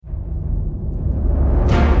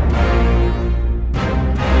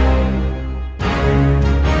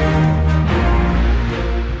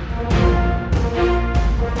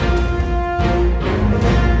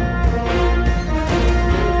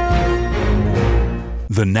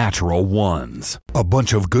The Natural Ones. A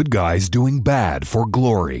bunch of good guys doing bad for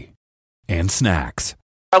glory and snacks.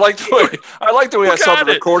 I like the way I saw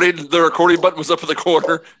the recording. The recording button was up in the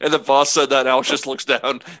corner, and the boss said that. Alex just looks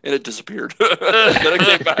down, and it disappeared. Then it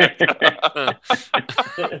came back.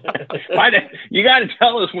 You got to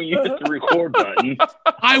tell us when you hit the record button.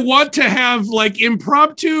 I want to have like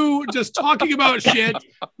impromptu, just talking about shit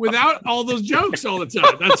without all those jokes all the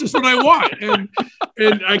time. That's just what I want,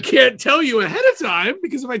 and I can't tell you ahead of time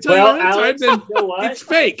because if I tell you ahead of time, then it's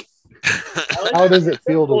fake. How does it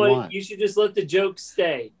feel to want? You should just let the jokes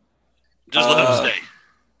stay. Just let them stay.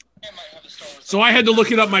 So I had to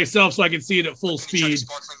look it up myself so I could see it at full speed.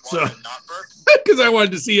 So because I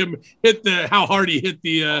wanted to see him hit how hard he hit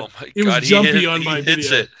the. It was jumpy on my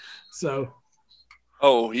video. It. So.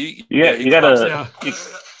 Oh, you gotta. Yeah.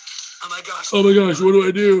 Oh my gosh! What do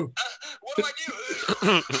I do? What do I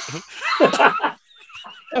do?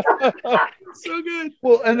 So good.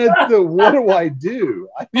 Well, and it's the what do I do?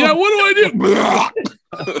 What do I do?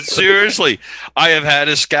 Seriously, I have had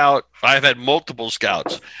a scout. I have had multiple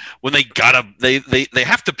scouts when they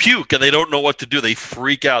have to puke and they don't know what to do. They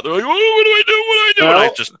freak out. They're like, "What do I do? What do I do?" And I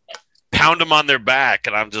just pound them on their back,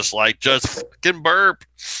 and I'm just like, "Just fucking burp."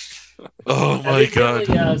 Oh my god!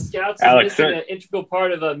 Scouts are missing an integral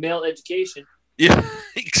part of male education. Yeah,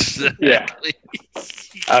 exactly. Yeah.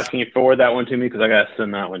 Can you forward that one to me because I got to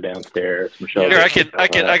send that one downstairs. Michelle, here I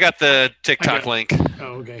got the TikTok link.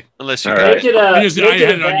 Oh, okay. Unless you I had it on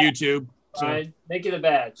YouTube. So. Right, make it a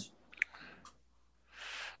badge.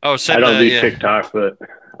 Oh, I don't do TikTok, but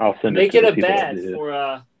I'll send make it. Make it a badge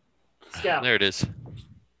for Scout. There it is.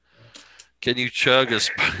 Can you chug a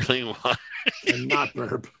sparkling water and not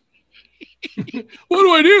burp? What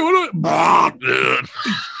do I do?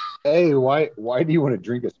 Hey, why do you want to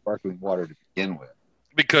drink a sparkling water to begin with?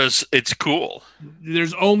 Because it's cool.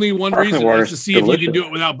 There's only one reason is to see if you can do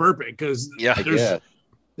it without burping. Because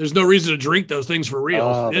there's no reason to drink those things for real.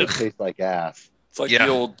 Oh, it tastes like ass. It's like the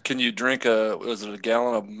old. Can you drink a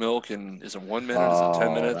gallon of milk in? Is it 1 minute? Is it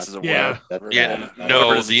 10 minutes? Is it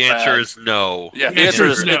No, the answer is no. Yeah, the answer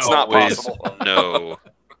is it's not possible. No.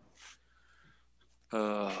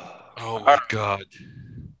 Oh my god.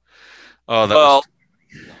 Oh, that was...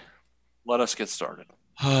 Let us get started.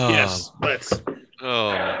 Yes, let's.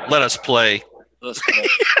 Oh, let us play. Let's play.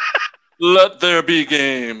 Let there be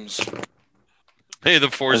games. Hey,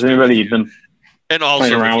 the force. Has anybody been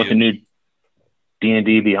playing around with the new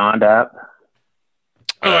D&D Beyond app?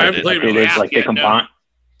 Oh, I haven't played with the app like yet,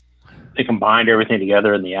 they combined everything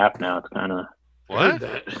together in the app now. It's kind of what?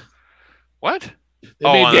 They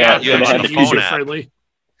made the app user friendly.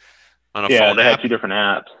 On a phone they app? had two different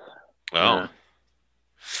apps. Oh. Yeah.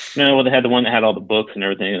 No, well, they had the one that had all the books and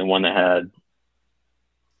everything, and the one that had,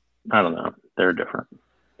 I don't know, they're different.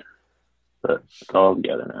 But it's all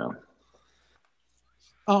together now.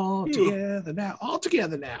 All together now.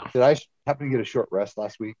 Did I happen to get a short rest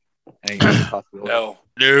last week? No.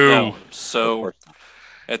 So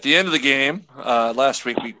at the end of the game last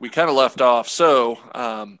week, we kind of left off. So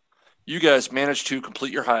you guys managed to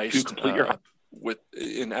complete your heist.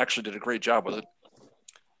 And actually did a great job with it.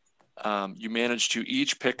 You managed to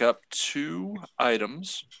each pick up 2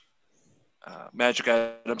 items, magic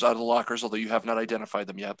items out of the lockers, although you have not identified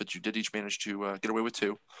them yet, but you did each manage to get away with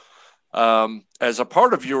 2. As a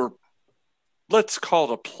part of your, let's call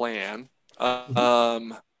it a plan,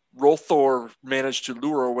 Rolthor managed to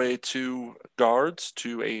lure away 2 guards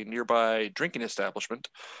to a nearby drinking establishment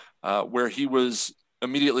where he was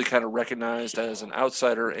immediately kind of recognized as an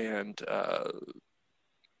outsider, and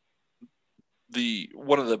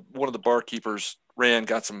one of the barkeepers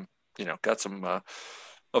got some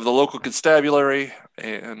of the local constabulary,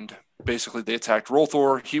 and basically they attacked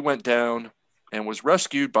Rolthor. He went down and was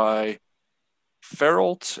rescued by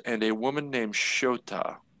Feralt and a woman named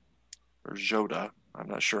Shota or Joda. I'm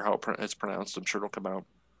not sure how it's pronounced. I'm sure it'll come out.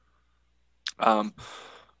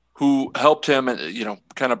 Who helped him and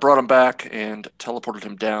kind of brought him back and teleported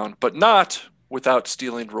him down, but not without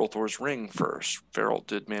stealing Rolthor's ring first. Feralt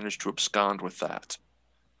did manage to abscond with that.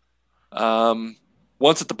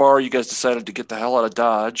 Once at the bar, you guys decided to get the hell out of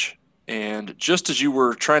Dodge, and just as you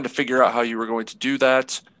were trying to figure out how you were going to do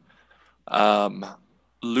that,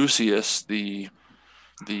 Lucius, the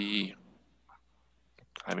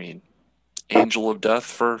angel of death,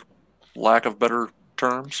 for lack of better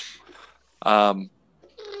terms,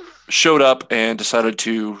 showed up and decided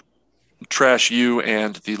to trash you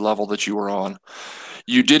and the level that you were on.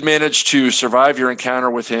 You did manage to survive your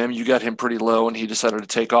encounter with him. You got him pretty low, and he decided to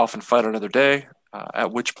take off and fight another day,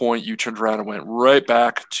 at which point you turned around and went right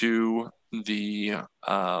back to the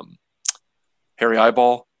Harry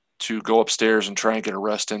Eyeball to go upstairs and try and get a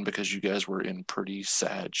rest in because you guys were in pretty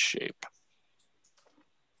sad shape.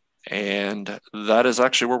 And that is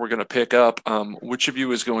actually where we're going to pick up. Which of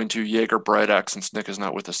you is going to Jaeger Bright Axe since Nick is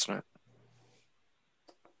not with us tonight?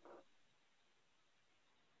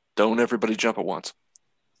 Don't everybody jump at once.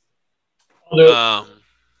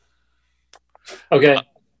 Okay.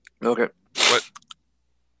 Okay. What?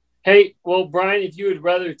 Hey, well, Brian, if you would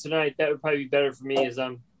rather tonight, that would probably be better for me, as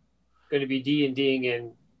I'm going to be D&Ding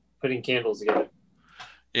and putting candles together.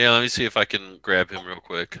 Yeah, let me see if I can grab him real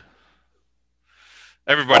quick.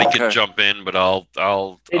 Everybody can jump in, but I'll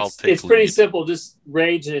take. It's pretty simple. Just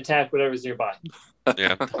rage and attack whatever's nearby.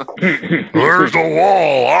 Yeah. There's a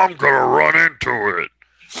wall. I'm gonna run into it.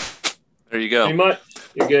 There you go. Pretty much.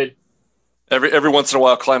 You're good. Every once in a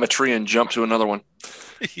while, climb a tree and jump to another one.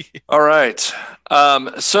 All right.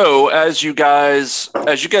 So as you guys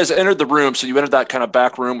entered the room, so you entered that kind of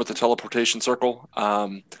back room with the teleportation circle,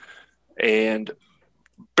 and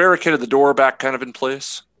barricaded the door back kind of in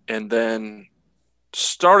place, and then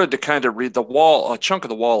started to kind of read the wall. A chunk of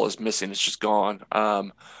the wall is missing. It's just gone.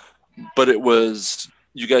 But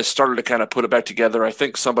you guys started to kind of put it back together. I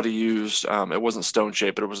think somebody used, it wasn't Stone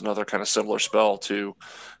Shape, but it was another kind of similar spell to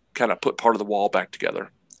kind of put part of the wall back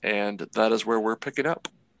together. And that is where we're picking up.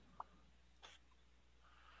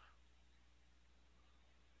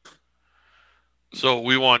 So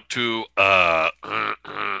we want to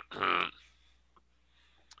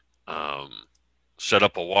set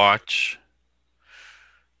up a watch,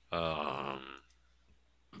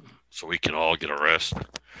 so we can all get a rest.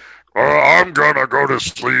 I'm gonna go to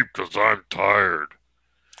sleep because I'm tired.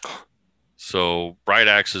 So Bright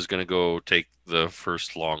Axe is gonna go take the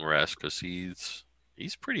first long rest because he's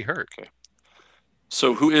pretty hurt. Okay.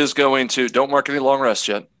 So who is going to? Don't mark any long rest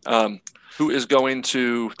yet. Who is going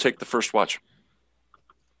to take the first watch?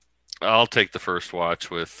 I'll take the first watch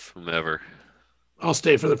with whomever. I'll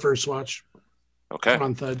stay for the first watch. Okay.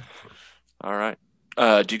 On Thud. All right.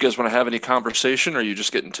 Do you guys want to have any conversation, or are you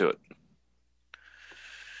just getting to it?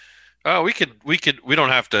 We don't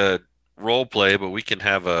have to role play, but we could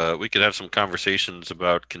have some conversations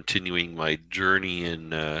about continuing my journey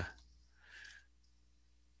in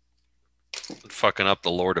fucking up the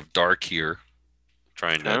Lord of Dark here,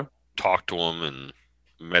 trying to talk to him and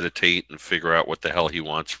meditate and figure out what the hell he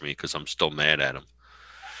wants from me because I'm still mad at him.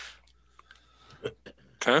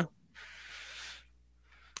 Okay.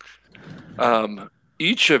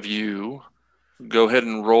 Each of you go ahead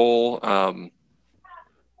and roll.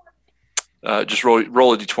 Just roll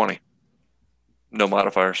a d20. No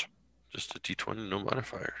modifiers. Just a d20, no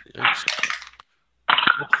modifier. Yes.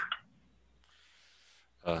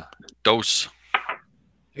 Dose.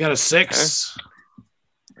 I got a 6.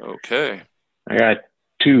 Okay. I got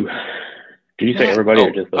 2. Did you say everybody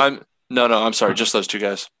or just those? No, I'm sorry. Just those two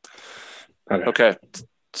guys. Okay.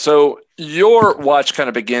 So your watch kind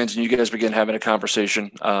of begins, and you guys begin having a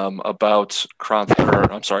conversation about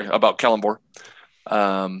Kalambor,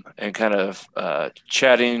 and kind of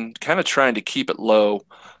chatting, kind of trying to keep it low.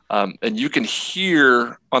 And you can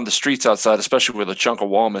hear on the streets outside, especially with a chunk of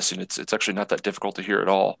wall missing, it's actually not that difficult to hear at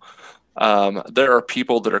all. There are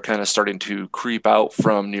people that are kind of starting to creep out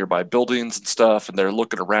from nearby buildings and stuff, and they're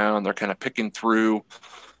looking around. They're kind of picking through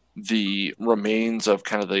the remains of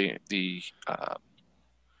kind of the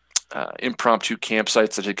impromptu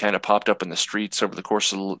campsites that had kind of popped up in the streets over the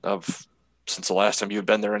course of since the last time you've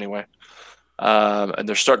been there anyway. And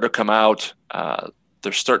they're starting to come out.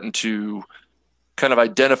 They're starting to kind of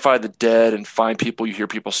identify the dead and find people. You hear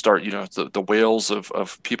people start, the wails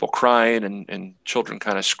of people crying and children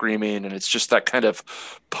kind of screaming. And it's just that kind of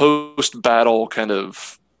post-battle kind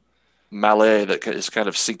of melee that is kind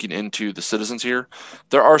of sinking into the citizens here.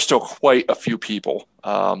 There are still quite a few people.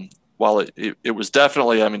 While it was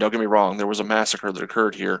definitely, don't get me wrong, there was a massacre that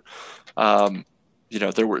occurred here.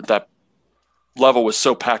 That level was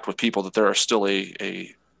so packed with people that there are still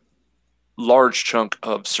a large chunk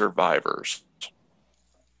of survivors.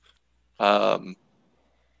 And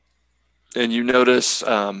you notice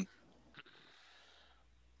Croker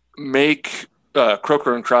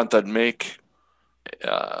and Kronthud make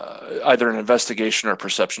either an investigation or a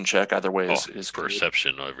perception check. Either way is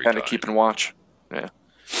perception every kind time. of keeping watch. Yeah.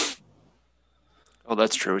 Oh,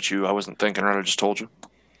 that's true. It's you. I wasn't thinking right. I just told you.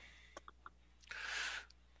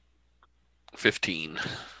 15.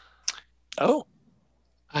 Oh.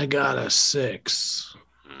 I got a 6.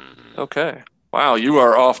 Okay. Wow, you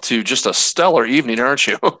are off to just a stellar evening, aren't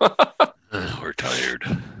you? We're tired.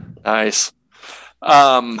 Nice.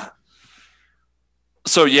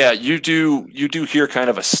 So yeah, you do hear kind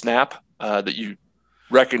of a snap that you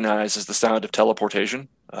recognize as the sound of teleportation,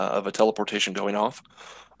 of a teleportation going off.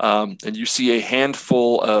 and you see a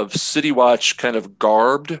handful of City Watch kind of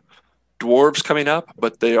garbed dwarves coming up,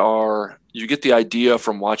 but you get the idea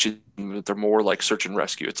from watching that they're more like search and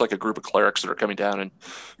rescue. It's like a group of clerics that are coming down and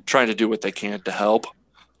trying to do what they can to help.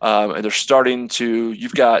 And they're starting to,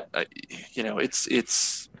 you've got,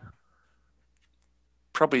 it's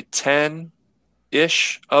probably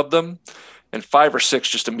 10-ish of them, and 5 or 6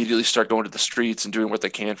 just immediately start going to the streets and doing what they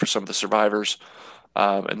can for some of the survivors.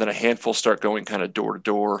 And then a handful start going kind of door to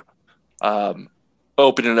door,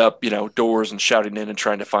 opening up, doors and shouting in and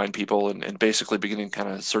trying to find people and basically beginning kind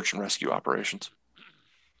of search and rescue operations.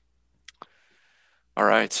 All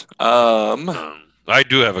right. I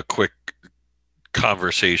do have a quick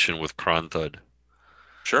conversation with Kronthud.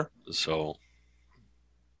 Sure. So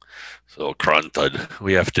Kronthud,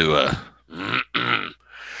 we have to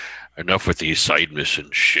enough with these side mission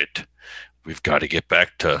shit. We've got to get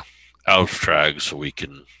back to Alftrag so we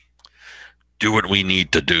can do what we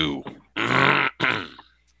need to do.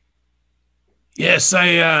 Yes,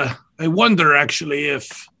 I wonder actually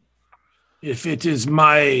if it is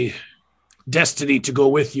my destiny to go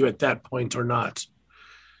with you at that point or not.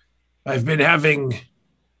 I've been having,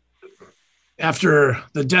 after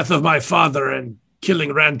the death of my father and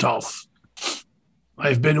killing Randolph,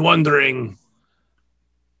 I've been wondering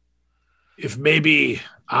if maybe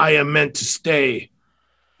I am meant to stay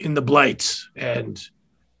in the Blight and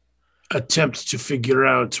attempt to figure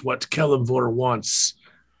out what Kelemvor wants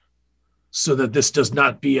so that this is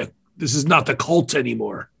not the cult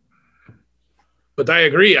anymore. But I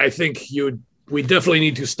agree. I think we definitely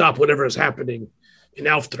need to stop whatever is happening in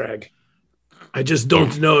Alftrag. I just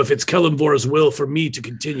don't know if it's Kelemvor's will for me to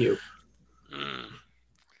continue.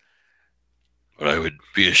 But I would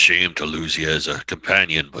be ashamed to lose you as a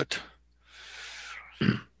companion, but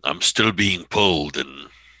I'm still being pulled, and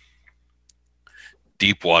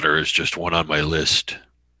Deepwater is just one on my list.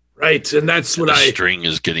 Right, and that's what the string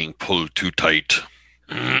is getting pulled too tight.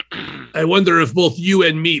 I wonder if both you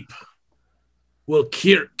and Meep will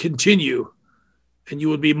continue, and you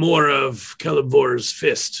will be more of Kelemvor's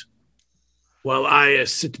fist, while I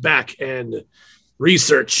sit back and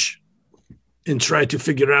research and try to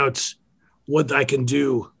figure out what I can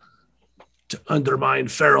do to undermine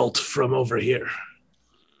Feralt from over here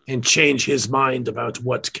and change his mind about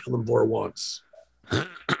what Kelemvor wants.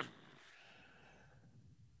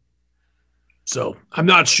 So I'm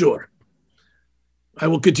not sure. I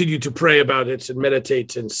will continue to pray about it and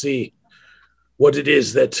meditate and see what it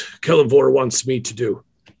is that Kelemvor wants me to do.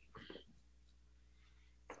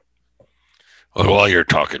 Well, while you're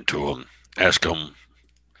talking to him, ask him what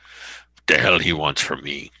the hell he wants from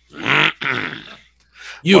me.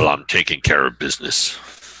 While I'm taking care of business.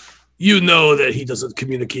 You know that he doesn't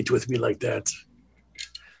communicate with me like that.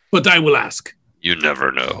 But I will ask. You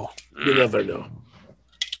never know. You never know.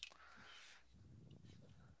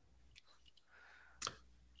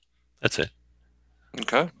 That's it.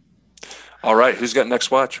 Okay. All right. Who's got next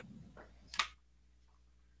watch?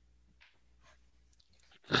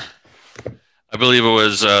 I believe it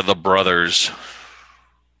was the brothers.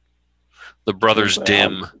 The brothers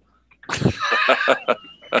Dim.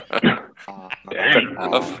 Dang.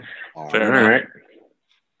 Fair enough. Right.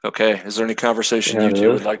 Okay. Is there any conversation you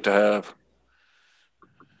two would like to have?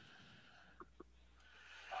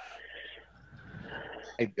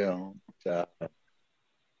 I don't.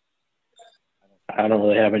 I don't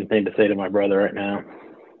really have anything to say to my brother right now.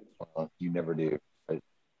 Well, you never do.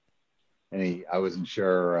 I wasn't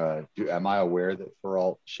sure. Am I aware that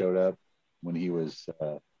Feralt showed up when he was?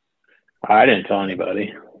 I didn't tell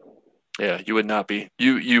anybody. Yeah, you would not be.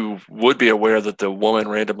 You would be aware that the woman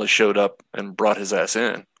randomly showed up and brought his ass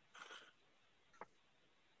in.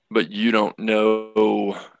 But you don't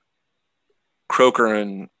know Croker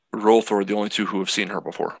and Rolthor are the only two who have seen her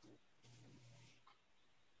before.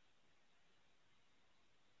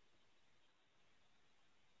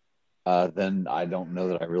 Then I don't know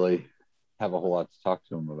that I really have a whole lot to talk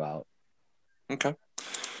to him about. Okay.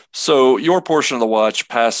 So your portion of the watch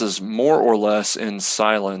passes more or less in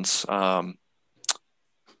silence.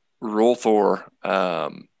 Rolthor,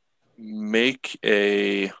 make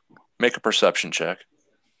a perception check.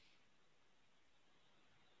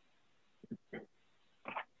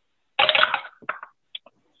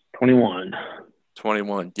 21.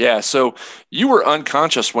 Yeah, so you were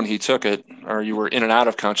unconscious when he took it, or you were in and out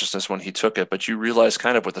of consciousness when he took it, but you realize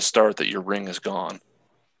kind of with the start that your ring is gone.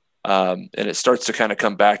 And it starts to kind of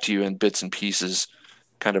come back to you in bits and pieces,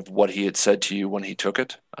 kind of what he had said to you when he took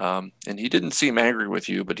it. And he didn't seem angry with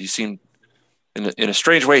you, but he seemed, in a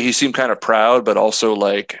strange way, he seemed kind of proud, but also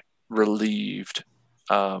like relieved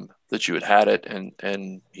that you had it.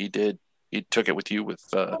 And he did he took it with you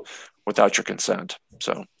without your consent.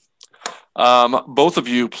 So, both of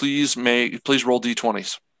you, please roll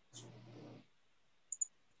d20s.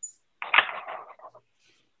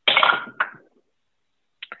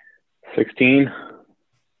 $16.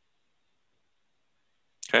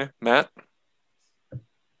 Okay, Matt.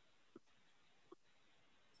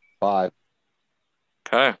 5.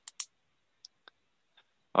 Okay.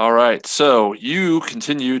 All right. So you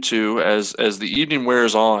continue to, as the evening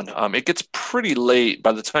wears on, it gets pretty late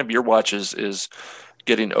by the time your watch is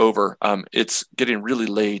getting over. It's getting really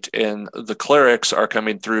late, and the clerics are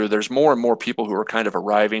coming through. There's more and more people who are kind of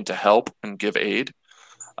arriving to help and give aid.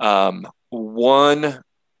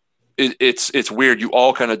 It's weird. You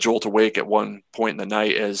all kind of jolt awake at one point in the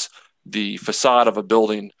night as the facade of a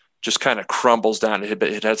building just kind of crumbles down.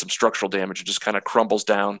 It had some structural damage. It just kind of crumbles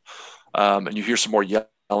down, and you hear some more yelling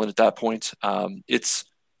at that point. It's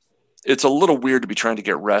a little weird to be trying to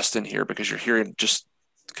get rest in here because you're hearing just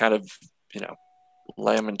kind of,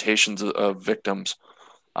 lamentations of victims.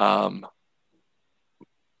 The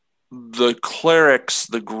clerics,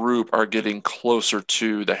 the group, are getting closer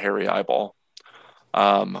to the hairy eyeball,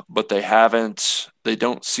 but they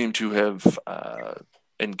don't seem to have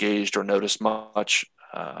engaged or noticed much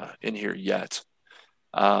in here yet.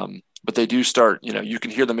 But they do start, you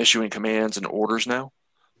can hear them issuing commands and orders now.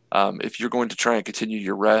 If you're going to try and continue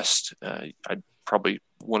your rest, I'd probably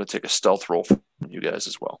want to take a stealth roll from you guys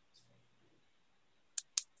as well.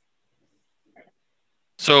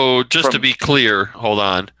 So just to be clear, hold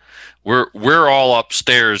on. We're all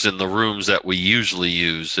upstairs in the rooms that we usually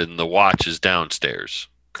use, and the watch is downstairs,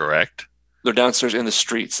 correct? They're downstairs in the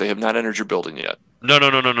streets. They have not entered your building yet.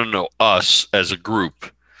 No. Us as a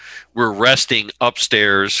group. We're resting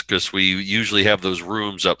upstairs because we usually have those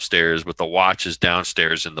rooms upstairs, but the watch is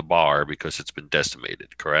downstairs in the bar because it's been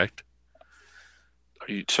decimated, correct?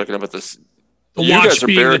 Are you talking about this? The you watch guys are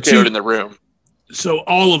being barricaded in the room. So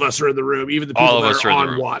all of us are in the room, even the people that are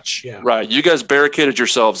on watch. Yeah. Right. You guys barricaded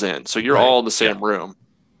yourselves in, so you're all in the same room.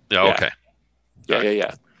 Yeah. Okay.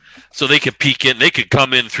 Yeah. So they could peek in. They could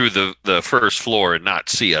come in through the first floor and not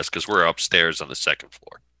see us because we're upstairs on the second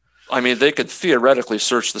floor. I mean, they could theoretically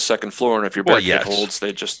search the second floor, and if your barricade holds,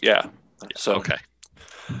 they just So okay.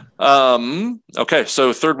 Okay.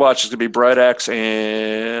 So third watch is gonna be Bright Axe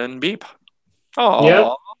and Beep. Oh,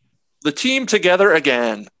 Yep. The team together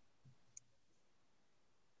again.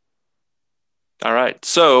 All right.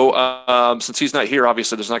 So since he's not here,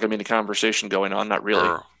 obviously there's not going to be any conversation going on. Not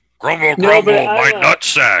really. Grumble, No, but my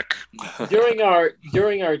nutsack.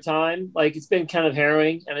 during our time, like, it's been kind of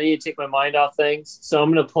harrowing, and I need to take my mind off things. So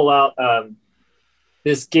I'm going to pull out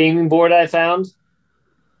this gaming board I found.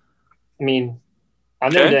 I mean,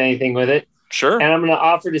 I've never done anything with it. Sure. And I'm going to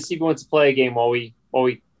offer to see if he wants to play a game while we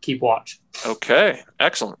keep watch. Okay.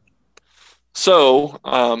 Excellent. So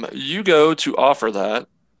you go to offer that.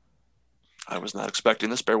 I was not expecting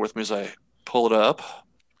this. Bear with me as I pull it up.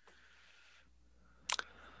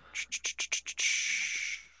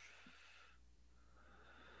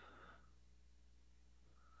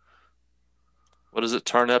 What is it?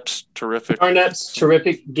 Tarnep's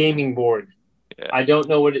Terrific gaming board. Yeah. I don't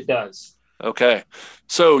know what it does. Okay.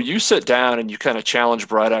 So you sit down and you kind of challenge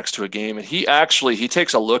Bright Axe to a game, and he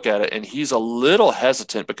takes a look at it, and he's a little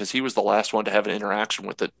hesitant because he was the last one to have an interaction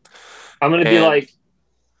with it. I'm going to be like,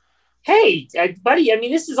 hey, buddy, I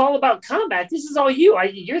mean, this is all about combat. This is all you.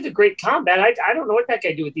 You're the great combat. I don't know what that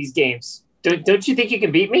guy do with these games. Don't you think you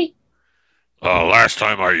can beat me? Last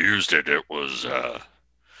time I used it, it was, I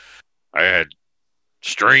had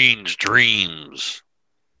strange dreams.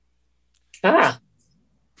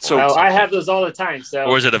 So I have those all the time. So,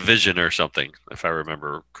 or was it a vision or something, if I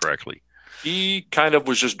remember correctly? He kind of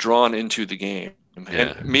was just drawn into the game.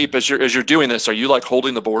 Yeah. And Meep, as you're doing this, are you like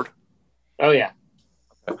holding the board? Oh yeah.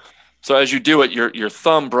 So as you do it, your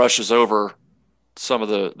thumb brushes over some of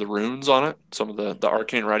the runes on it, some of the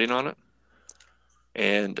arcane writing on it,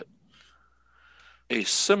 and a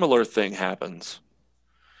similar thing happens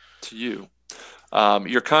to you.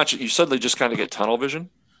 You're conscious. You suddenly just kind of get tunnel vision,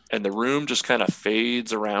 and the room just kind of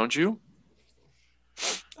fades around you,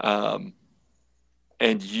 and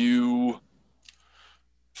you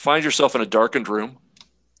find yourself in a darkened room.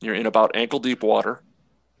 You're in about ankle deep water,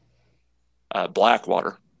 black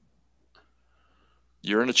water.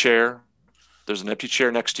 You're in a chair. There's an empty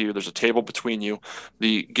chair next to you. There's a table between you.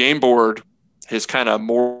 The game board has kind of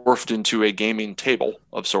morphed into a gaming table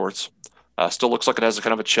of sorts. Still looks like it has a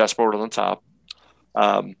kind of a chessboard on the top.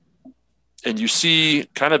 and you see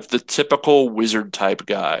kind of the typical wizard type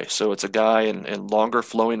guy. So it's a guy in longer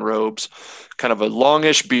flowing robes, kind of a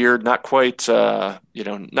longish beard, not quite, not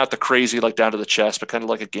the crazy like down to the chest, but kind of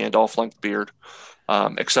like a Gandalf length beard,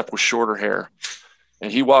 except with shorter hair.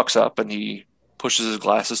 And he walks up and he pushes his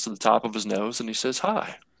glasses to the top of his nose and he says,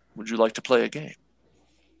 "Hi, would you like to play a game?"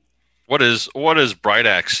 What does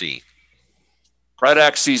Brightaxe see?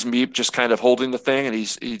 Brightaxe sees Meep just kind of holding the thing, and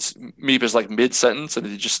Meep is like mid sentence, and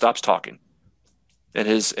he just stops talking, and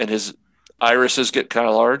his irises get kind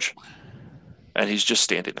of large, and he's just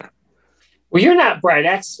standing there. Well, you're not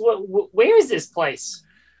Brightaxe. Where is this place?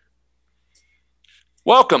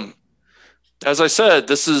 Welcome. As I said,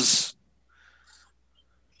 this is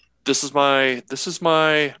my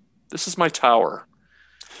tower,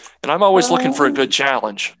 and I'm always looking for a good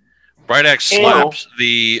challenge. Brightaxe slaps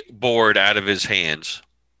the board out of his hands.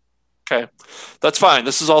 Okay, that's fine.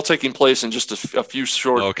 This is all taking place in just a few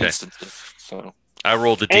short instances. So I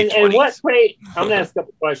rolled a D20. And what pray? I'm gonna ask a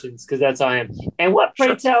couple questions because that's how I am. And what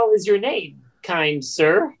pray tell is your name, kind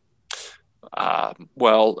sir?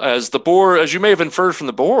 Well, as you may have inferred from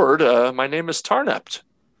the board, my name is Tarnept.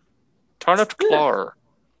 Tarnept Clar.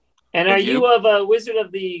 And are you of a wizard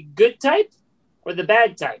of the good type or the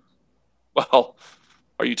bad type? Well,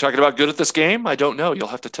 are you talking about good at this game? I don't know. You'll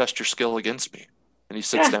have to test your skill against me. And he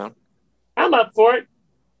sits down. I'm up for it.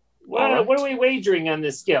 What are we wagering on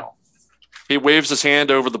this skill? He waves his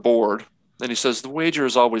hand over the board. Then he says, "The wager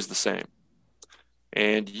is always the same.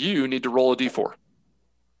 And you need to roll a d4.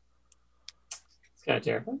 It's kind of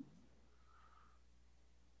terrifying.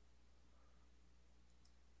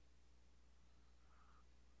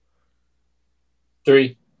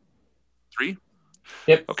 Three.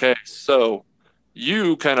 Yep. Okay, so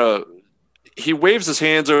he waves his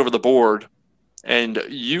hands over the board, and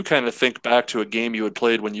you kind of think back to a game you had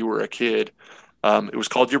played when you were a kid. It was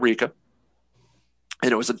called Eureka,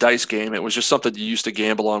 and it was a dice game. It was just something you used to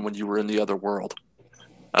gamble on when you were in the other world.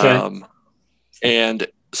 Okay. And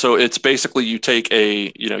so it's basically you take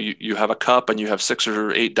you have a cup and you have 6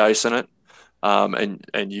 or 8 dice in it,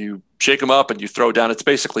 and you shake them up and you throw down. It's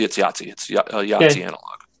Yahtzee. It's a Yahtzee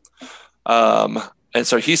analog. And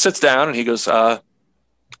so he sits down and he goes,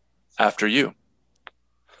 "After you."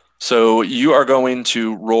 So you are going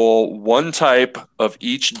to roll one type of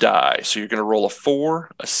each die. So you're going to roll a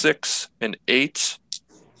 4, a 6, an 8,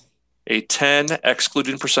 a 10,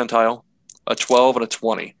 excluding percentile, a 12, and a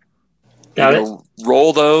 20. Got it.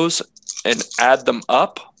 Roll those and add them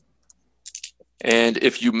up. And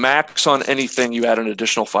if you max on anything, you add an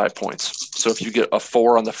additional 5 points. So if you get a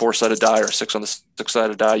 4 on the 4-sided die or a 6 on the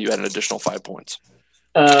 6-sided die, you add an additional 5 points.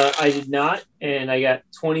 I did not, and I got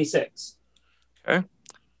 26. Okay.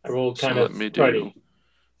 I rolled kind So of let me cruddy.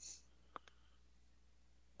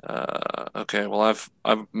 Okay, well I've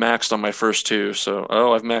maxed on my first 2, so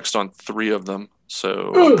I've maxed on 3 of them,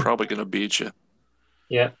 so I'm probably gonna beat you.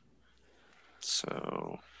 Yeah.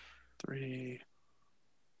 So 3,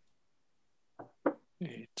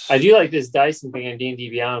 8. I do like this Dyson thing on D&D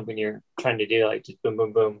Beyond when you're trying to do like just boom,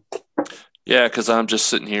 boom, boom. Yeah, because I'm just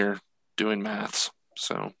sitting here doing maths.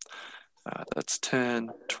 So that's 10,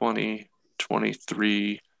 20,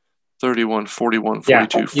 23, 31, 41,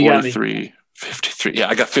 42, 43, 53. Yeah,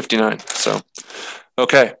 I got 59. So,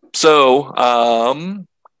 okay. So,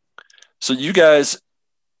 so you guys,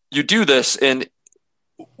 you do this, and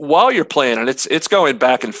while you're playing, and it's going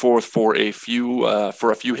back and forth for a few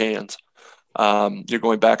hands. You're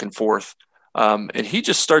going back and forth, and he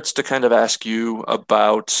just starts to kind of ask you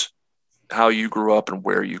about how you grew up and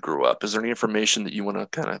where you grew up. Is there any information that you want to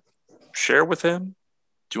kind of share with him?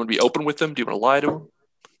 Do you want to be open with him? Do you want to lie to him?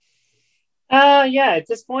 Yeah, at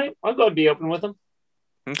this point, I'll go and be open with him.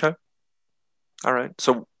 Okay. All right.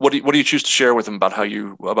 So what do you choose to share with him about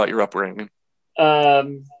about your upbringing?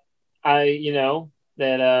 I'm not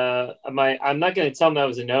going to tell him I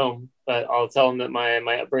was a gnome, but I'll tell him that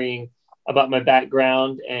my upbringing, about my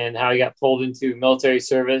background and how I got pulled into military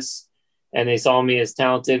service. And they saw me as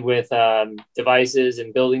talented with devices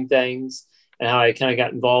and building things, and how I kind of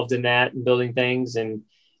got involved in that and building things. And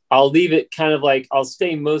I'll leave it kind of like, I'll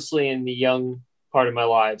stay mostly in the young part of my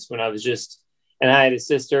lives when I was and I had a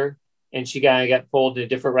sister, and she kind of got pulled in a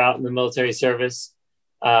different route in the military service.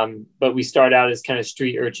 But we start out as kind of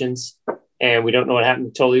street urchins, and we don't know what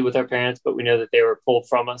happened totally with our parents, but we know that they were pulled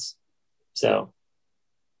from us. So.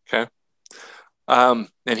 Okay. And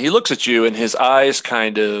he looks at you, and his eyes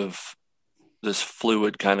this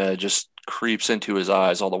fluid kind of just creeps into his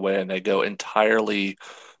eyes all the way, and they go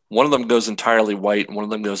one of them goes entirely white and one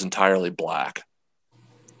of them goes entirely black.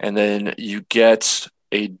 And then you get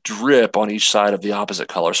a drip on each side of the opposite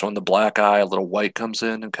color. So in the black eye, a little white comes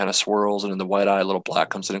in and kind of swirls, and in the white eye, a little black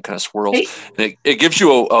comes in and kind of swirls. Hey. And it gives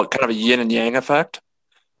you a kind of a yin and yang effect,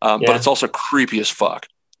 but Yeah. it's also creepy as fuck.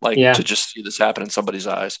 Like Yeah. to just see this happen in somebody's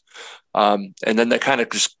eyes. And then they kind of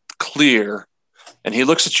just clear, and he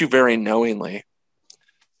looks at you very knowingly,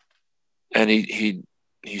 and he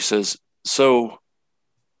says, "So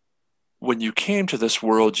when you came to this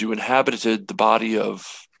world, you inhabited the body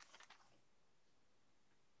of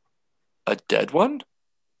a dead one?"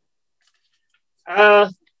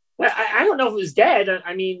 Well, I don't know if it was dead.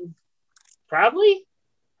 I mean, probably.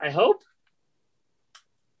 I hope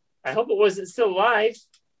it wasn't still alive.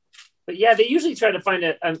 But yeah, they usually try to find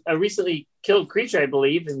a recently killed creature, I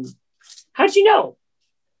believe. And how'd you know?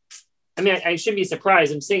 I mean, I shouldn't be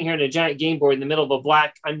surprised. I'm sitting here in a giant game board in the middle of a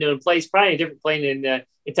black unknown place, probably a different plane in the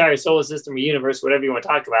entire solar system or universe, whatever you want to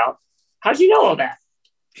talk about. How'd you know all that?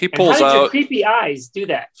 He And pulls how did your out. creepy eyes do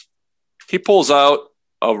that? He pulls out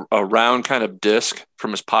a round kind of disc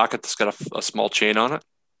from his pocket that's got a small chain on it,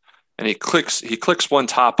 and he clicks one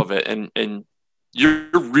top of it, and you're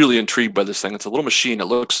really intrigued by this thing. It's a little machine. It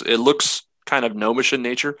looks kind of gnomish in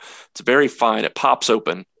nature. It's very fine. It pops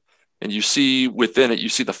open, and you see within it, you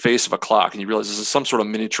see the face of a clock, and you realize this is some sort of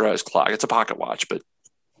miniaturized clock. It's a pocket watch, but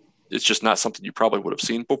it's just not something you probably would have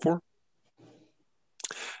seen before.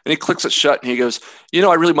 And he clicks it shut, and he goes,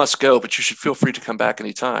 "I really must go, but you should feel free to come back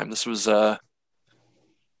anytime. This was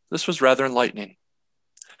rather enlightening."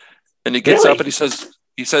 And he gets Really? up and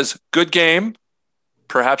he says, "Good game.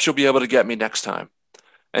 Perhaps you'll be able to get me next time."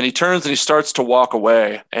 And he turns and he starts to walk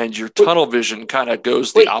away, and your tunnel vision kind of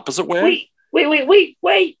goes the opposite way.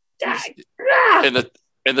 Wait.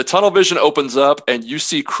 And the tunnel vision opens up, and you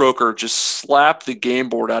see Croker just slap the game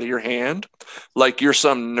board out of your hand like you're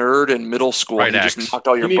some nerd in middle school. And he just knocked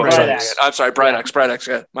all your You mean books out of your Bright hand. Axe. I'm sorry, Bright Axe. Bright Axe.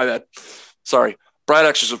 Yeah, my bad. Sorry. Bright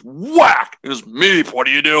Axe just whack. It was Meep. What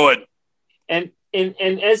are you doing? And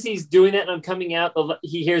as he's doing that and I'm coming out,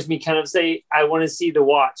 he hears me kind of say, "I want to see the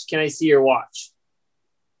watch. Can I see your watch?"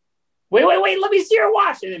 Wait. Let me see your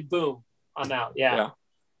watch. And then boom, I'm out. Yeah.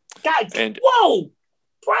 God. Whoa.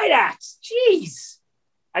 Bright Axe. Jeez.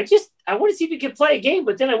 I want to see if we can play a game,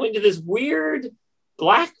 but then I went into this weird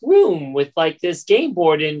black room with like this game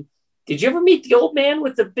board. And did you ever meet the old man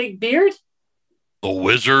with the big beard? The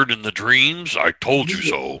wizard in the dreams? I told you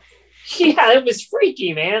so. Yeah, it was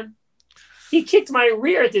freaky, man. He kicked my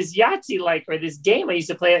rear at this Yahtzee or this game I used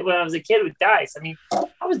to play when I was a kid with dice. I mean,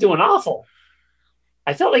 I was doing awful.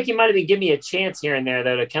 I felt like he might have been giving me a chance here and there,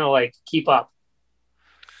 though, to kind of like keep up.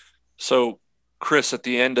 So, Chris, at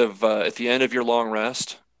the end of your long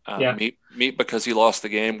rest, Meep, because he lost the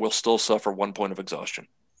game, will still suffer 1 point of exhaustion.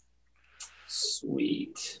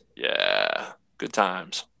 Sweet. Yeah, good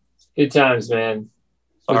times. Good times, man.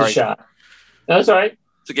 All With a right. shot. That's all right.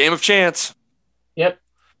 It's a game of chance. Yep.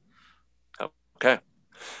 Okay.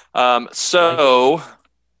 So,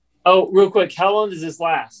 real quick, how long does this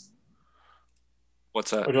last?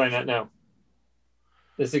 what's that? Or do I not know?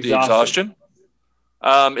 This The exhaustion.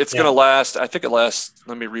 exhaustion? It's going to last. I think it lasts.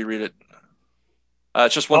 Let me reread it.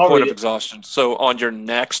 It's just 1 I'll point read of it. exhaustion. So on your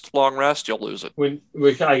next long rest, you'll lose it.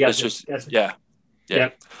 I got It's you. just Gotcha. yeah.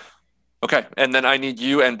 Yep. Okay, and then I need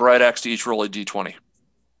you and Bright Axe to each roll a d20.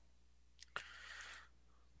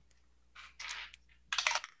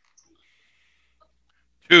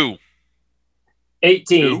 Two.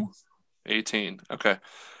 18. 18. Okay.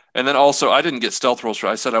 And then also, I didn't get stealth rolls.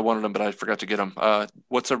 I said I wanted them, but I forgot to get them.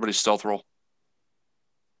 What's everybody's stealth roll?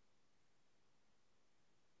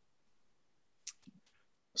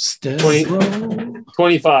 Step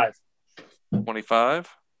 25. 25.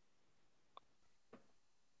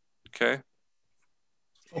 Okay.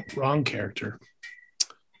 wrong character.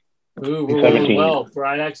 Ooh, we're rolling 17. well.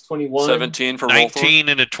 Bright Axe 21. 17 for roll for. 19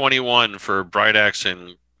 and a 21 for Bright Axe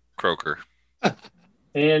and Croker.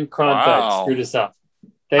 And Kronfed Wow. screwed us up.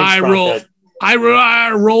 Thanks, I Kronfed.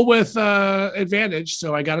 I roll with advantage,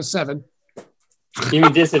 so I got a 7. You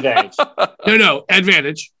mean disadvantage. No,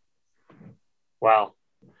 advantage. Wow.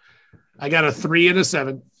 I got a 3 and a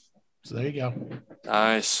 7. So there you go.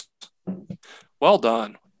 Nice. Well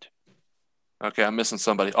done. Okay, I'm missing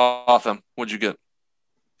somebody. Awesome. What'd you get?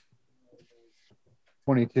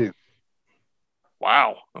 22.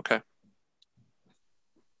 Wow. Okay.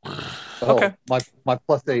 Oh, Okay. My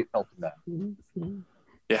 +8 helped in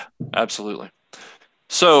that. Absolutely.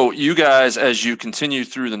 So you guys, as you continue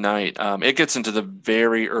through the night, it gets into the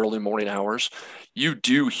very early morning hours. You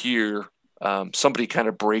do hear somebody kind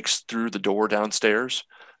of breaks through the door downstairs,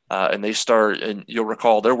 and they start. And you'll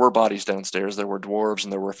recall there were bodies downstairs. There were dwarves,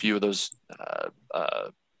 and there were a few of those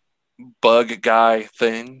bug guy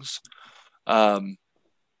things.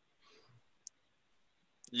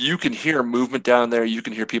 You can hear movement down there. You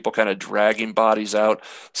can hear people kind of dragging bodies out.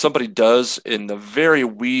 Somebody does in the very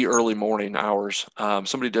wee early morning hours.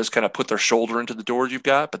 Somebody does kind of put their shoulder into the door you've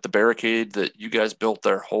got, but the barricade that you guys built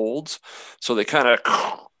there holds. So they kind of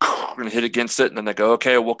hit against it, and then they go,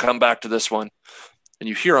 okay, we'll come back to this one. And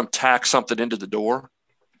you hear them tack something into the door.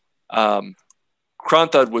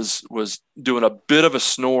 Kronthud was doing a bit of a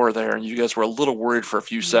snore there, and you guys were a little worried for a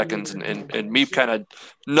few seconds, and Meep kind of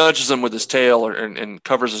nudges him with his tail and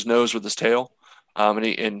covers his nose with his tail,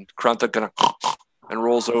 and Kronthud kind of and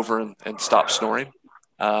rolls over and stops snoring,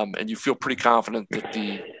 and you feel pretty confident that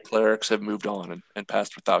the clerics have moved on and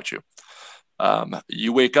passed without you.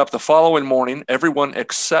 You wake up the following morning. Everyone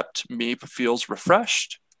except Meep feels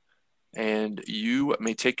refreshed, and you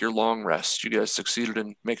may take your long rest. You guys succeeded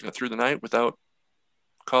in making it through the night without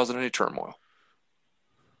causing any turmoil.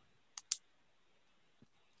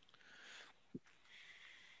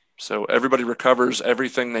 So everybody recovers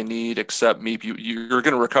everything they need except Meep. You're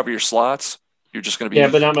going to recover your slots. You're just going to be... Yeah,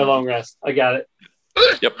 but not my long rest. I got it.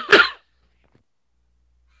 Yep.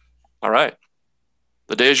 All right.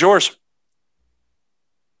 The day is yours.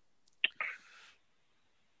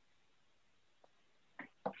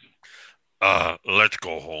 Let's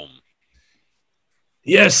go home.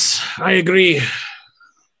 Yes, I agree.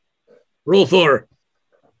 Rolthor.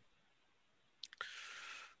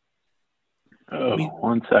 Oh,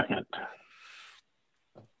 1 second.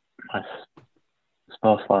 My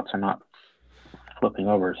spell slots are not flipping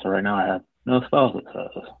over, so right now I have no spells, it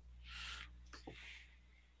says.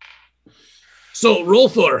 So,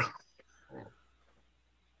 Rolthor,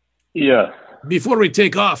 Yes. before we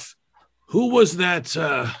take off, who was that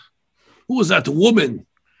woman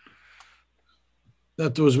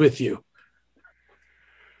that was with you?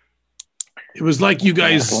 It was like you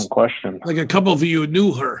guys, Excellent question. like a couple of you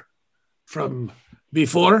knew her from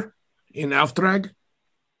before in Auftrag.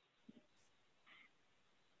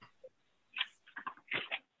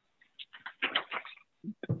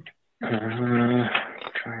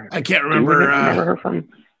 I can't remember. Remember her from?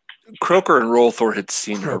 Croker and Rolthor had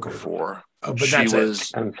seen her Croker. before. Oh, but that's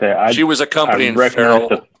it. She was accompanying recognize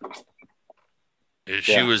Farrell.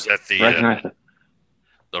 She Yeah. was at Recognize it.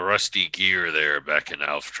 the Rusty Gear there back in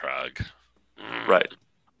Auftrag. Right.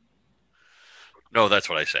 No, that's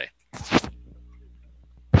what I say.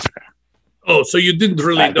 Oh, so you didn't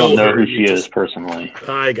really I don't know her. who You she just- is personally.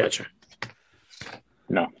 I gotcha.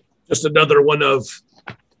 No. Just another one of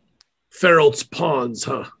Feralt's pawns,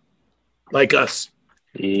 huh? Like us.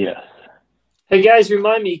 Yes. Hey guys,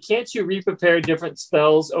 remind me, can't you re-prepare different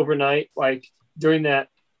spells overnight? Like during that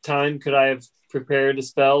time, could I have prepared a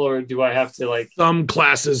spell, or do I have to like? Some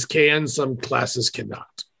classes can, some classes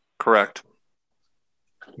cannot. Correct.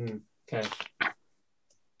 Okay.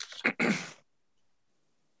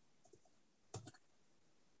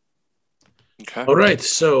 Okay. All right,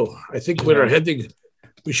 so I think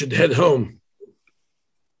we should head home.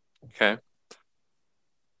 Okay.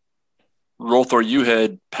 Rolthor, you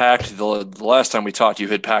had packed the last time we talked. You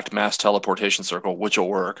had packed mass teleportation circle, which will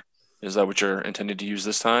work. Is that what you're intending to use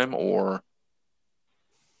this time, or?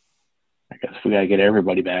 I guess we gotta get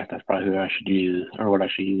everybody back. That's probably who I should use, or what I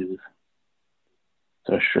should use.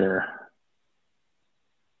 So sure.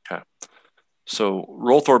 Okay. So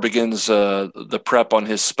Rolthor begins the prep on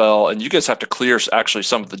his spell, and you guys have to clear actually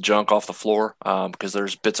some of the junk off the floor because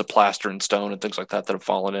there's bits of plaster and stone and things like that have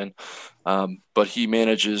fallen in. But he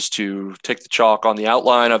manages to take the chalk on the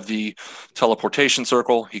outline of the teleportation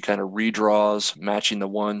circle. He kind of redraws, matching the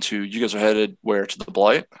one to, you guys are headed where? To the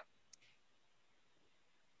Blight?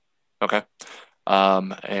 Okay.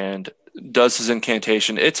 And does his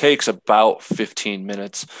incantation. It takes about 15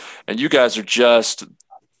 minutes, and you guys are just,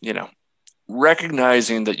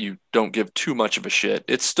 recognizing that you don't give too much of a shit.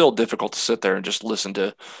 It's still difficult to sit there and just listen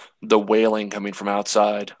to the wailing coming from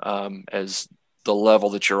outside, as the level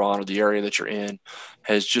that you're on or the area that you're in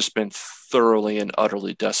has just been thoroughly and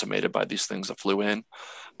utterly decimated by these things that flew in.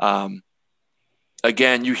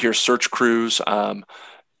 Again, you hear search crews.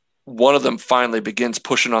 One of them finally begins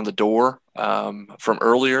pushing on the door from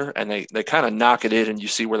earlier, and they kind of knock it in, and you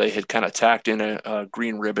see where they had kind of tacked in a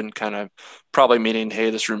green ribbon, kind of probably meaning,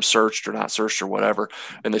 hey, this room's searched or not searched or whatever.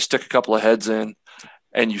 And they stick a couple of heads in,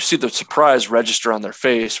 and you see the surprise register on their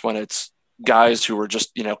face when it's guys who are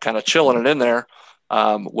just, kind of chilling it in there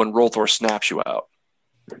when Rolthor snaps you out.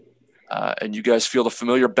 And you guys feel the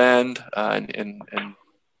familiar bend and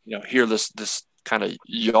hear this kind of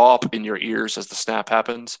yawp in your ears as the snap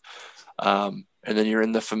happens. And then you're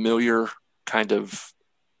in the familiar kind of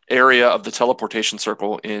area of the teleportation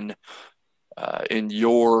circle in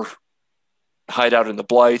your hideout in the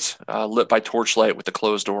Blight, lit by torchlight with the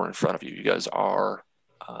closed door in front of you. You guys are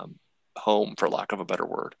home, for lack of a better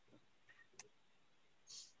word.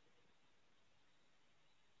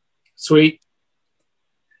 Sweet.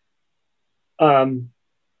 Guys,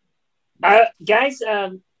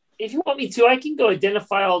 if you want me to, I can go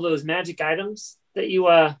identify all those magic items that you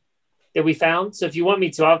that we found. So if you want me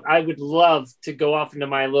to, I would love to go off into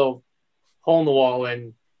my little hole in the wall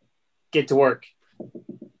and get to work.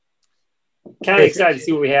 Kind of excited to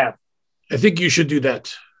see what we have. I think you should do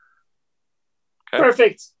that. Okay.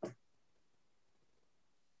 Perfect.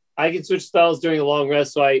 I can switch spells during a long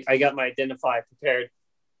rest, so I got my identify prepared.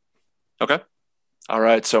 Okay. All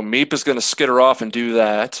right. So Meep is going to skitter off and do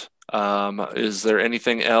that. Is there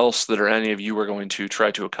anything else that any of you are going to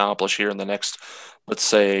try to accomplish here in the next, let's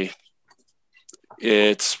say,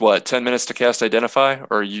 it's 10 minutes to cast Identify,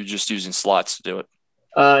 or are you just using slots to do it?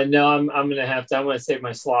 No, I'm gonna have to. I'm gonna save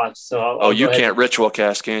my slots. So I'll you can't ritual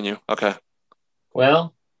cast, can you? Okay.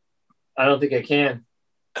 Well, I don't think I can.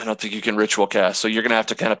 I don't think you can ritual cast, so you're gonna have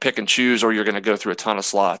to kind of pick and choose, or you're gonna go through a ton of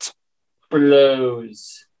slots.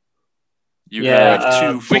 Blows. You have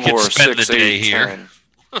 2, 4, we could spend 6, the day 8, here. 10.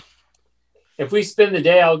 If we spend the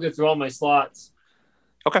day, I'll go through all my slots.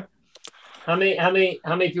 Okay. How many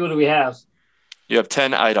people do we have? You have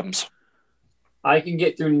 10 items. I can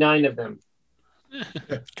get through 9 of them.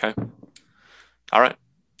 Okay. All right.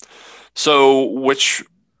 So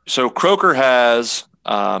Croker has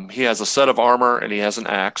he has a set of armor and he has an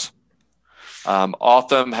axe.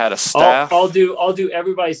 Otham had a staff. I'll do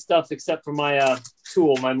everybody's stuff except for my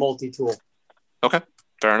tool, my multi-tool. Okay,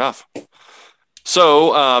 fair enough.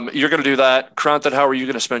 So you're going to do that. Kronthid, how are you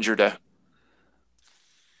going to spend your day?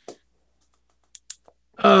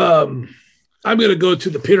 I'm going to go to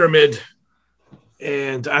the pyramid,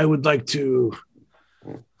 and I would like to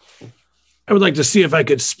see if I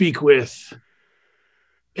could speak with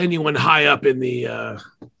anyone high up in the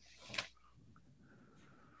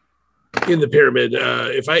pyramid.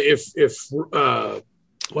 If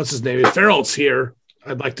what's his name? If Ferald's here,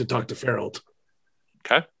 I'd like to talk to Ferald.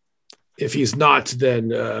 Okay. If he's not,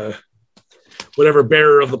 then whatever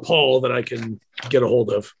bearer of the pall that I can get a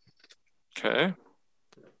hold of. Okay.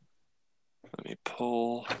 Let me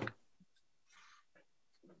pull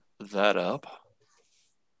that up.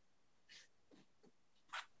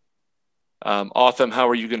 Otham, how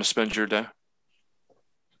are you going to spend your day?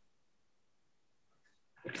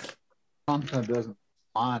 Content doesn't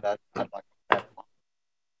mind. I'd like to have one.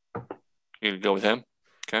 You going to go with him?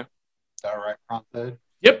 Okay. Is that all right, Content?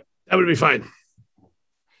 Yep, that would be fine.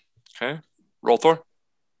 Okay. Roll Thor.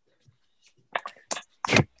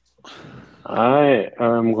 I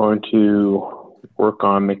am going to work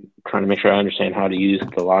on trying to make sure I understand how to use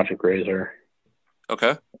the logic razor.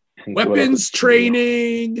 Okay. and what Weapons else it can do.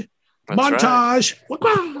 training That's montage.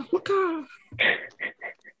 Waka, waka.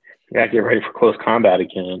 Yeah, get ready for close combat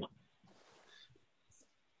again.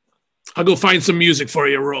 I'll go find some music for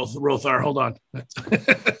you, Rothar. Hold on.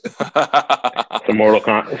 Some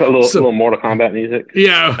little Mortal Kombat music.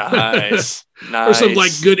 Yeah. Nice. Nice. Or some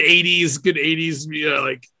like good 80s,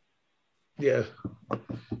 yeah.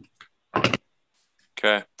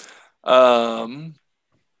 Okay. Oh,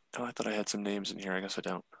 I thought I had some names in here. I guess I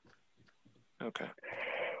don't. Okay.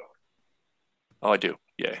 Oh, I do.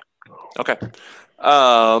 Yay. Okay.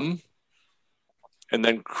 And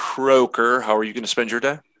then Croker, how are you going to spend your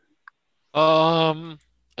day?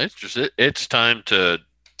 It's time to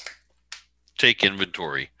take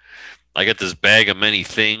inventory. I got this bag of many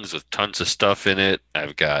things with tons of stuff in it.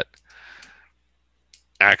 I've got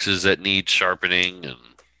axes that need sharpening and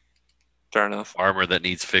Fair enough. armor that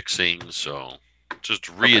needs fixing. So just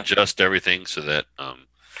readjust everything so that I'm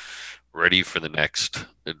ready for the next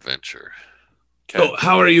adventure. Okay. So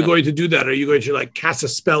how are you going to do that? Are you going to like cast a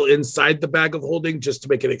spell inside the bag of holding just to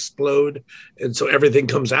make it explode and so everything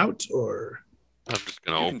comes out, or I'm just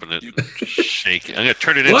going to open it and shake it. I'm going to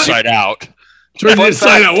turn it inside out. turn it Fun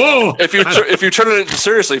inside fact, out? Whoa. If you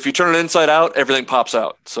turn it inside out, everything pops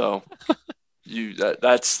out. So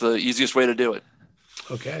that's the easiest way to do it.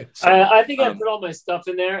 Okay. So, I think I put all my stuff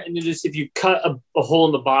in there, and then just if you cut a hole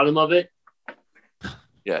in the bottom of it.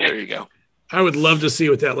 yeah, there you go. I would love to see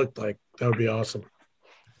what that looked like. That would be awesome.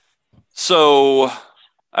 So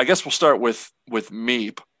I guess we'll start with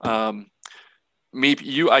Meep. Meep,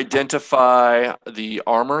 you identify the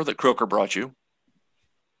armor that Croker brought you.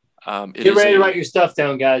 Get ready to write your stuff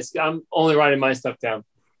down, guys. I'm only writing my stuff down.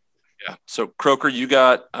 Yeah. So Croker, you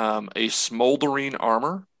got a smoldering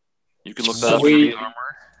armor. You can look that Sweet. up.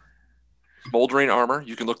 Smoldering armor.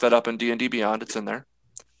 You can look that up in D&D Beyond. It's in there.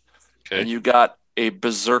 Okay. And you got a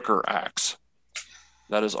berserker axe.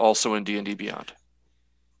 That is also in D&D Beyond.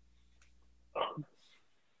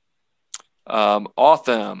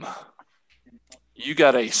 Autumn, you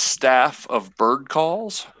got a staff of bird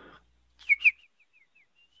calls.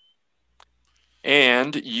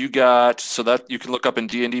 And you got, so that you can look up in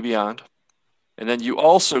D&D Beyond. And then you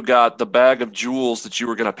also got the bag of jewels that you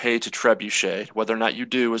were going to pay to Trebuchet. Whether or not you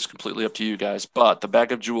do is completely up to you guys. But the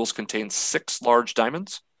bag of jewels contains 6 large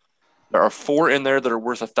diamonds. There are 4 in there that are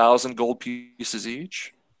worth 1,000 gold pieces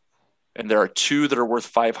each. And there are 2 that are worth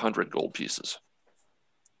 500 gold pieces.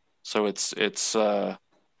 So it's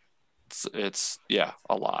yeah,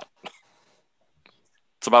 a lot.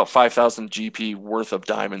 It's about 5,000 GP worth of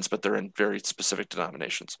diamonds, but they're in very specific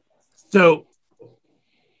denominations. So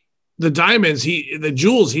the diamonds, the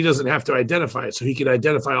jewels, he doesn't have to identify it, so he can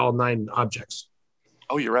identify all 9 objects.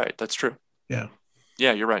 Oh, you're right. That's true. Yeah.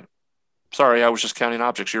 Yeah, you're right. Sorry, I was just counting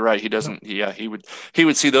objects. You're right. He doesn't. Yeah, he would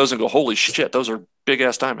see those and go, "Holy shit, those are big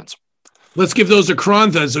ass diamonds." Let's give those to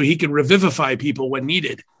Krantha so he can revivify people when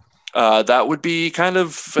needed. That would be kind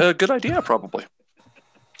of a good idea, probably.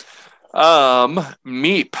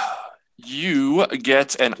 Meep, you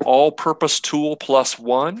get an all-purpose tool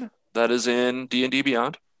 +1 that is in D&D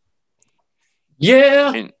Beyond.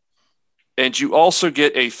 Yeah. And you also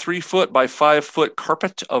get a 3-foot by 5-foot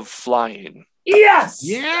carpet of flying. Yes.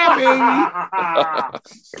 Yeah, baby.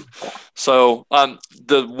 So,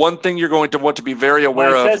 the one thing you're going to want to be very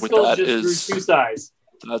aware of with that is 2 size.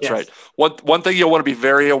 That's right. One thing you'll want to be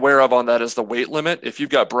very aware of on that is the weight limit. If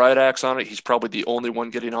you've got Bright Axe on it, he's probably the only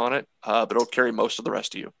one getting on it, but it'll carry most of the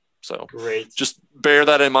rest of you. So great. Just bear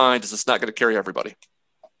that in mind, as it's not going to carry everybody.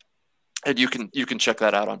 And you can check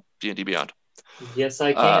that out on D&D Beyond. Yes,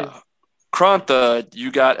 I can. Krantha,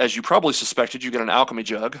 you got, as you probably suspected, you got an alchemy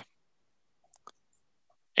jug.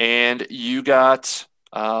 And you got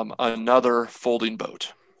another folding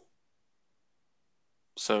boat.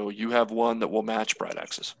 So you have one that will match Bright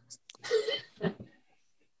Axe's.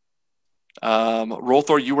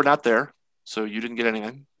 Rolthor, you were not there, so you didn't get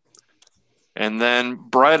anything. And then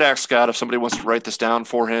Bright Axe got, if somebody wants to write this down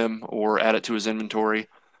for him or add it to his inventory,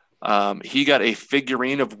 he got a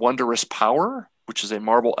figurine of Wondrous Power, which is a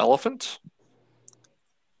marble elephant.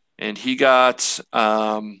 And he got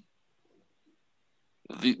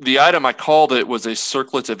the item I called it was a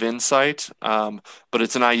Circlet of Insight, but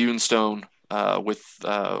it's an Ioun stone. With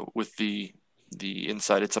the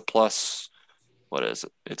insight, it's a plus. What is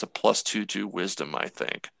it? It's a +2 to wisdom, I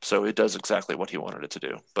think. So it does exactly what he wanted it to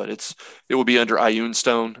do. But it will be under Ioun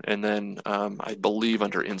stone, and then I believe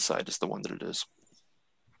under insight is the one that it is.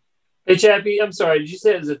 Hey Chappie, I'm sorry. Did you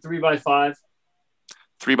say it was a 3x5?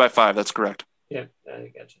 3x5. That's correct. Yeah,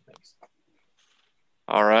 I got you. Thanks.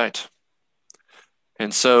 All right.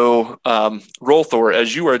 And so, Rolthor,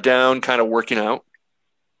 as you are down, kind of working out.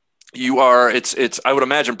 You are, I would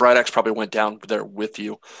imagine Bright Axe probably went down there with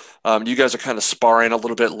you. You guys are kind of sparring a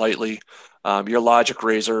little bit lightly. Your logic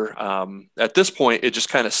razor, at this point, it just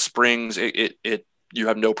kind of springs. You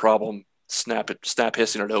have no problem snap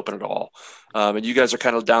hissing it open at all. And you guys are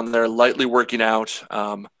kind of down there lightly working out.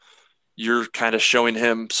 You're kind of showing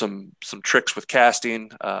him some tricks with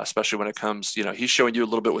casting, especially when it comes, he's showing you a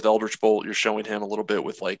little bit with Eldritch Bolt. You're showing him a little bit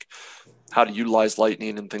with like how to utilize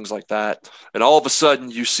lightning and things like that. And all of a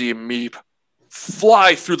sudden you see Meep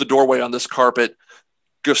fly through the doorway on this carpet,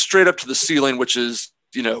 go straight up to the ceiling, which is,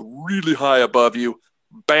 really high above you,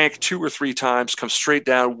 bank 2 or 3 times, come straight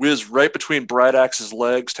down, whiz right between Bright Axe's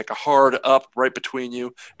legs, take a hard up right between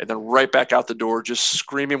you, and then right back out the door, just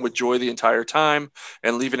screaming with joy the entire time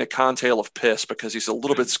and leaving a contail of piss because he's a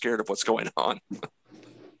little bit scared of what's going on.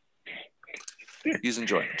 He's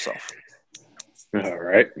enjoying himself. All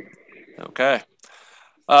right. Okay.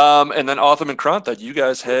 And then Autumn and Krantha, you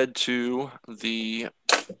guys head to the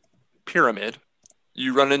pyramid.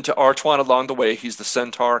 You run into Artuan along the way. He's the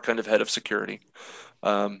centaur, kind of head of security.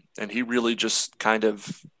 And he really just kind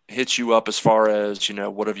of hits you up as far as,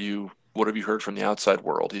 what have you heard from the outside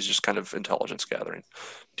world? He's just kind of intelligence gathering.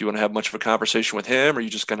 Do you want to have much of a conversation with him, or are you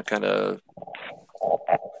just going to kind of,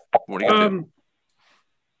 what are you going to do?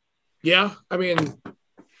 Yeah, I mean,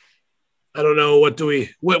 I don't know. When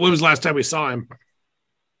was the last time we saw him?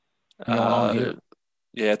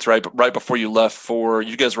 Yeah, it's right before you left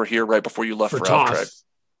you guys were here right before you left for Alftrag.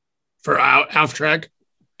 For Alftrag?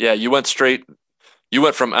 Yeah, you went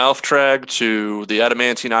from Alftrag to the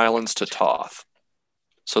Adamantine Islands to Toth.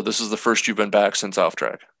 So this is the first you've been back since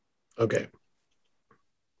Alftrag. Okay.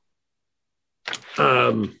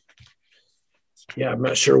 Yeah, I'm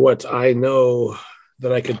not sure what I know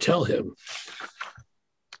that I could tell him.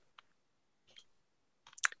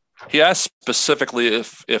 He asked specifically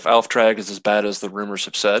if Alftrag is as bad as the rumors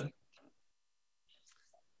have said.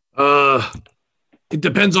 It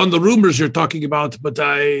depends on the rumors you're talking about, but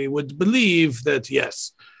I would believe that,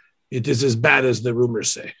 yes, it is as bad as the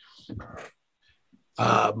rumors say.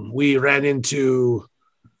 We ran into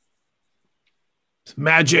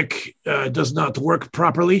magic does not work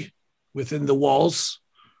properly within the walls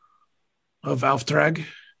of Alftrag.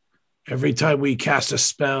 Every time we cast a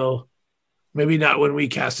spell, maybe not when we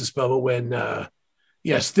cast a spell, but when,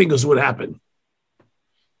 things would happen.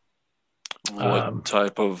 What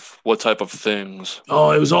type of things?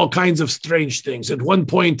 Oh, it was all kinds of strange things. At one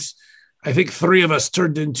point, I think 3 of us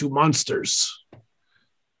turned into monsters.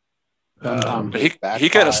 He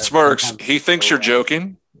kind of smirks. He thinks you're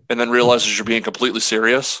joking, and then realizes you're being completely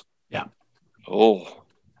serious. Yeah. Oh.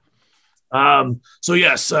 So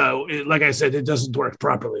yes, like I said, it doesn't work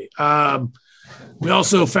properly. We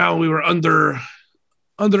also found we were under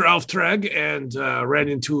Alftrag and ran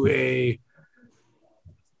into a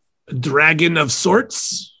dragon of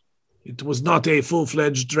sorts. It was not a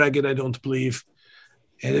full-fledged dragon, I don't believe,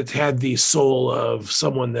 and it had the soul of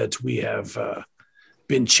someone that we have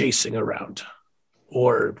been chasing around,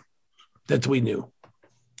 or that we knew.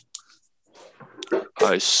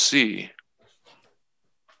 I see.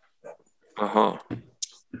 Uh-huh.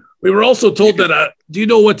 We were also told that, do you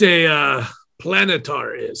know what a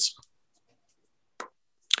planetar is?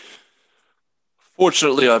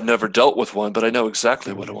 Fortunately, I've never dealt with one, but I know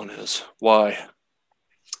exactly what one is. Why?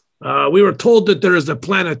 We were told that there is a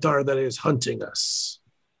planetar that is hunting us,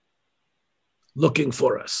 looking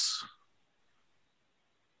for us.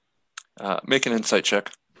 Make an insight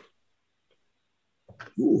check.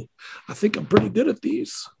 Ooh, I think I'm pretty good at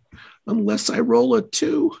these, unless I roll a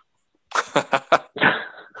 2.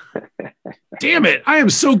 Damn it! I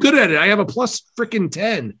am so good at it. I have a plus freaking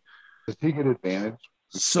 10. Does he get advantage?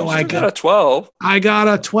 So I got a 12. I got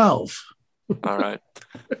a 12. All right.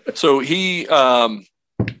 So he,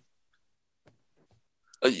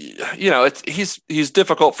 he's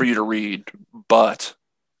difficult for you to read, but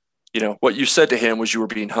what you said to him was you were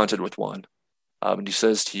being hunted with one, and he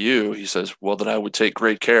says to you, well, then I would take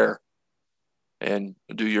great care and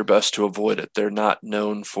do your best to avoid it. They're not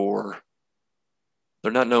known for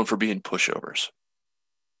being pushovers.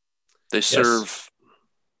 They serve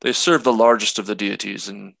the largest of the deities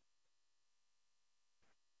and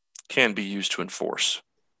can be used to enforce.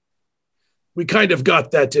 We kind of got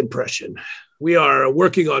that impression. We are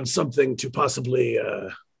working on something to possibly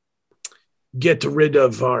get rid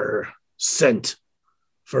of our scent,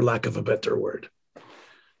 for lack of a better word.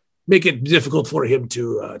 Make it difficult for him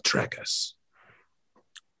to track us.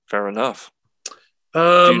 Fair enough.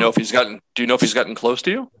 Do you know if he's gotten close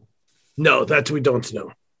to you? No, that we don't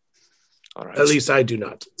know. All right. At least I do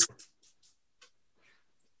not.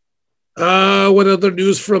 What other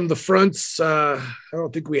news from the fronts? I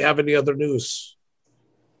don't think we have any other news.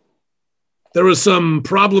 There was some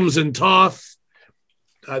problems in Toth.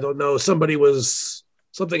 I don't know.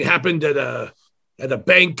 Something happened at a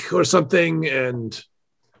bank or something, and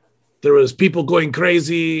there was people going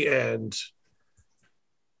crazy, and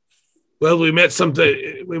we met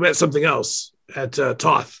something else at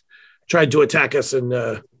Toth. Tried to attack us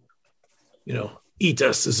and eat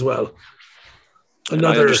us as well. I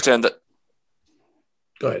understand that.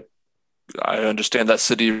 Go ahead. I understand that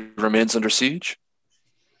city remains under siege.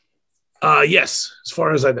 Yes, as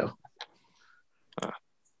far as I know.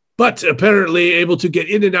 But apparently able to get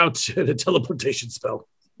in and out in a teleportation spell.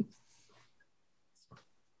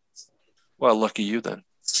 Well, lucky you then.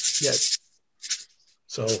 Yes.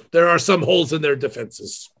 So there are some holes in their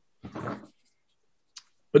defenses.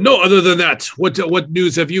 But no, other than that, what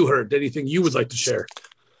news have you heard? Anything you would like to share?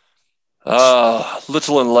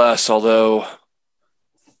 Little and less, although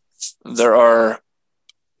there are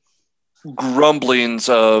grumblings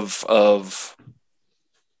of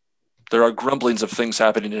things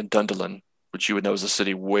happening in Dundalin, which you would know is a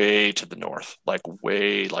city way to the north, like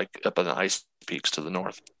up in the ice peaks to the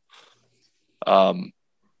north.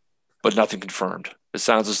 But nothing confirmed. It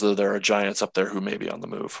sounds as though there are giants up there who may be on the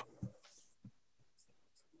move,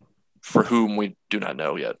 for whom we do not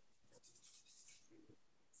know yet.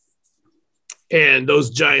 And those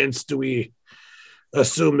giants, do we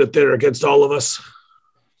assume that they're against all of us?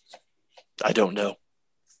 I don't know.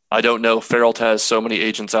 Feralt has so many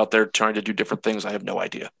agents out there trying to do different things. I have no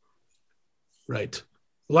idea. Right.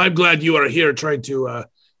 Well, I'm glad you are here trying to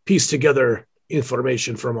piece together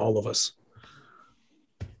information from all of us.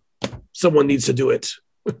 Someone needs to do it.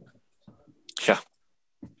 Yeah.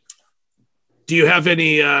 Do you have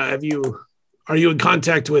any? Are you in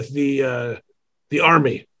contact with the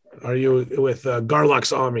army? Are you with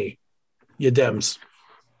Garlock's army, Yedems?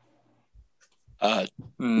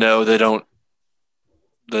 No, they don't.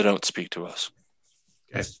 They don't speak to us.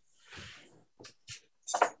 Okay.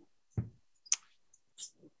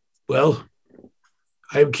 Well,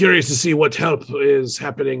 I'm curious to see what help is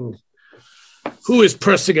happening. Who is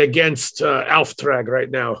pressing against Alftrag right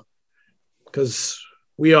now? Because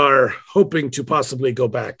we are hoping to possibly go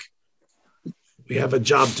back. We have a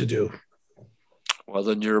job to do. Well,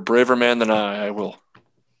 then you're a braver man than I. I will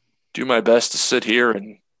do my best to sit here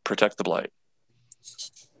and protect the blight.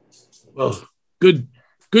 Well, good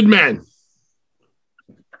man.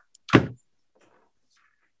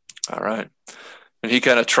 All right. And he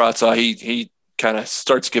kind of trots out. He kind of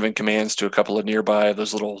starts giving commands to a couple of nearby,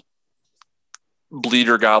 those little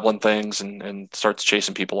bleeder goblin things, and starts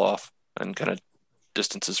chasing people off and kind of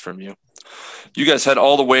distances from you. You guys head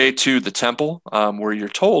all the way to the temple, where you're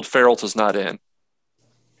told Feralt is not in.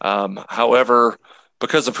 However,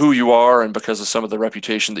 because of who you are and because of some of the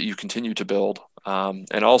reputation that you continue to build,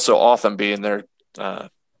 and also often being there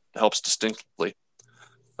helps distinctly.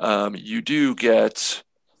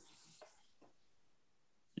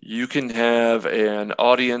 You can have an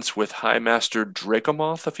audience with High Master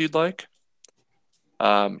Dracomoth if you'd like.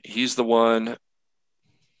 He's the one.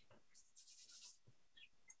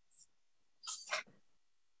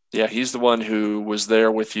 Yeah, he's the one who was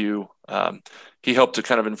there with you. He helped to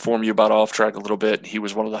kind of inform you about Alftrag a little bit. He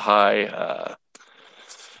was one of the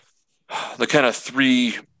the kind of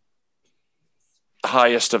 3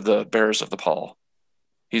 highest of the bearers of the pall.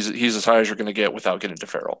 He's as high as you're going to get without getting to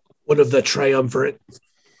Feralt. One of the triumvirate.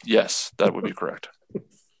 Yes, that would be correct.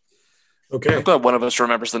 Okay. I'm glad one of us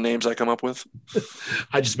remembers the names I come up with.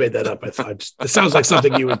 I just made that up. I thought it sounds like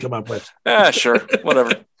something you would come up with. Sure.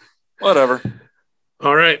 Whatever.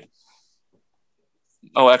 All right.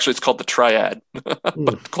 Oh, actually, it's called the Triad.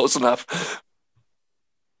 But close enough.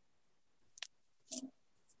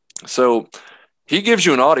 So he gives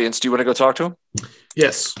you an audience. Do you want to go talk to him?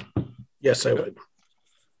 Yes. Yes, I would.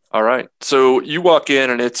 All right. So you walk in,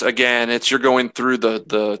 and it's you're going through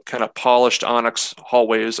the kind of polished onyx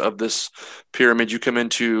hallways of this pyramid. You come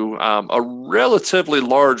into a relatively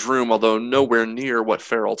large room, although nowhere near what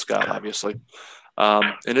Feralt's got, obviously.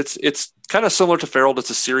 And it's kind of similar to Feralt. It's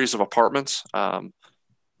a series of apartments,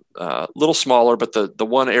 little smaller, but the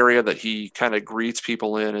one area that he kind of greets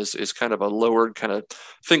people in is kind of a lowered kind of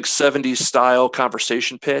think 70s style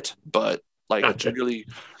conversation pit, but like Gotcha. really,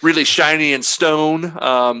 really shiny and stone.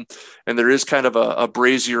 And there is kind of a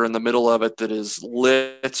brazier in the middle of it that is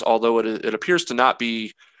lit, although it appears to not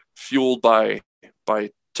be fueled by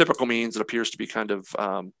typical means. It appears to be kind of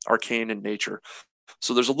arcane in nature.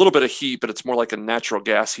 So there's a little bit of heat, but it's more like a natural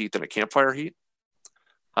gas heat than a campfire heat.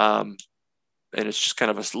 And it's just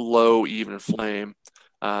kind of a low, even flame.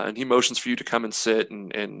 And he motions for you to come and sit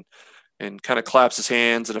and kind of claps his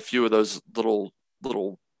hands, and a few of those little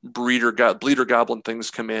bleeder goblin things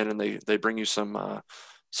come in, and they bring you some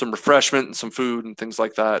refreshment and some food and things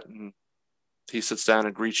like that. And he sits down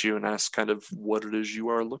and greets you and asks kind of what it is you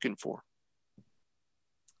are looking for.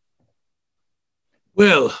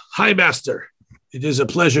 Well, High Master, it is a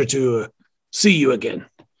pleasure to see you again.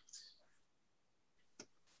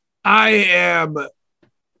 I am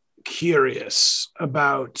curious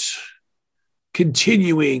about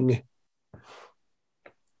continuing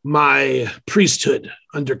my priesthood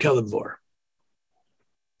under Kelemvor.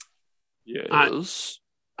 Yes.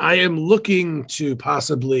 I am looking to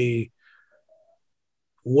possibly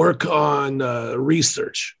work on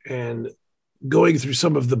research and going through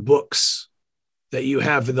some of the books that you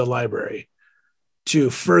have in the library to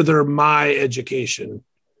further my education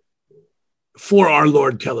for our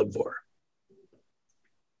Lord Kelemvor.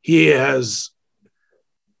 He has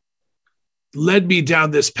led me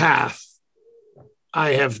down this path.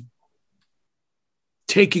 I have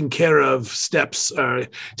taken care of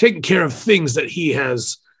taken care of things that he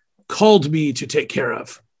has called me to take care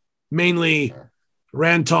of, mainly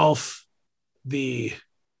Rantolf, the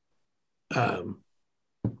my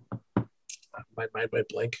mind went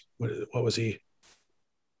blank. What was he?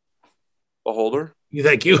 Beholder?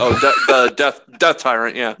 Thank you. Oh, the death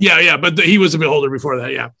tyrant. Yeah. Yeah. But he was a beholder before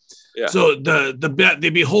that. Yeah. Yeah. So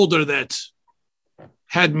the beholder that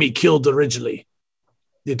had me killed originally,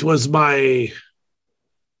 it was my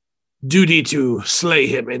duty to slay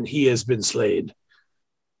him, and he has been slain.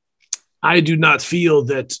 I do not feel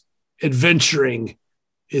that adventuring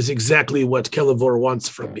is exactly what Kelemvor wants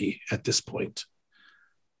from me at this point.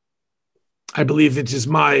 I believe it is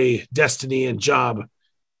my destiny and job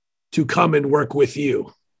to come and work with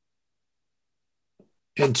you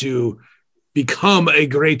and to become a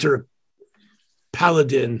greater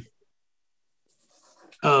paladin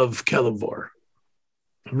of Kelemvor,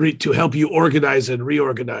 to help you organize and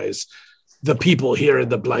reorganize the people here in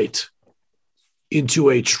the Blight. into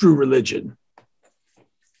a true religion?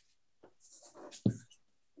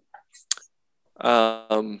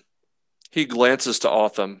 He glances to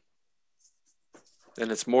Otham,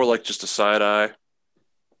 and it's more like just a side eye,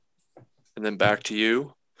 and then back to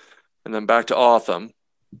you, and then back to Otham,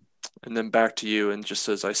 and then back to you, and just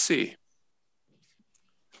says, "I see."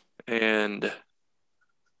 And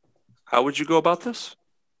how would you go about this?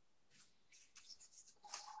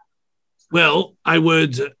 Well, I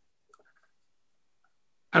would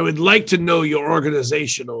like to know your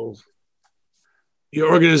organization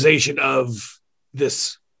of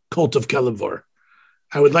this cult of Kelivor.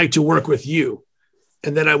 I would like to work with you,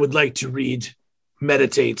 and then I would like to read,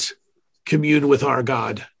 meditate, commune with our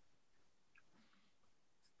God,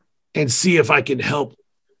 and see if I can help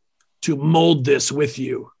to mold this with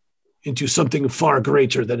you into something far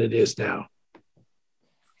greater than it is now.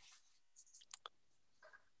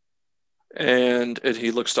 And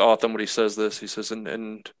he looks to Otham when he says this. He says,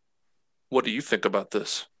 and what do you think about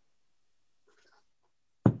this?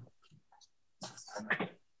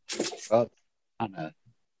 Well, kind of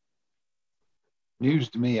news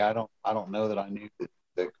to me. I don't know that I knew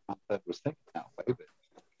that Concept was thinking that way, but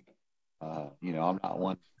I'm not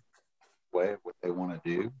one way of what they want to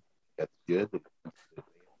do. That's good.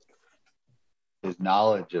 His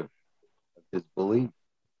knowledge of his belief.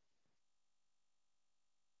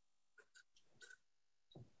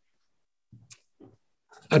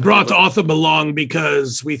 I brought Otham along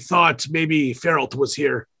because we thought maybe Feralt was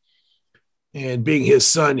here, and being his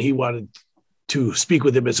son, he wanted to speak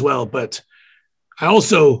with him as well. But I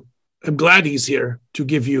also am glad he's here to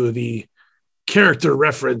give you the character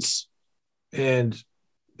reference. And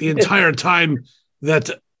the entire time that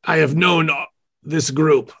I have known this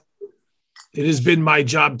group, it has been my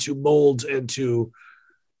job to mold and to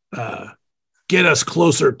get us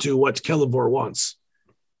closer to what Kelivor wants.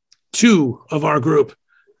 2 of our group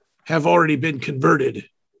have already been converted.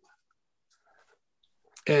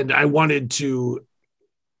 And I wanted to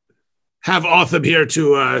have Otham here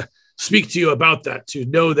to speak to you about that, to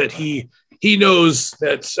know that he knows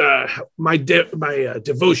that my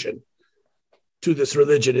devotion to this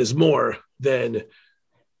religion is more than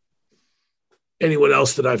anyone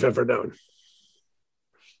else that I've ever known.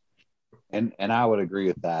 And I would agree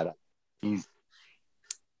with that. He's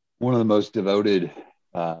one of the most devoted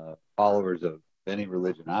followers of any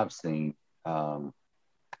religion I've seen,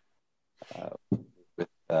 with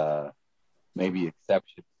maybe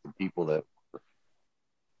exceptions to people that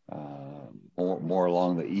were more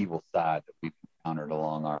along the evil side that we've encountered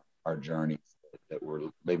along our journeys that were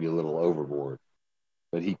maybe a little overboard.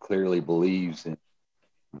 But he clearly believes in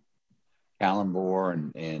Kelivor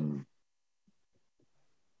and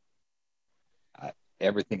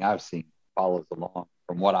everything I've seen follows along.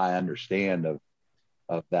 From what I understand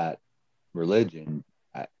of that religion,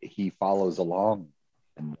 he follows along,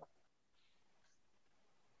 and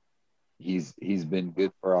he's been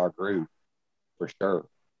good for our group for sure.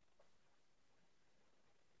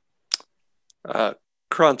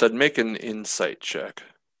 Krantha, make an insight check.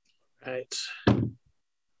 Right.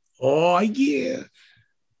 Oh yeah.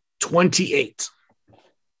 28.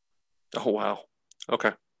 Oh wow.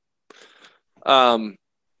 Okay.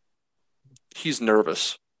 He's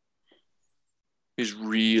nervous. He's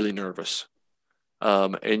really nervous.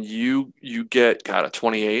 And you get a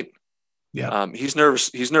 28. Yeah. He's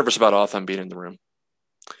nervous about Otham being in the room.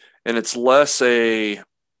 And it's less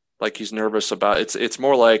like he's nervous about it's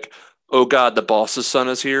more like, oh God, the boss's son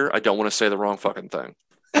is here. I don't want to say the wrong fucking thing.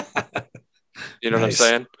 You know Nice. what I'm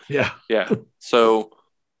saying? Yeah. Yeah. So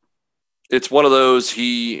it's one of those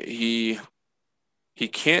he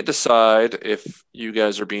can't decide if you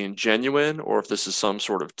guys are being genuine or if this is some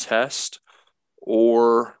sort of test,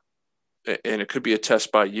 and it could be a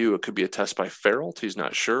test by you. It could be a test by Feralt. He's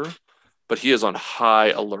not sure, but he is on high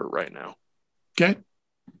alert right now. Okay.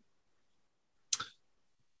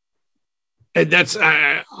 And that's,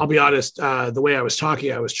 I'll be honest, the way I was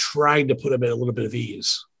talking, I was trying to put him at a little bit of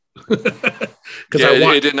ease. Because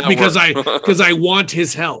I want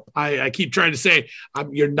his help. I keep trying to say,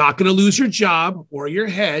 you're not going to lose your job or your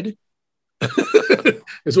head.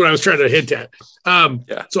 Is what I was trying to hint at.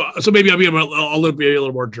 Yeah. So maybe I'll be a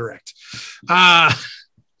little more direct.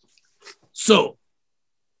 So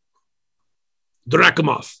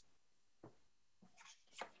Drakumov,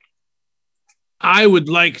 I would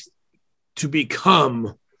like to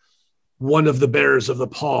become one of the bearers of the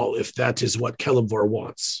pall, if that is what Kelivor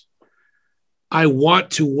wants. I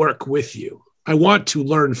want to work with you. I want to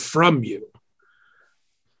learn from you.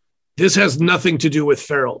 This has nothing to do with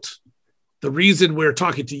Feralt. The reason we're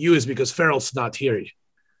talking to you is because Feralt's not here.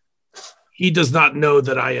 He does not know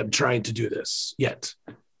that I am trying to do this yet.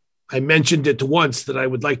 I mentioned it once that I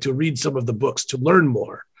would like to read some of the books to learn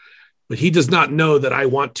more, but he does not know that I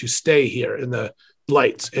want to stay here in the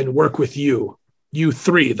Blight and work with you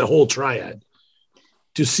three, the whole triad,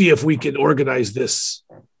 to see if we can organize this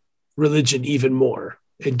religion even more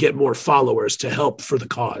and get more followers to help for the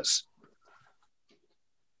cause.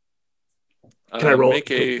 Can I roll make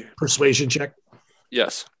a persuasion check?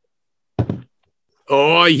 Yes.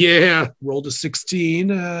 Oh, yeah. Rolled a 16.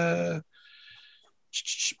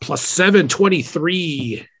 Plus 7,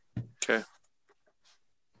 23. Okay.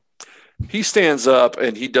 He stands up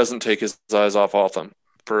and he doesn't take his eyes off them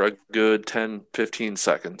for a good 10, 15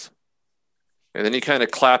 seconds. And then he kind of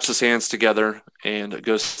claps his hands together and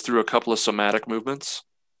goes through a couple of somatic movements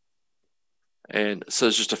and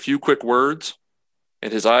says just a few quick words.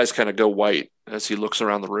 And his eyes kind of go white as he looks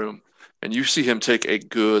around the room. And you see him take a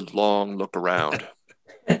good long look around.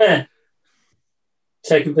 Check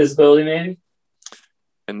invisibility, maybe?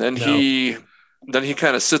 And then he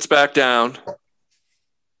kind of sits back down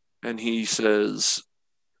and he says,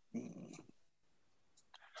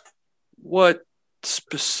 "What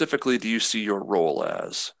specifically do you see your role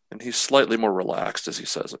as?" And he's slightly more relaxed as he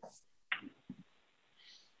says it.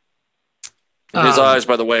 And his eyes,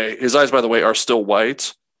 by the way, are still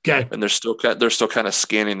white. Okay. And they're still kind of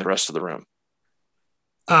scanning the rest of the room.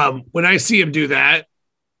 When I see him do that,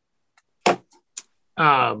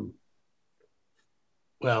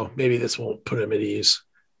 well, maybe this won't put him at ease.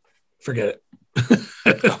 Forget it.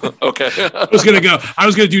 Okay. I was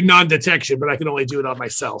gonna do non-detection, but I can only do it on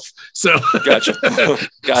myself. So gotcha.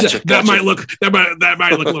 That might look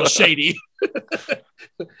a little shady.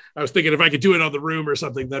 I was thinking if I could do it on the room or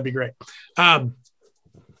something, that'd be great. I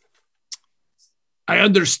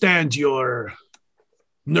understand your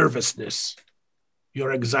nervousness,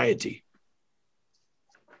 your anxiety.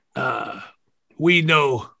 We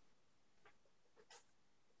know,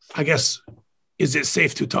 I guess, is it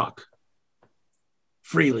safe to talk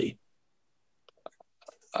freely?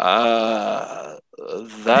 That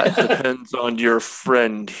depends on your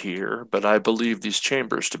friend here, but I believe these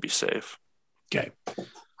chambers to be safe. Okay.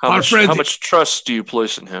 How much trust do you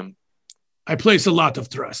place in him? I place a lot of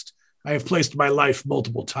trust. I have placed my life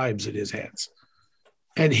multiple times in his hands,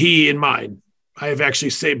 and he in mine. I have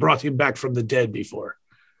actually brought him back from the dead before,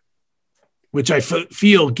 which I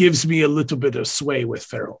feel gives me a little bit of sway with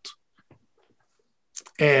Ferald.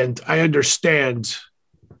 And I understand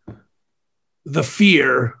the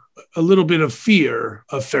fear, a little bit of fear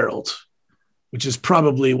of Ferald, which is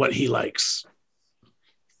probably what he likes.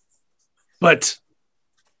 But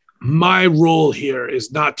my role here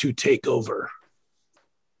is not to take over.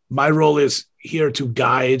 My role is here to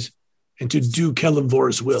guide and to do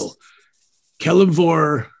Kelemvor's will.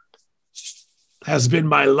 Kelemvor has been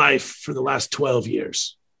my life for the last 12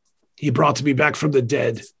 years. He brought me back from the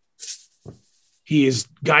dead. He has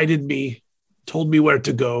guided me, told me where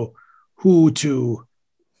to go, who to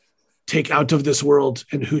take out of this world,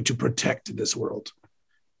 and who to protect in this world.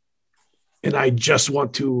 And I just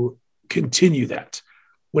want to continue that.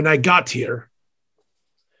 When I got here,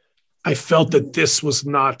 I felt that this was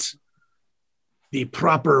not the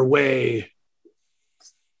proper way.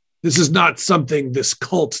 This is not something, this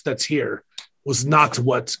cult that's here was not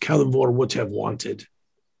what Kelemvor would have wanted.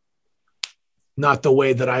 Not the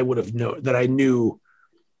way that I would have known, that I knew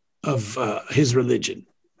of his religion.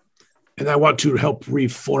 And I want to help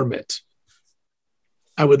reform it.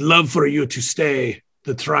 I would love for you to stay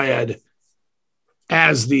the triad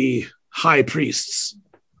as the high priests.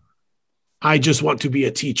 I just want to be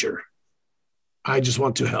a teacher. I just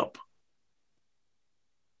want to help.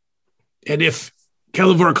 And if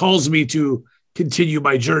Kelemvor calls me to continue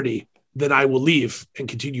my journey, then I will leave and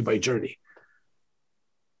continue my journey.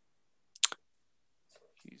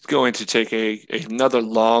 He's going to take another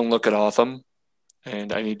long look at Otham,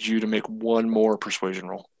 and I need you to make one more persuasion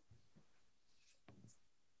roll.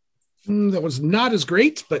 That was not as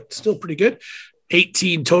great, but still pretty good.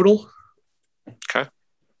 18 total. Okay.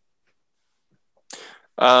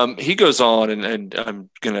 He goes on, and I'm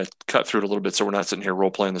going to cut through it a little bit so we're not sitting here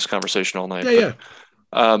role-playing this conversation all night. Yeah.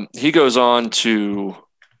 He goes on to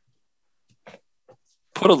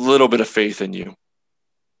put a little bit of faith in you.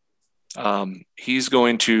 He's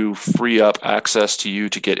going to free up access to you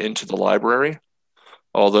to get into the library,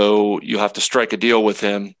 although you have to strike a deal with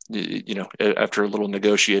him, after a little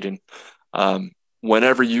negotiating.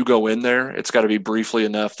 Whenever you go in there, it's got to be briefly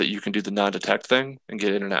enough that you can do the non-detect thing and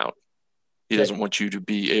get in and out. He doesn't want you to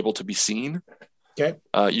be able to be seen. Okay.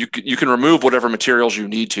 You can remove whatever materials you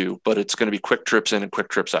need to, but it's going to be quick trips in and quick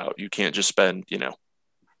trips out. You can't just spend,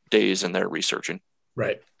 days in there researching.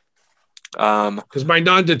 Right. Because my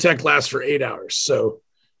non-detect lasts for 8 hours, so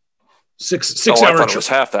six I hour thought it was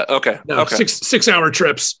half that. Okay. No, okay. 6 hour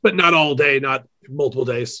trips, but not all day, not multiple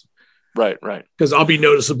days. Right. Because I'll be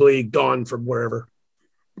noticeably gone from wherever.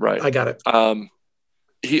 Right. I got it.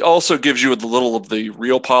 He also gives you a little of the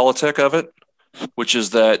realpolitik of it, which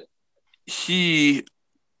is that he,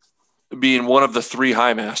 being one of the 3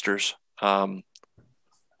 high masters,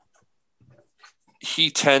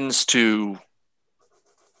 he tends to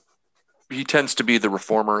be the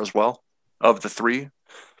reformer as well of the 3,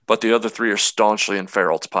 but the other 3 are staunchly in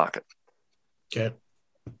Ferrelt's pocket. Okay.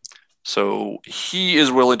 So he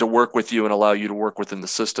is willing to work with you and allow you to work within the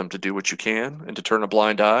system to do what you can and to turn a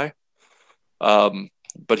blind eye.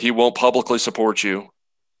 But he won't publicly support you.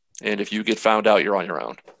 And if you get found out, you're on your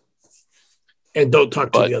own. And don't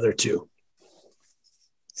talk to the other 2.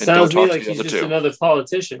 Sounds to me like he's just another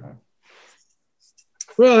politician.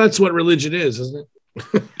 Well, that's what religion is, isn't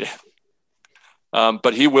it? Yeah.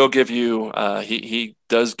 But he will give you. He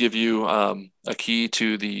does give you a key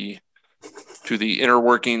to the inner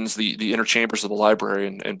workings, the inner chambers of the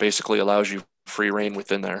library, and basically allows you free reign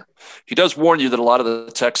within there. He does warn you that a lot of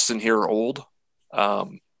the texts in here are old,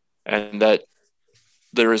 and that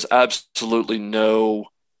there is absolutely no,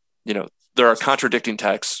 there are contradicting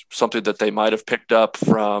texts. Something that they might have picked up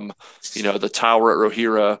from, the tower at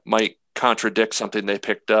Rohirra might contradict something they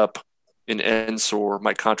picked up in Ensor,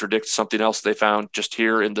 might contradict something else they found just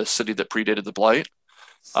here in the city that predated the Blight.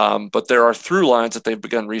 But there are through lines that they've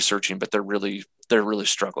begun researching, but they're really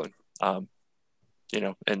struggling. And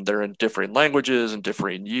they're in different languages and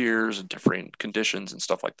differing years and differing conditions and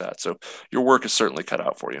stuff like that. So your work is certainly cut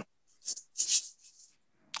out for you.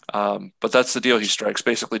 But that's the deal he strikes.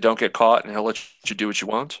 Basically, don't get caught, and he'll let you do what you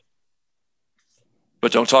want.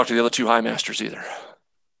 But don't talk to the other 2 high masters either.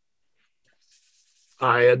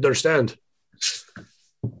 I understand.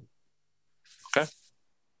 Okay.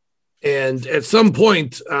 And at some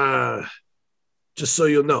point, just so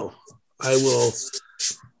you know, I will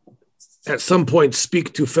at some point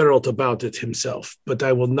speak to Ferrelt about it himself, but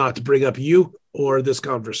I will not bring up you or this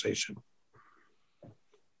conversation.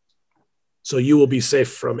 So you will be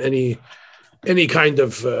safe from any kind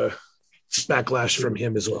of backlash from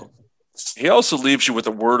him as well. He also leaves you with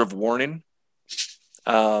a word of warning.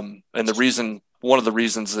 And one of the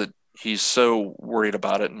reasons that he's so worried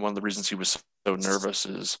about it, and one of the reasons he was so nervous,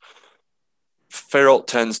 is Ferrelt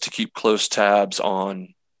tends to keep close tabs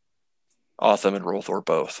on Otham and Rolthor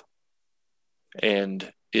both.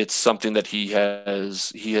 And it's something that he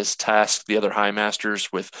has tasked the other High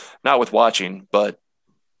Masters with, not with watching, but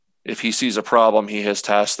if he sees a problem, he has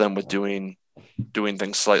tasked them with doing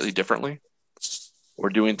things slightly differently or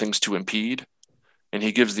doing things to impede. And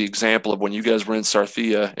he gives the example of when you guys were in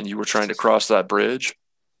Sarthea and you were trying to cross that bridge,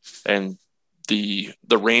 and the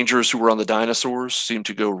rangers who were on the dinosaurs seemed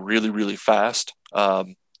to go really, really fast.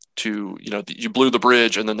 You blew the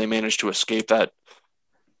bridge, and then they managed to escape that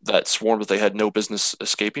swarm that they had no business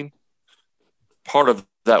escaping. Part of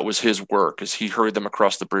that was his work, as he hurried them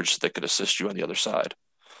across the bridge so they could assist you on the other side.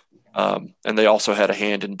 And they also had a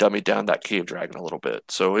hand in dumbing down that cave dragon a little bit.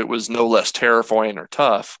 So it was no less terrifying or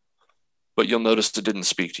tough, but you'll notice it didn't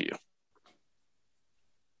speak to you.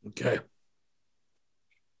 Okay.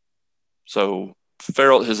 So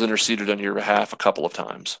Ferrelt has interceded on your behalf a couple of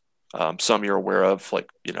times. Some you're aware of, like,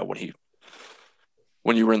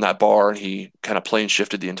 when you were in that bar and he kind of plane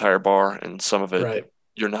shifted the entire bar, and some of it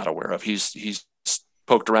you're not aware of. He's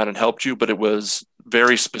poked around and helped you, but it was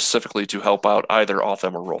very specifically to help out either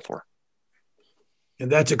Otham or Rolthor.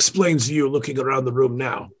 And that explains you looking around the room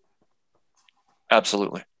now.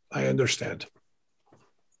 Absolutely. I understand.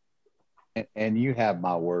 And you have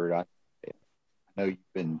my word. I know you've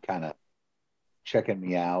been kind of checking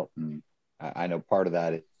me out, and I know part of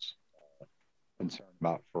that is concern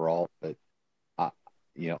about Ferrelt, but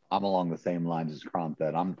I'm along the same lines as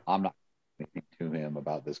Kronthud. I'm not speaking to him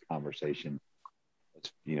about this conversation.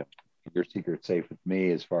 It's, your secret's safe with me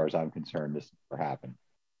as far as I'm concerned. This never happened.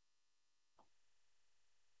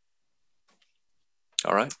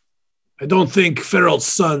 All right. I don't think Ferrelt's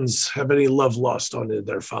sons have any love lost on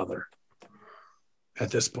their father at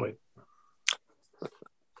this point.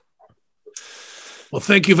 Well,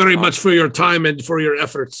 thank you very much for your time and for your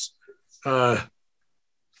efforts.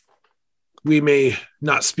 We may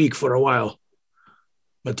not speak for a while,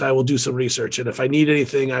 but I will do some research. And if I need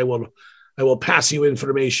anything, I will pass you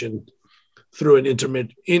information through an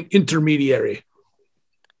intermediary.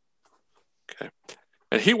 Okay.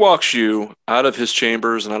 And he walks you out of his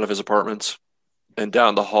chambers and out of his apartments and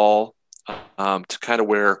down the hall to kind of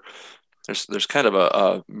where there's kind of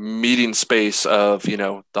a meeting space of,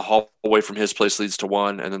 the hallway from his place leads to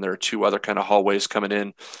one, and then there are two other kind of hallways coming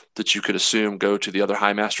in that you could assume go to the other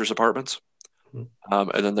High Master's apartments.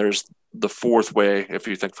 And then there's the fourth way, if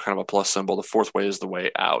you think kind of a plus symbol, the fourth way is the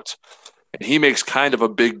way out. And he makes kind of a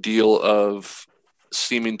big deal of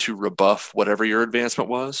seeming to rebuff whatever your advancement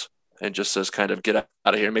was, and just says kind of get out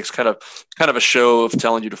of here. Makes kind of a show of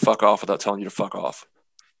telling you to fuck off without telling you to fuck off.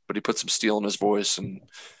 But he puts some steel in his voice, and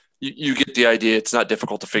you get the idea. It's not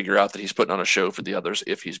difficult to figure out that he's putting on a show for the others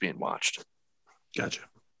if he's being watched. Gotcha.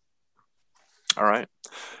 All right.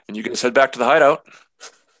 And you guys head back to the hideout.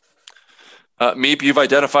 Meep, you've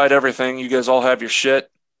identified everything. You guys all have your shit.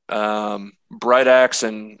 Bright Axe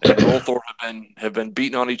and Rolthor have been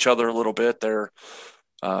beating on each other a little bit. They're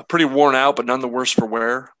pretty worn out, but none the worse for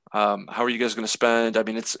wear. How are you guys going to spend? I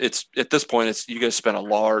mean, it's at this point, it's you guys spent a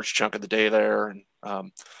large chunk of the day there.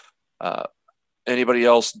 And anybody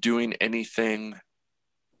else doing anything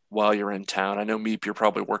while you're in town? I know, Meep, you're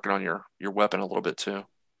probably working on your weapon a little bit too.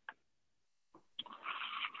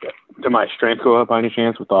 Did my strength go up by any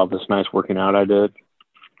chance with all this nice working out I did?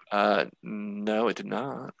 No, it did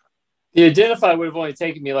not. The identify would have only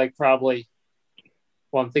taken me probably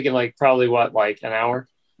what, an hour?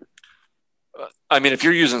 I mean, if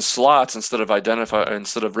you're using slots instead of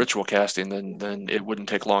ritual casting, then it wouldn't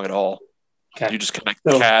take long at all. Okay. You just kind of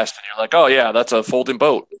cast, and you're like, oh yeah, that's a folding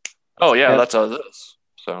boat. Oh yeah, that's a this.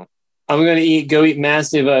 So I'm gonna go eat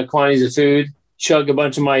massive quantities of food, chug a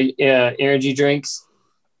bunch of my energy drinks,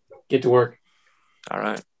 get to work. All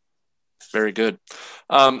right, very good.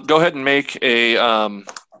 Go ahead and make a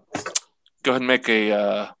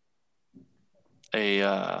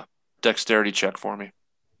dexterity check for me.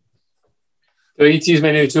 Do I need to use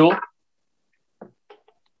my new tool?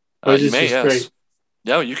 You may, yes. Great?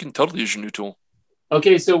 No, you can totally use your new tool.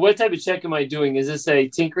 Okay, so what type of check am I doing? Is this a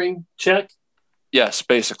tinkering check? Yes,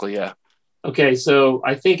 basically, yeah. Okay, so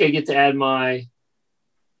I think I get to add my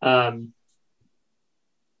my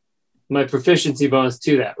proficiency bonus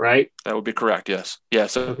to that, right? That would be correct, yes. Yeah,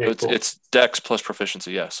 so okay, it's Dex plus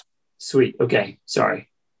proficiency, yes. Sweet, okay, sorry.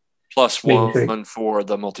 Plus one for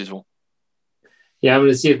the multi-tool. Yeah, I'm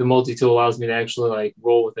going to see if the multi-tool allows me to actually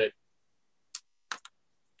roll with it,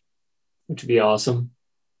 which would be awesome.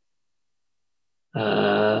 That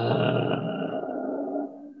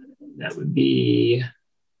would be...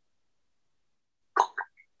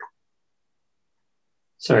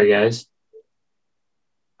 Sorry, guys.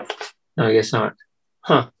 No, I guess not.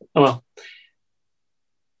 Huh. Oh, well.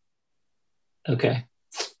 Okay.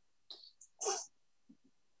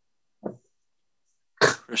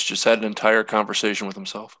 Chris just had an entire conversation with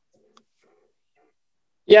himself.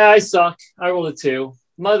 Yeah, I suck. I rolled a 2.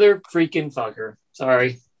 Mother freaking fucker.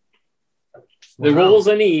 Sorry. The rolls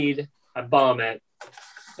I need, I bomb at.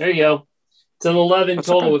 There you go. It's an 11 that's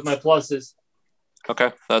total okay. With my pluses.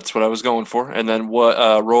 Okay, that's what I was going for. And then what?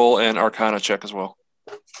 Roll an Arcana check as well.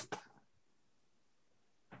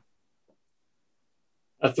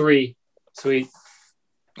 A 3. Sweet.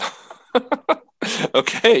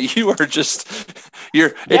 Okay, you are just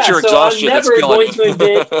it's your exhaustion. I'm never going to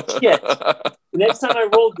admit shit. The next time I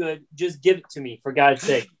roll good, just give it to me, for God's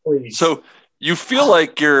sake, please. So you feel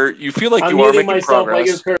like you are making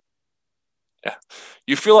progress. Yeah,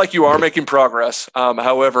 you feel like you are making progress.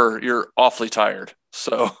 However, you're awfully tired.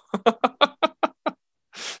 So,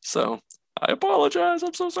 I apologize.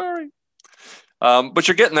 I'm so sorry. But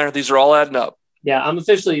you're getting there. These are all adding up. Yeah, I'm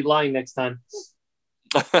officially lying next time.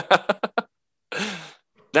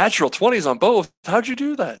 Natural 20s on both. How'd you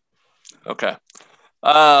do that? Okay.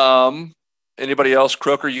 Anybody else?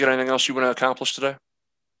 Croker, you got anything else you want to accomplish today?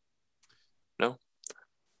 No?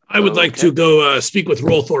 I would like to go speak with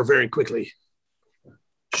Rolthor very quickly.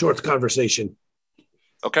 Short conversation.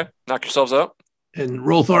 Okay. Knock yourselves out. And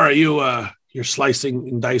Rolthor, are you you're slicing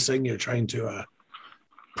and dicing? You're trying to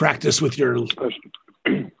practice with your... I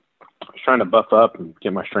was trying to buff up and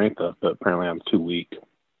get my strength up, but apparently I'm too weak.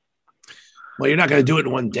 Well, you're not going to do it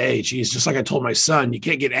in one day. Jeez, just like I told my son, you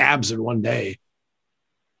can't get abs in one day.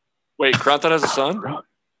 Wait, Kronthud has a son?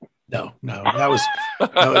 No, that was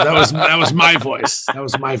my voice. That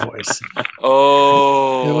was my voice.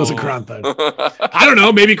 Oh, it wasn't Kronthud. I don't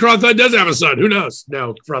know. Maybe Kronthud does have a son. Who knows?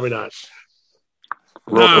 No, probably not.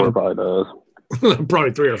 Rolthor probably does.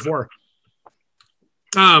 Probably 3 or 4.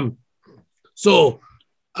 So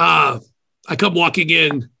I come walking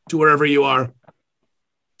in to wherever you are,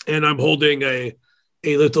 and I'm holding a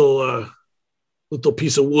little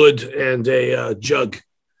piece of wood and a jug.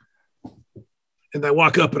 And I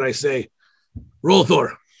walk up and I say,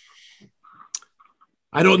 Rolthor,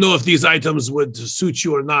 I don't know if these items would suit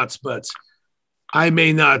you or not, but I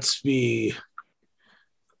may be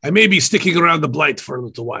sticking around the Blight for a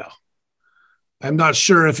little while. I'm not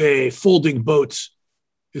sure if a folding boat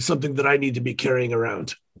is something that I need to be carrying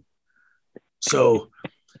around. So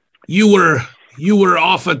you were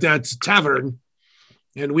off at that tavern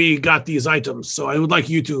and we got these items. So I would like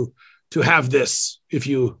you to have this if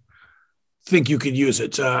you think you could use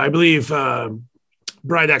it. I believe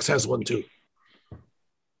Bright Axe has one too.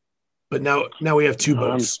 But now we have two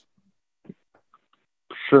boats.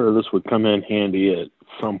 Sure, this would come in handy at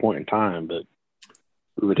some point in time, but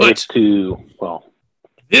we would have to,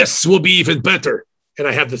 this will be even better. And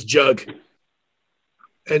I have this jug.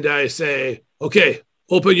 And I say, okay,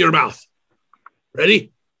 open your mouth.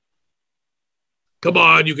 Ready? Come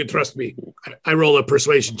on, you can trust me. I roll a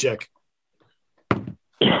persuasion check.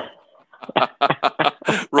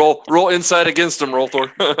 roll insight against him,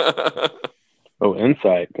 Rolthor. Oh,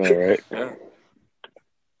 insight. All right. Yeah.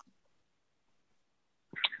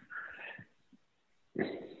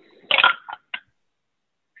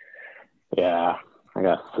 Yeah, I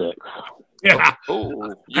got 6. Yeah.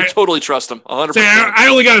 Oh, you totally trust him. 100%. I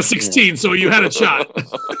only got a 16, so you had a shot.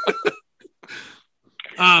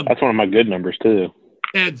 That's one of my good numbers too.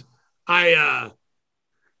 And I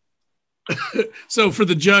so for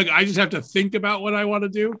the jug, I just have to think about what I want to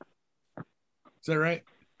do. Is that right?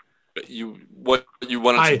 What you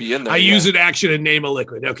want it to be in there? I use an action and name a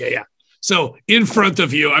liquid. Okay, yeah. So in front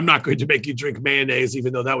of you, I'm not going to make you drink mayonnaise,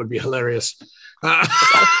 even though that would be hilarious. I'm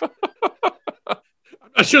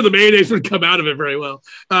not sure the mayonnaise would come out of it very well.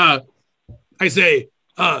 I say,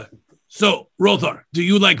 so Rolthar, do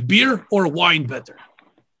you like beer or wine better?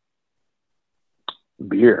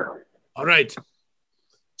 Beer. All right.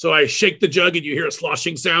 So I shake the jug and you hear a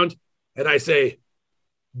sloshing sound, and I say,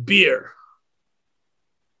 beer.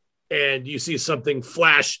 And you see something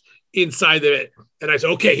flash inside of it. And I say,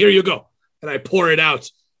 okay, here you go. And I pour it out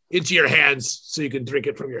into your hands so you can drink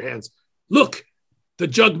it from your hands. Look, the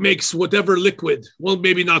jug makes whatever liquid. Well,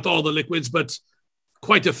 maybe not all the liquids, but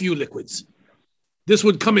quite a few liquids. This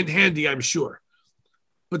would come in handy, I'm sure.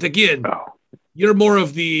 But again, you're more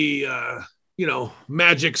of the,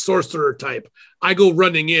 magic sorcerer type. I go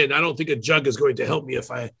running in. I don't think a jug is going to help me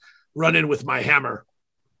if I run in with my hammer.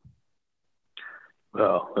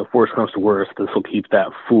 Well, if worse comes to worse, this will keep that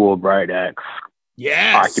fool Bright Axe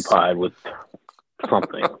occupied with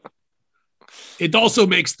something. It also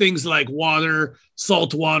makes things like water,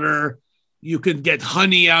 salt water. You can get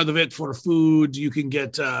honey out of it for food. You can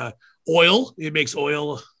get oil. It makes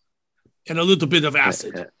oil and a little bit of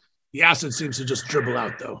acid. The acid seems to just dribble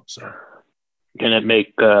out, though. So, can it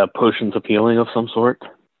make potions of healing of some sort?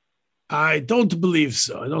 I don't believe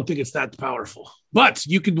so. I don't think it's that powerful. But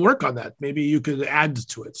you can work on that. Maybe you could add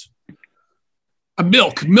to it.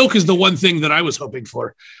 Milk. Milk is the one thing that I was hoping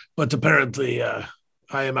for. But apparently I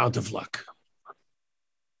am out of luck.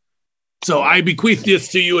 So I bequeath this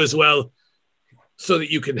to you as well so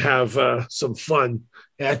that you can have some fun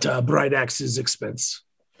at Bright Axe's expense.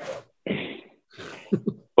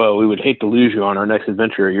 Well, we would hate to lose you on our next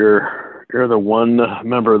adventure. You're the one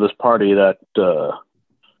member of this party that,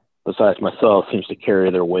 besides myself, seems to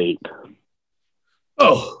carry their weight.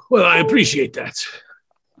 Oh, well, I appreciate that.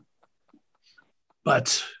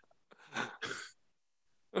 But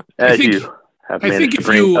you have managed to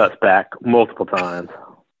bring us back multiple times.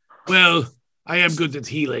 Well, I am good at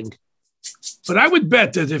healing. But I would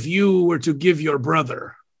bet that if you were to give your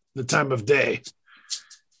brother the time of day,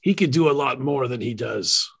 he could do a lot more than he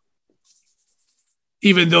does.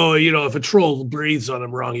 Even though, if a troll breathes on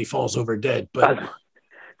him wrong, he falls over dead. But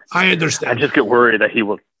I understand. I just get worried that he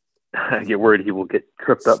will get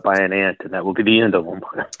tripped up by an ant, and that will be the end of him.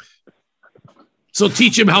 So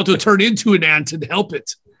teach him how to turn into an ant and help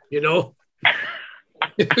it,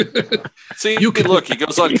 See, you can look. He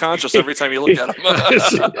goes unconscious every time you look at him.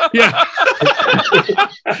 Yeah.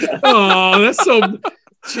 Oh, that's so.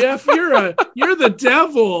 Jeff, you're the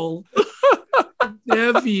devil.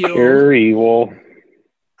 Devil. You're evil.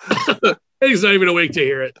 He's not even awake to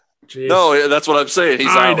hear it. Jeez. No, that's what I'm saying. He's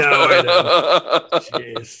out. I know.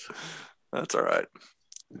 Jeez. That's all right.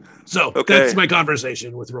 So that's my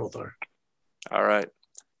conversation with Rolthar. All right.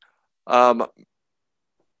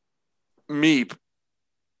 Meep,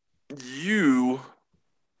 you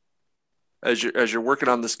as you're working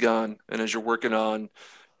on this gun and as you're working on,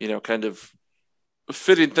 kind of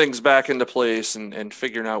fitting things back into place and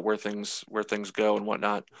figuring out where things go and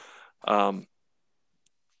whatnot,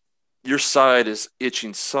 your side is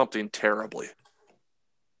itching something terribly.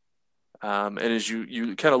 And as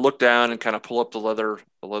you kind of look down and kind of pull up the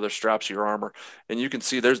leather straps of your armor, and you can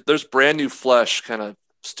see there's brand new flesh kind of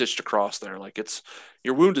stitched across there. Like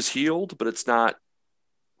your wound is healed, but it's not.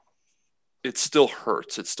 It still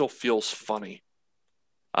hurts. It still feels funny.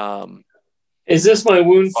 Is this my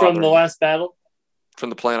wound from the last battle? From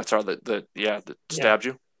the Planetar that stabbed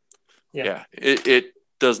you? Yeah. It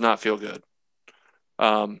does not feel good.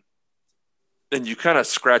 And you kind of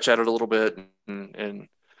scratch at it a little bit, and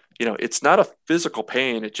it's not a physical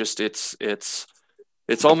pain. It's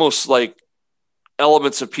almost like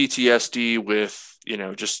elements of PTSD with,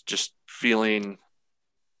 just feeling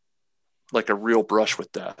like a real brush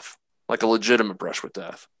with death, like a legitimate brush with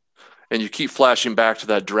death. And you keep flashing back to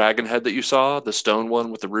that dragon head that you saw, the stone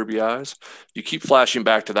one with the ruby eyes. You keep flashing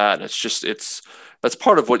back to that, and that's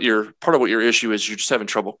part of what your issue is. You're just having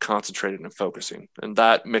trouble concentrating and focusing, and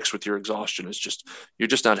that mixed with your exhaustion is you're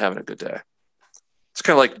just not having a good day. It's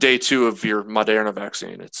kind of like day 2 of your Moderna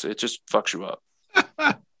vaccine. It just fucks you up.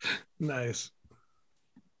 Nice.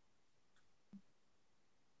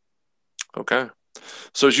 Okay.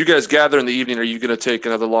 So as you guys gather in the evening, are you going to take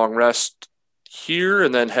another long rest here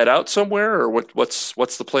and then head out somewhere, or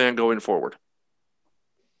what's the plan going forward?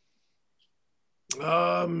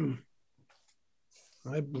 I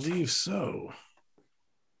believe so.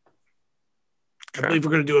 Okay. I believe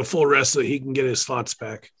we're going to do a full rest so that he can get his thoughts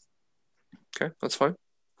back. Okay, that's fine.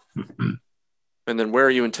 And then where are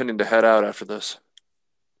you intending to head out after this?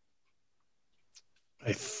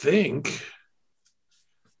 I think,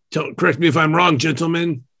 don't correct me if I'm wrong,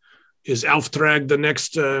 gentlemen, is Alftrag the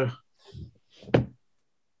next to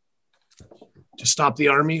stop the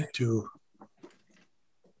army to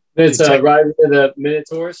It's right into the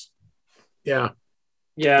Minotaurs. Yeah,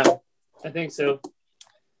 I think so.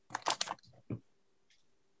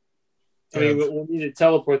 I mean, we'll need to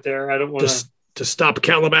teleport there. I don't want to stop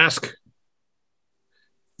Calabask,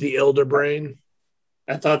 the Elder Brain.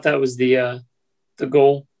 I thought that was the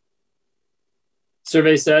goal.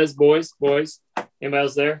 Survey says, boys. Anybody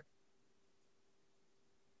else there?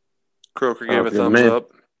 Croker gave a thumbs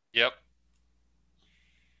up. Yep.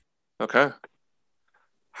 Okay.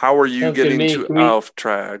 How are you getting to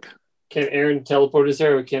Alftrag? Can Aaron teleport us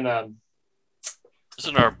there? Or can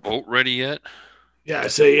Isn't our boat ready yet? Yeah, I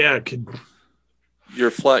say yeah.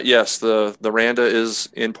 Your flat, yes. The Randa is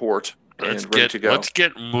in port and ready to go. Let's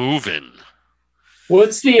get moving.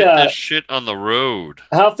 What's the Get this shit on the road?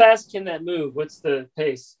 How fast can that move? What's the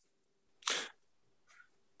pace?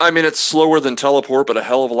 I mean, it's slower than teleport, but a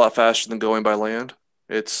hell of a lot faster than going by land.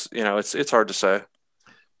 It's hard to say,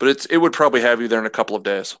 but it would probably have you there in a couple of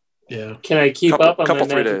days. Yeah. Can I keep up on my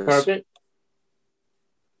magic carpet?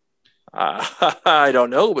 I don't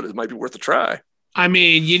know, but it might be worth a try. I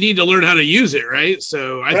mean, you need to learn how to use it, right?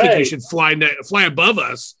 So I think you should fly above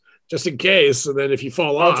us just in case, and then if you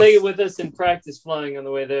fall off, I'll take it with us and practice flying on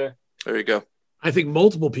the way there. There you go. I think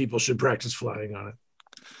multiple people should practice flying on it.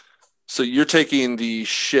 So you're taking the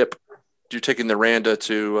ship, you're taking the Randa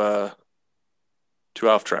to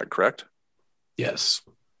Alftrag, correct? Yes.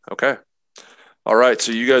 Okay. All right.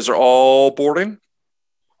 So you guys are all boarding?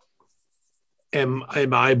 Am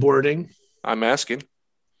I boarding? I'm asking.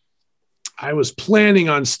 I was planning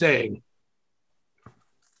on staying.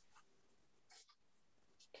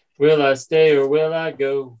 Will I stay or will I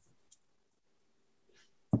go?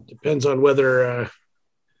 Depends on whether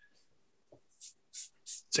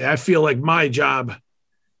I feel like my job's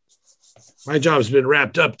been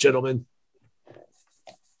wrapped up, gentlemen.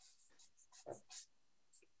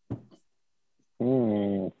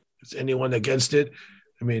 Is anyone against it?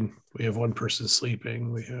 I mean, we have one person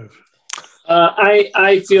sleeping. We have.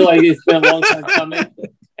 I feel like it's been a long time coming,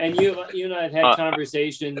 and you and I have had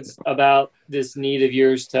conversations about this need of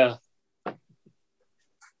yours to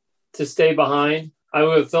stay behind. I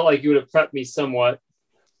would have felt like you would have prepped me somewhat.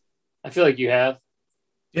 I feel like you have.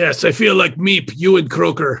 Yes, I feel like Meep, you and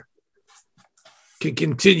Croker can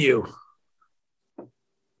continue.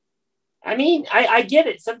 I mean, I get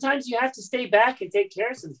it. Sometimes you have to stay back and take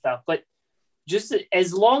care of some stuff, but just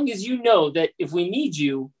as long as you know that if we need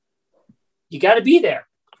you, you got to be there.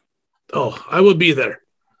 Oh, I will be there.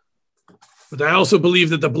 But I also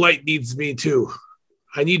believe that the Blight needs me too.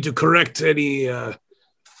 I need to correct any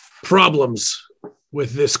problems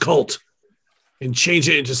with this cult and change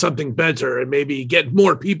it into something better and maybe get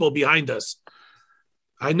more people behind us.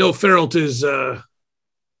 I know Feralt is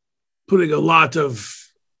putting a lot of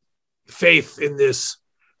faith in this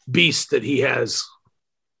beast that he has.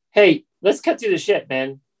 Hey, let's cut through the shit,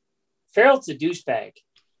 man. Feralt's a douchebag.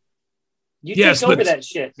 You take over that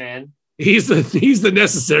shit, man. He's the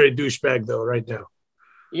necessary douchebag, though, right now.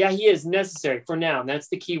 Yeah, he is necessary for now, and that's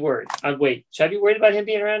the key word. Wait, should I be worried about him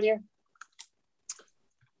being around here?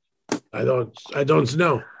 I don't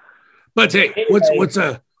know. But hey, what's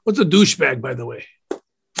a douchebag, by the way?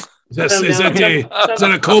 Is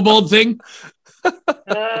that a kobold thing? Is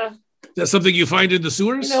that something you find in the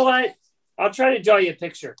sewers? You know what? I'll try to draw you a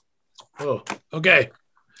picture. Oh, okay.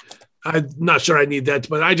 I'm not sure I need that,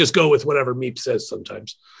 but I just go with whatever Meep says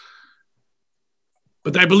sometimes.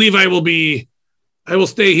 But I believe I will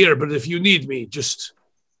stay here, but if you need me, just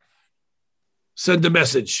send a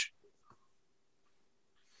message.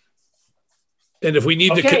 And if we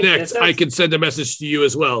need to connect, I can send a message to you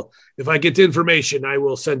as well. If I get information, I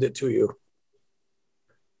will send it to you.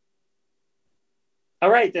 All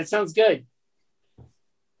right, that sounds good.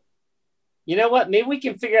 You know what? Maybe we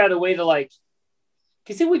can figure out a way to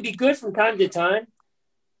because it would be good from time to time,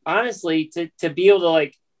 honestly, to be able to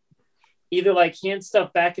either hand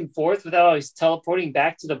stuff back and forth without always teleporting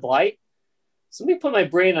back to the Blight. So let me put my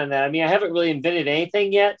brain on that. I mean, I haven't really invented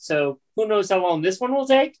anything yet, so who knows how long this one will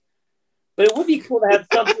take. But it would be cool to have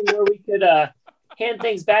something where we could hand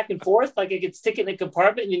things back and forth, like I could stick it in a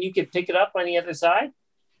compartment and then you could pick it up on the other side.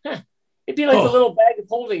 It'd be like a little bag of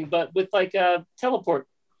holding, but with a teleport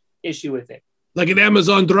issue with it. Like an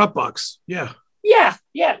Amazon Dropbox. Yeah.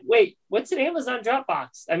 Yeah. Wait, what's an Amazon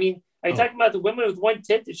Dropbox? I mean, are you talking about the women with one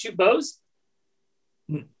tit that shoot bows?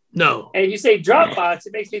 No. And you say Dropbox,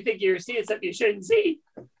 it makes me think you're seeing something you shouldn't see.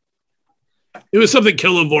 It was something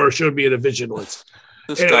Killavor showed me in a vision once.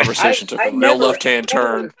 This conversation took a real left-hand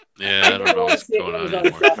turn. Yeah, I don't know what's going on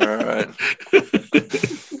anymore. All right.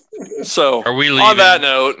 So, are we leaving? On that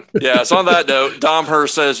note, Dom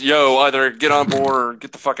Hurst says, yo, either get on board or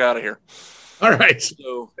get the fuck out of here. All right.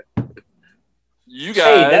 So, you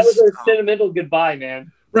guys. Hey, that was a sentimental goodbye,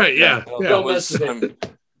 man. Right, yeah. That was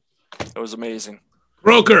amazing.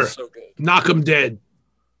 Broker, So good. knock him dead.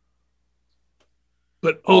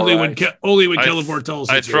 But only when Killavor tells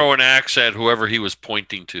us. I throw an axe at whoever he was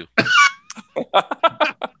pointing to.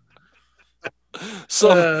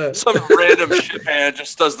 Some random ship hand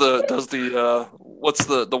just does the what's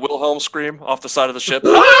the Wilhelm scream off the side of the ship.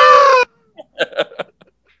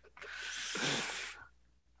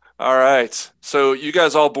 All right, so you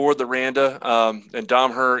guys all board the Randa, and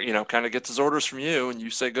Domher, kind of gets his orders from you, and you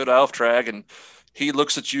say go to Alftrag, and he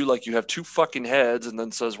looks at you like you have two fucking heads, and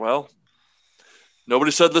then says, "Well,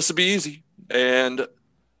 nobody said this would be easy," and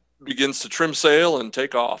begins to trim sail and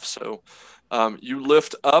take off. So you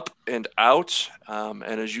lift up and out, and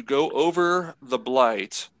as you go over the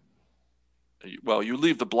Blight, you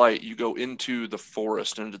leave the Blight, you go into the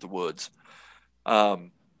forest, into the woods.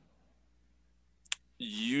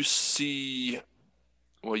 You don't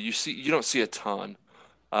see a ton,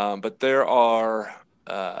 but there are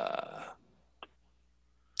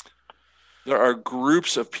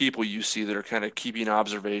groups of people you see that are kind of keeping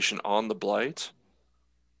observation on the Blight,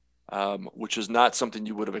 which is not something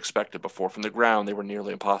you would have expected before. From the ground, they were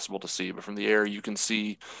nearly impossible to see, but from the air, you can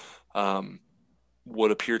see what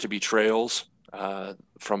appear to be trails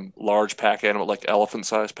from large pack animals, like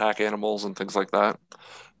elephant-sized pack animals and things like that.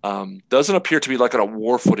 Doesn't appear to be like on a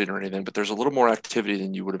war footing or anything, but there's a little more activity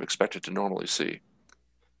than you would have expected to normally see.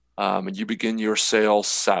 And you begin your sail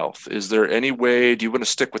south. Is there any way, do you want to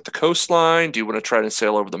stick with the coastline? Do you want to try to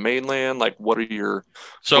sail over the mainland? Like, what are you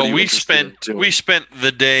we spent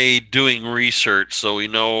the day doing research, so we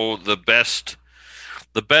know the best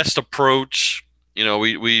approach.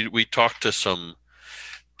 We talked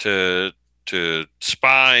to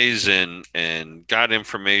spies and got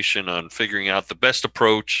information on figuring out the best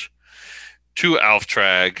approach to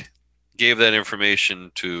Alftrag, gave that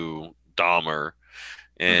information to Dahmer,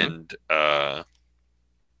 and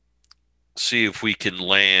see if we can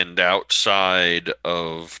land outside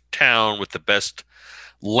of town with the best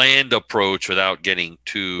land approach without getting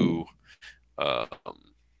too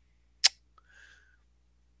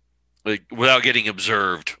without getting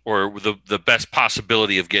observed, or the best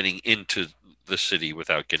possibility of getting into the city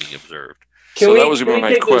without getting observed. Can we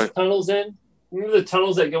take those tunnels in? Remember the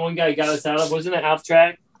tunnels that one guy got us out of? Wasn't it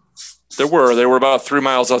Alftrag? They were about 3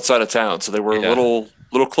 miles outside of town, so they were a little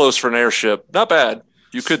close for an airship. Not bad.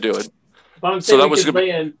 You could do it. But I'm saying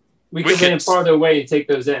we could land farther away and take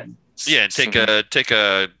those in. Yeah, and take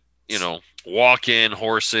a walk in,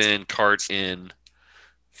 horse in, cart in.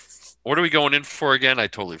 What are we going in for again? I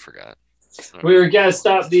totally forgot. We were gonna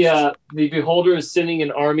stop the Beholder is sending an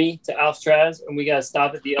army to Alftrag, and we gotta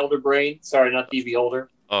stop at the Elder Brain. Sorry, not the Beholder.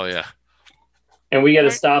 Oh yeah. And we gotta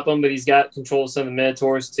stop him, but he's got control of some of the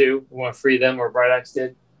Minotaurs too. We want to free them, or Bright Axe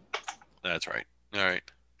did. That's right. All right.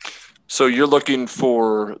 So you're looking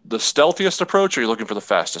for the stealthiest approach, or you're looking for the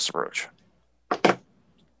fastest approach?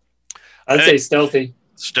 I'd say stealthy.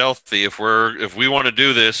 Stealthy. If we want to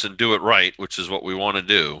do this and do it right, which is what we want to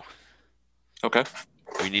do. Okay.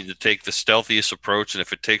 We need to take the stealthiest approach, and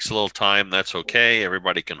if it takes a little time, that's okay.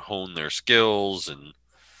 Everybody can hone their skills and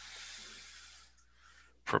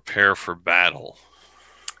prepare for battle.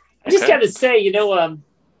 I just got to say,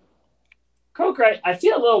 Croker, I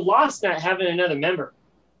feel a little lost not having another member.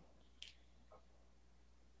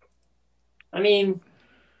 I mean,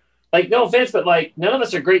 like, no offense, but like, none of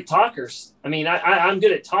us are great talkers. I mean, I'm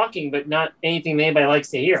good at talking, but not anything that anybody likes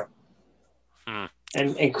to hear. And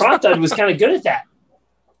Cronthud was kind of good at that.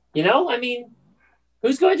 I mean,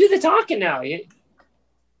 who's going to do the talking now?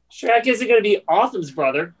 Shrek isn't going to be Autumn's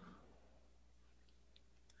brother.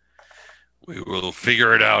 We will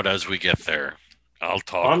figure it out as we get there. I'll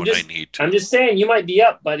talk when I need to. I'm just saying, you might be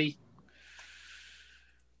up, buddy.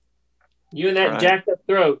 You and that jacked up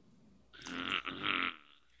throat.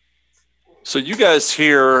 So you guys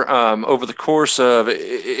here, over the course of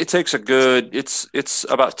it takes it's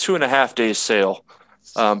about 2.5 days sail.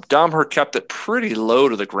 Domher kept it pretty low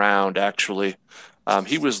to the ground, actually.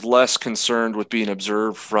 He was less concerned with being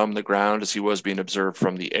observed from the ground as he was being observed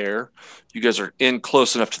from the air. You guys are in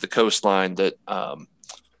close enough to the coastline that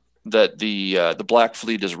the Black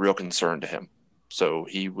Fleet is a real concern to him. So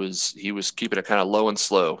he was keeping it kind of low and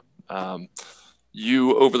slow.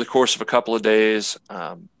 You, over the course of a couple of days,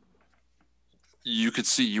 you could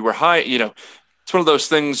see you were high. It's one of those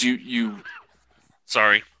things you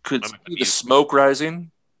could see the smoke rising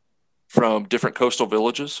from different coastal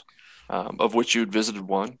villages, of which you'd visited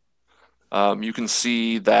one. You can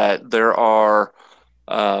see that there are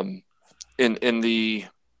in the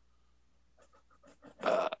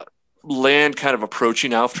land kind of approaching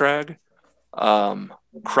Alftrag,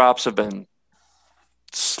 crops have been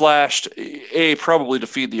slashed, probably to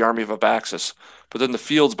feed the army of Abaxis, but then the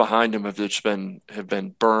fields behind him have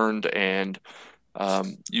been burned, and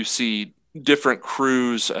you see different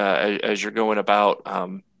crews as you're going about.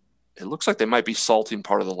 It looks like they might be salting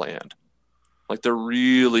part of the land, like they're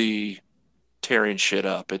really tearing shit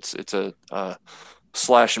up. It's a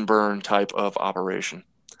slash and burn type of operation.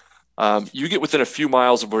 You get within a few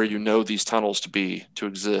miles of where these tunnels to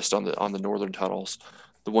exist on the northern tunnels,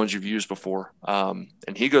 the ones you've used before,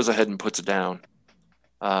 and he goes ahead and puts it down,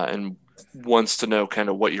 and wants to know kind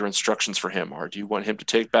of what your instructions for him are. Do you want him to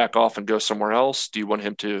take back off and go somewhere else? Do you want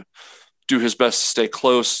him to do his best to stay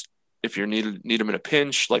close if you need him in a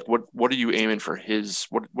pinch? Like, what are you aiming for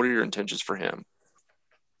what are your intentions for him?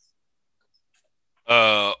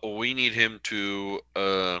 We need him to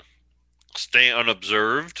stay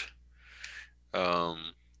unobserved.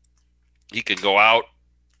 He can go out.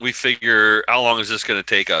 We figure, how long is this going to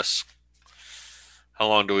take us? How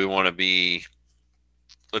long do we want to be?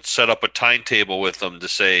 Let's set up a timetable with them to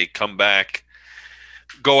say, come back,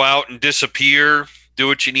 go out and disappear, do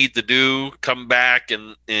what you need to do, come back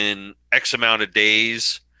in X amount of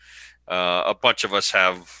days. A bunch of us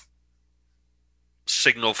have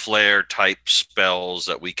signal flare type spells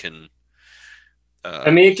that we can.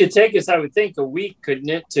 It could take us, I would think, a week, couldn't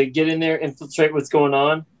it, to get in there, infiltrate what's going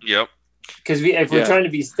on? Yep. Because if we're trying to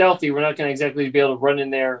be stealthy, we're not going to exactly be able to run in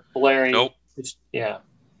there blaring. Nope. Yeah.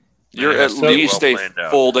 You're at least a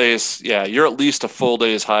full day's. Yeah, you're at least a full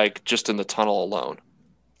day's hike just in the tunnel alone.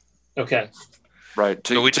 Okay. Right.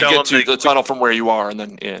 To get to the tunnel from where you are and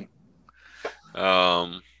then in.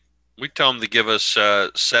 We tell them to give us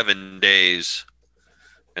 7 days,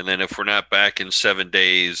 and then if we're not back in 7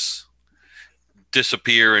 days,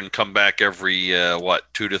 disappear and come back every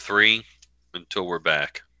 2 to 3 until we're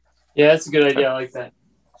back. Yeah, that's a good idea. I like that.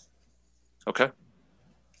 Okay.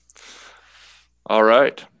 All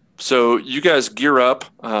right. So you guys gear up,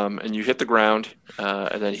 and you hit the ground,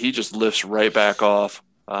 and then he just lifts right back off,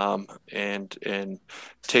 and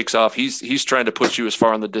takes off. He's trying to put you as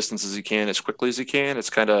far in the distance as he can, as quickly as he can. It's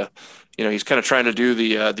kind of, he's kind of trying to do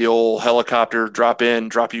the old helicopter drop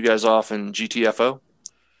you guys off in GTFO.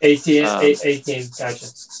 18, gotcha.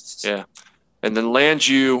 Yeah, and then land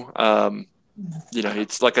you.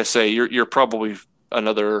 It's like I say, you're probably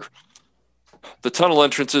the tunnel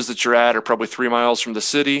entrances that you're at are probably 3 miles from the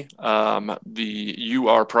city. You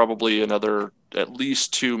are probably another at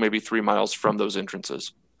least 2, maybe 3 miles from those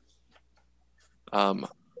entrances.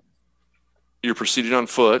 You're proceeding on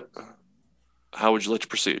foot. How would you like to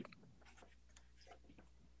proceed?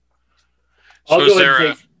 So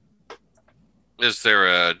is there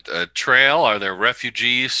a trail? Are there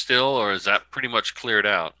refugees still, or is that pretty much cleared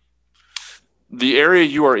out? The area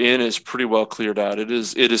you are in is pretty well cleared out. It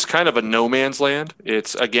is kind of a no man's land.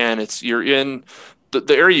 You're in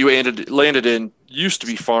the area you landed in used to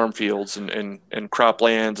be farm fields and crop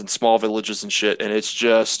lands and small villages and shit. And it's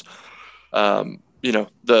just, the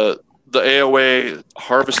the AOA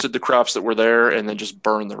harvested the crops that were there and then just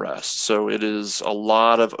burned the rest. So it is a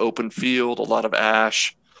lot of open field, a lot of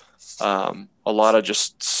ash, a lot of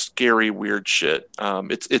just scary, weird shit.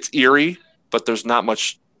 It's eerie, but there's not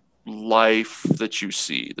much life that you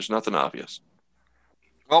see. There's nothing obvious.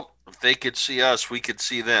 Well, if they could see us, we could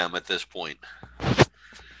see them at this point.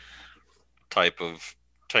 Type of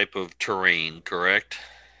terrain, correct?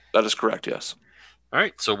 That is correct, yes. All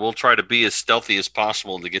right, so we'll try to be as stealthy as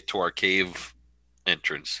possible to get to our cave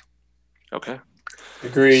entrance. Okay.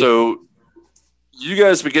 Agreed. So you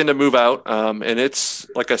guys begin to move out, and it's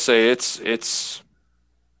like I say, it's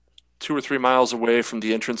 2 or 3 miles away from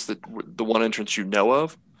the entrance the one entrance you know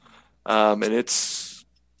of, and it's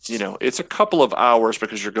a couple of hours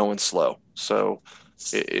because you're going slow. So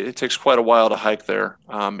it takes quite a while to hike there.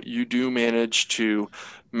 You do manage to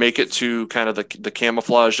make it to kind of the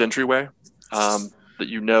camouflaged entryway.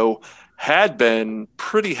 That had been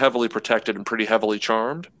pretty heavily protected and pretty heavily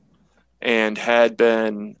charmed, and it had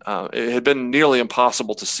been nearly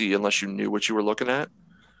impossible to see unless you knew what you were looking at.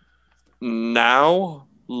 Now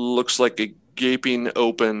looks like a gaping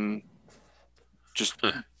open, just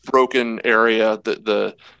broken area.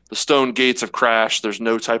 The stone gates have crashed. There's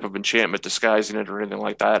no type of enchantment disguising it or anything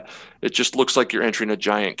like that. It just looks like you're entering a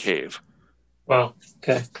giant cave. Wow.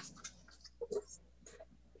 Okay.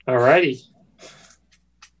 Alrighty.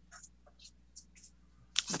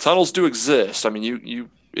 The tunnels do exist. I mean,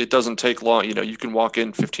 it doesn't take long. You can walk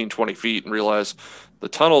in 15, 20 feet and realize the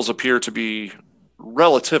tunnels appear to be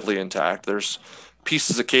relatively intact. There's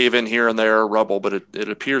pieces of cave in here and there, rubble, but it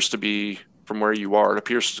appears to be, from where you are, it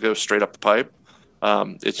appears to go straight up the pipe.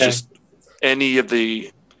 It's just any of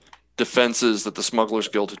the defenses that the Smugglers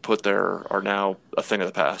Guild had put there are now a thing of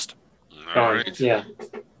the past. All right. Yeah.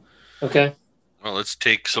 Okay. Well, let's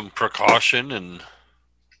take some precaution and...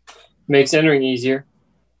 Makes entering easier.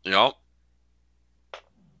 Yep.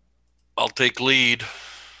 I'll take lead.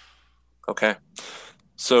 Okay.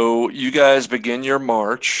 So you guys begin your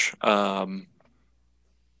march, and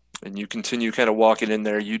you continue kind of walking in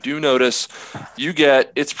there. You do notice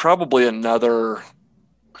it's probably another,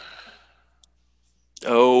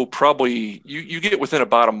 you get within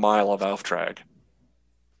about a mile of Alftrag.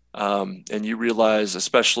 And you realize,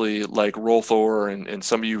 especially like Rolthor and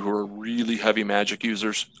some of you who are really heavy magic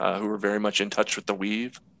users, who are very much in touch with the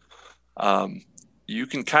weave, you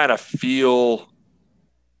can kind of feel,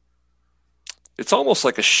 it's almost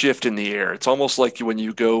like a shift in the air. It's almost like when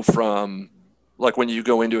you go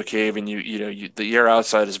into a cave and the air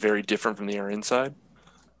outside is very different from the air inside.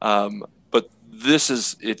 But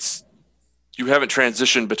you haven't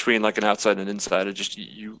transitioned between like an outside and inside. It just,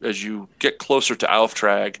 as you get closer to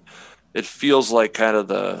Alftrag, it feels like kind of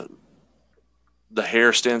the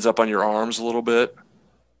hair stands up on your arms a little bit,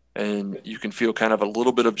 and you can feel kind of a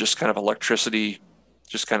little bit of just kind of electricity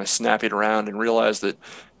just kind of snapping around, and realize that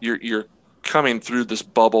you're coming through this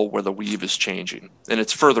bubble where the weave is changing, and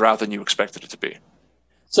it's further out than you expected it to be.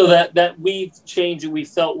 So that weave change that we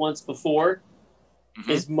felt once before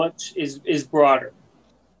is broader.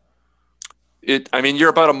 You're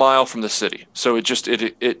about a mile from the city, so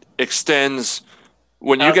it extends.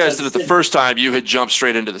 When you guys did it the first time, you had jumped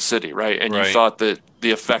straight into the city, right? And you thought that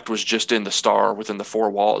the effect was just in the star within the 4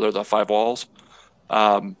 walls or the 5 walls.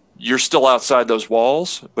 You're still outside those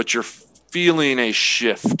walls, but you're feeling a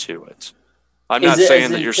shift to it. I'm not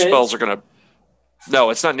saying that your spells are going to.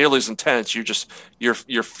 No, it's not nearly as intense.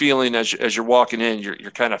 You're feeling as you're walking in.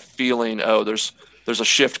 You're kind of feeling. Oh, there's a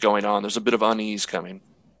shift going on. There's a bit of unease coming.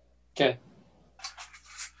 Okay.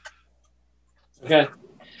 Okay.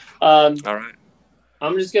 All right.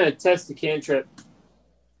 I'm just gonna test the cantrip.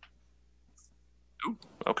 Ooh,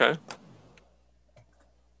 okay.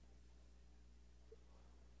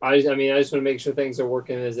 I just want to make sure things are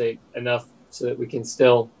working enough so that we can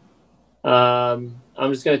still. I'm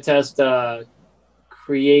just gonna test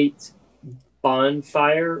create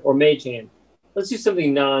bonfire or mage hand. Let's do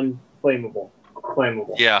something non-flammable.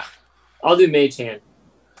 Yeah. I'll do mage hand.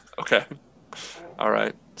 Okay. All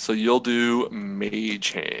right. So you'll do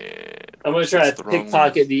mage hand. I'm going to try to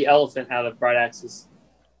pickpocket the elephant out of Brightax's.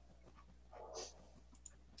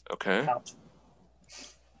 Okay. Pouch.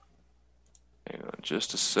 Hang on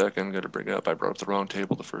just a second. Got to bring up. I brought up the wrong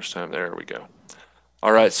table the first time. There we go.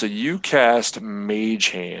 All right. So you cast mage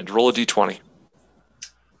hand. Roll a d20.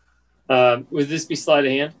 Would this be sleight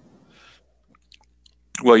of hand?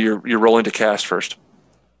 Well, you're rolling to cast first.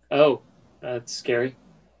 Oh, that's scary.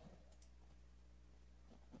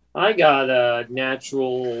 I got a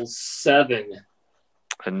natural 7.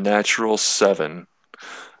 A natural 7.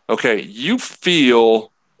 Okay, you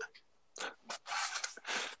feel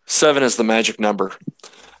 7 is the magic number.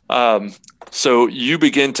 So you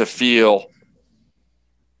begin to feel,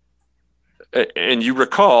 and you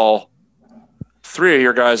recall 3 of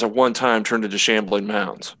your guys at one time turned into shambling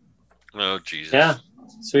mounds. Oh, Jesus. Yeah.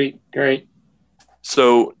 Sweet. Great.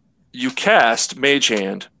 So you cast Mage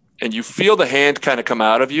Hand, and you feel the hand kind of come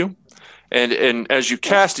out of you. And as you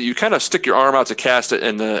cast it, you kind of stick your arm out to cast it,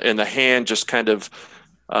 and the hand just kind of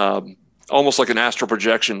almost like an astral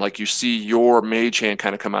projection, like you see your mage hand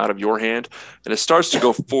kind of come out of your hand, and it starts to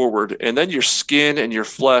go forward, and then your skin and your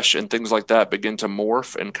flesh and things like that begin to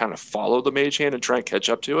morph and kind of follow the mage hand and try and catch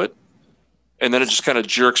up to it. And then it just kind of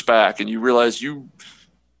jerks back, and you realize you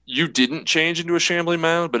didn't change into a shambling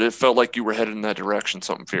mound, but it felt like you were headed in that direction,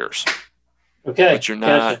 something fierce. Okay. But you're not.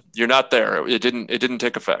 Gotcha. You're not there. It didn't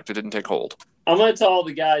take effect. It didn't take hold. I'm going to tell all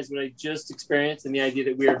the guys what I just experienced and the idea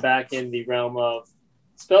that we are back in the realm of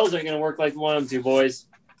spells aren't going to work like one of them do, boys.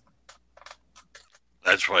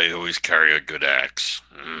 That's why you always carry a good axe.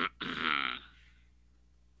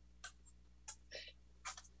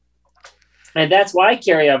 And that's why I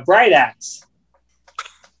carry a bright axe.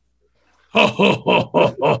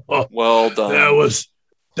 Well done.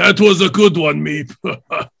 That was a good one, Meep.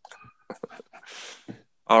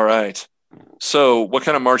 All right. So what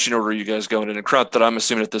kind of marching order are you guys going in? And Krunt, that I'm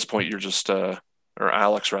assuming at this point you're just, or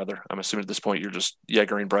Alex rather, I'm assuming at this point you're just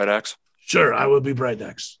Jaegering Bright Axe? Sure, I will be Bright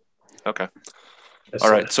Axe. Okay. Yes, all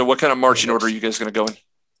sir. right. So what kind of marching order are you guys going to go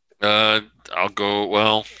in? I'll go,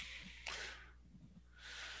 well.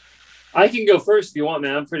 I can go first if you want,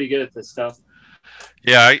 man. I'm pretty good at this stuff.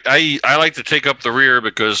 Yeah, I like to take up the rear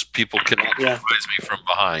because people cannot surprise me from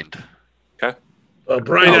behind. Okay.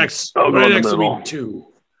 Bright Axe will be 2.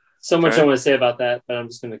 So much I want to say about that, but I'm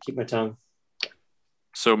just going to keep my tongue.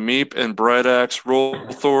 So Meep and Bright Axe. Roll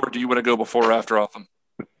Thor, do you want to go before or after Otham?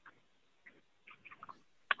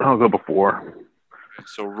 I'll go before.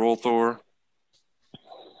 So Roll Thor.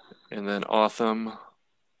 And then Otham.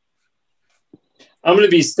 I'm going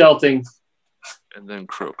to be stealthing. And then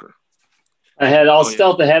Croker. I'll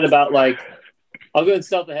stealth ahead I'll go and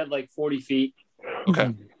stealth ahead like 40 feet.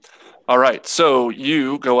 Okay. All right. So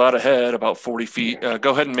you go out ahead about 40 feet.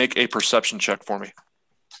 Go ahead and make a perception check for me.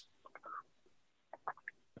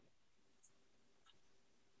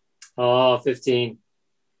 Oh, 15.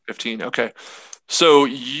 15. Okay. So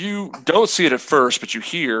you don't see it at first, but you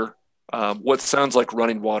hear what sounds like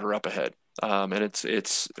running water up ahead. And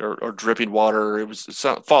it's dripping water. It's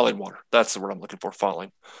not falling water. That's the word I'm looking for,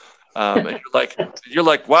 falling. And you're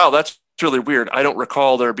like, wow, that's really weird. I don't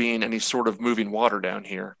recall there being any sort of moving water down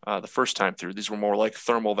here the first time through. These were more like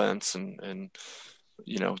thermal vents and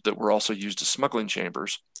that were also used as smuggling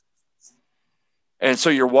chambers. And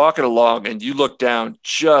so you're walking along and you look down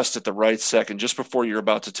just at the right second, just before you're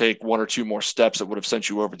about to take 1 or 2 more steps that would have sent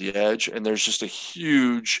you over the edge. And there's just a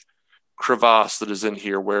huge crevasse that is in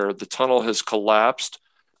here where the tunnel has collapsed,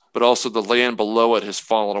 but also the land below it has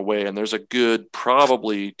fallen away. And there's a good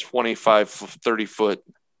probably 25, 30 foot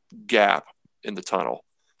gap in the tunnel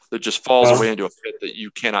that just falls away into a pit that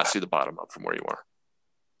you cannot see the bottom of from where you are.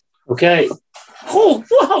 Okay. Oh,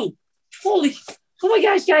 whoa. Holy. Oh my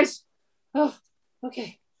gosh, guys. Oh,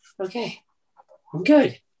 okay. I'm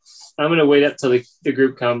good. I'm going to wait up till the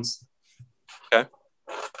group comes. Okay.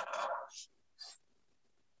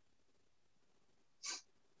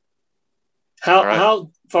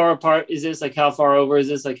 How far apart is this? Like, how far over is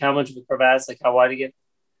this? Like, how much of a crevasse? Like, how wide again?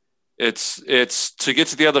 It's to get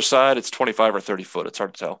to the other side, it's 25 or 30 foot. It's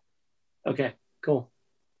hard to tell. Okay, cool.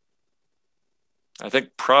 I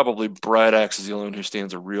think probably Bright Axe is the only one who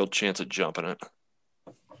stands a real chance at jumping it.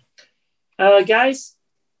 Guys,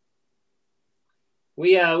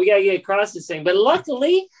 we gotta get across this thing. But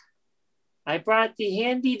luckily, I brought the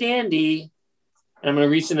handy dandy. And I'm gonna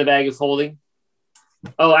reach in the bag of holding.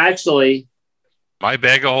 Oh, actually, my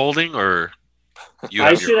bag of holding, or you?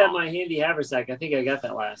 I should have my handy haversack. I think I got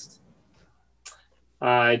that last.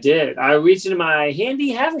 I did. I reached into my handy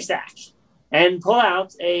haversack and pull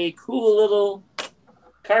out a cool little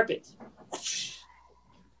carpet.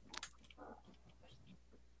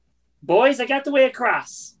 Boys, I got the way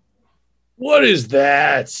across. What is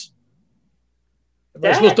that? Am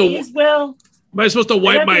I supposed to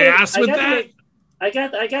wipe my ass with that? I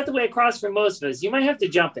got the way across for most of us. You might have to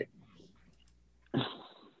jump it.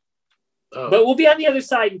 Oh. But we'll be on the other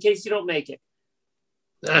side in case you don't make it.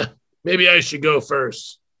 Maybe I should go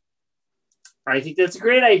first. I think that's a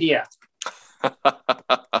great idea.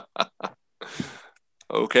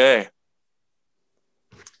 Okay.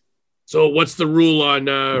 So what's the rule on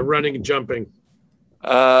running and jumping?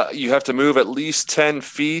 You have to move at least 10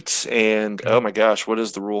 feet. And, oh my gosh, what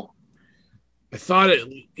is the rule? I thought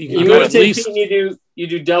you move 10 feet and you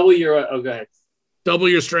do double your... Oh, go ahead. Double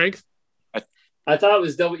your strength? I thought it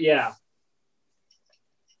was double. Yeah.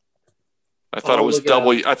 I thought it was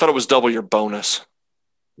double. I thought it was double your bonus.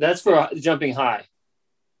 That's for jumping high.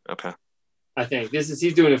 Okay. I think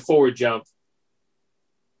he's doing a forward jump.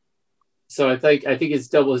 So I think it's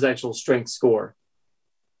double his actual strength score.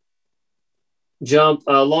 Jump,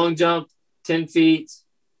 long jump, 10 feet.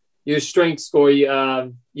 Your strength score,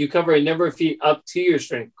 you cover a number of feet up to your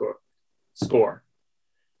strength score.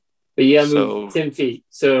 But you got to move 10 feet.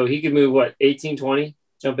 So he could move, 18, 20?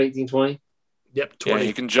 Jump 18, 20? Yep, 20. Yeah,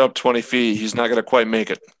 he can jump 20 feet. He's not going to quite make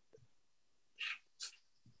it.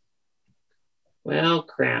 Well,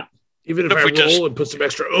 crap. Even if I roll and put some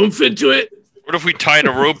extra oomph into it. What if we tied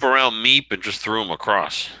a rope around Meep and just threw him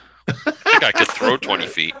across? I think I could throw 20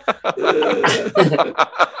 feet.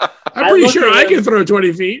 I'm pretty sure I can throw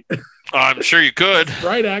 20 feet. I'm sure you could.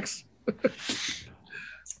 Right, X.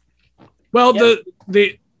 Well,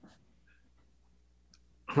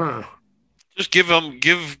 Just give him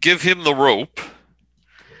the rope.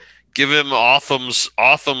 Give him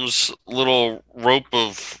Otham's little rope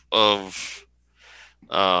of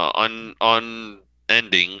unending,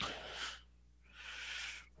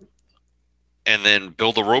 and then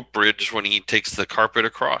build a rope bridge when he takes the carpet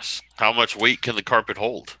across. How much weight can the carpet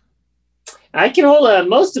hold? I can hold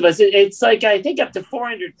most of us. It's like, I think, up to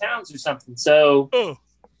 400 pounds or something. So,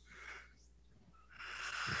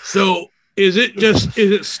 So is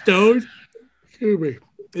it stone? Excuse me.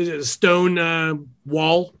 Is it a stone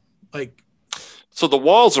wall? So the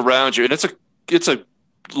walls around you, and it's a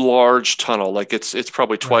large tunnel. Like it's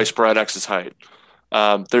probably twice Brad X's height.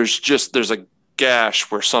 There's a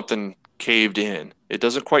gash where something caved in. It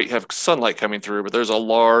doesn't quite have sunlight coming through, but there's a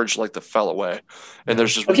large, like, the fell away, and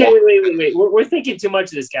there's just wait. We're thinking too much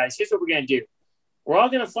of this, guys. Here's what we're gonna do. We're all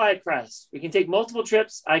gonna fly across. We can take multiple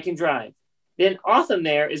trips. I can drive. Then Otham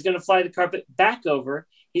there is gonna fly the carpet back over.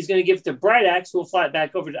 He's gonna give it to Bright Axe, who will fly it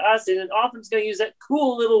back over to us, and then Otham's gonna use that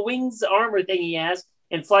cool little wings armor thing he has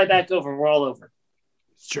and fly back over. We're all over.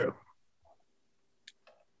 It's true.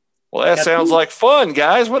 Well, that sounds like fun,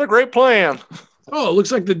 guys. What a great plan. Oh, it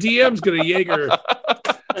looks like the DM's going to Jaeger.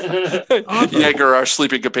 Jaeger, our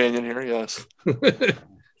sleeping companion here, yes.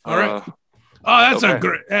 All right. That's a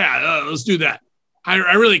great. Yeah, let's do that. I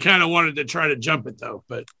really kind of wanted to try to jump it, though,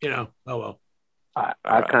 but, oh well.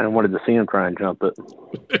 I kind of wanted to see him try and jump it.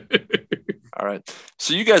 All right.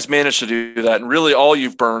 So you guys managed to do that, and really all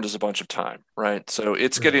you've burned is a bunch of time, right? So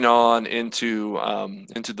it's getting on into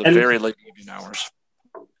the very late evening hours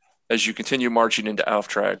as you continue marching into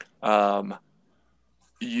Auftrag.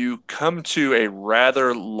 You come to a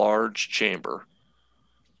rather large chamber,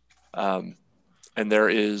 and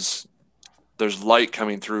there's light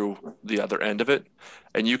coming through the other end of it,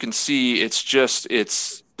 and you can see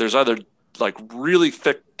there's either like really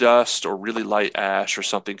thick dust or really light ash or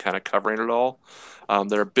something kind of covering it all.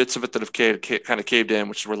 There are bits of it that have kind of caved in,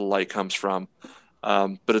 which is where the light comes from,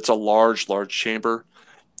 but it's a large chamber.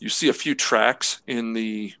 You see a few tracks in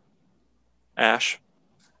the ash.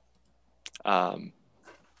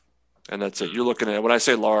 And that's it. You're looking at, when I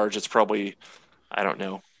say large, it's probably,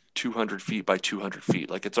 200 feet by 200 feet.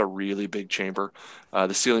 Like, it's a really big chamber.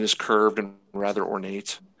 The ceiling is curved and rather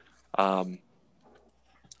ornate. In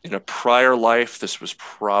a prior life, this was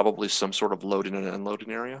probably some sort of loading and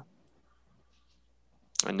unloading area.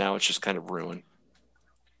 And now it's just kind of ruined.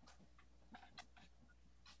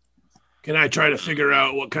 Can I try to figure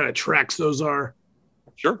out what kind of tracks those are?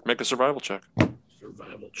 Sure. Make a survival check.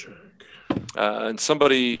 Survival check. And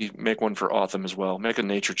somebody make one for Otham as well. Make a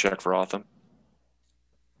nature check for Otham.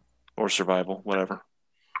 Or survival, whatever.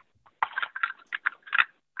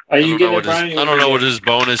 Are you getting it, Brian? I don't know what his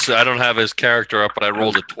bonus. I don't have his character up, but I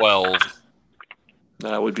rolled a 12.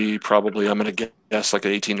 That would be probably, I'm going to guess, like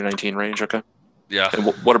an 18 to 19 range. Okay. Yeah. And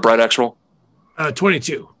what a Bright Axe roll?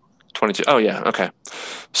 22. 22. Oh, yeah. Okay.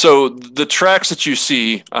 So the tracks that you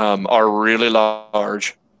see are really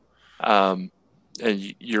large. And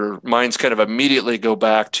your minds kind of immediately go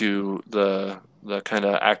back to the kind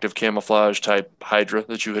of active camouflage type Hydra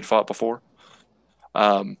that you had fought before.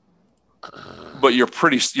 But you're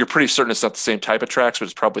pretty certain it's not the same type of tracks, but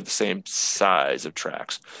it's probably the same size of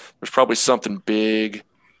tracks. There's probably something big,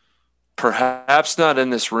 perhaps not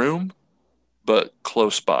in this room, but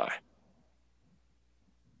close by.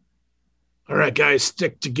 All right, guys,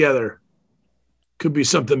 stick together. Could be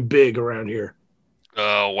something big around here.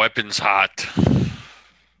 Weapons hot.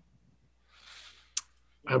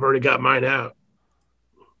 I've already got mine out.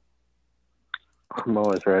 I'm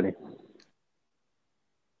always ready.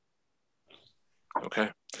 Okay.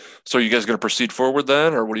 So are you guys going to proceed forward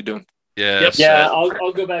then, or what are you doing? Yeah. Yep. Yeah,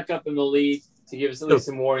 I'll go back up in the lead to give us at least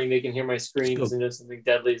some warning. They can hear my screams and know something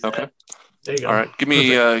deadly is Okay. ahead. There you go. All right. Give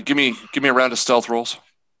me a round of stealth rolls.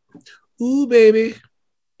 Ooh, baby.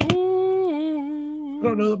 I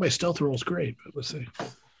don't know that my stealth roll is great, but let's see.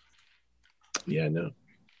 Yeah, no.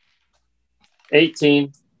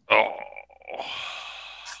 18. Oh.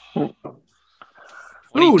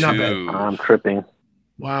 Ooh, not bad. 22. I'm tripping.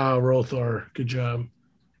 Wow, Rolthor. Good job.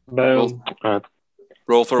 Boom.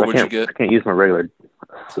 Rolthor, what'd you get? I can't use my regular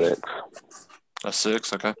 6. A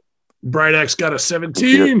 6. Okay. Bright X got a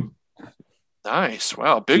 17. Nice.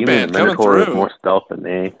 Wow. Big Even man the coming Minotaur has through. more stealth than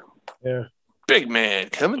me. Yeah. Big man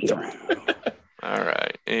coming Yeah. through. All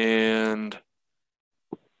right. And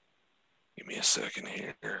give me a second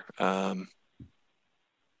here.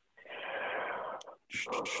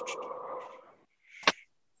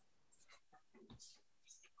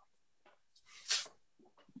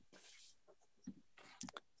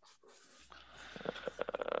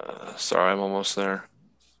 Sorry, I'm almost there.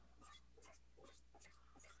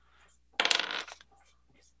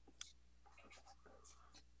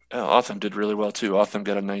 Oh, Otham did really well too. Otham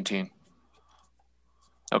got a 19.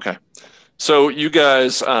 Okay. So you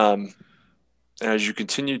guys, as you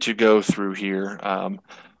continue to go through here,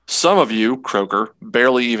 some of you, Croaker,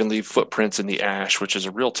 barely even leave footprints in the ash, which is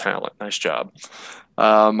a real talent. Nice job.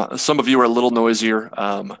 Some of you are a little noisier,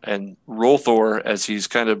 and Rolthor, as he's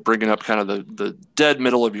kind of bringing up kind of the dead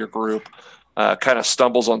middle of your group, kind of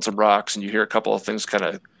stumbles on some rocks, and you hear a couple of things kind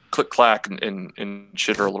of click clack and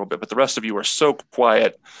chitter a little bit. But the rest of you are so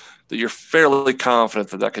quiet that you're fairly confident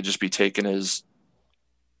that could just be taken as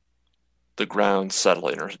the ground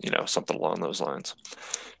settling or something along those lines.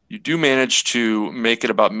 You do manage to make it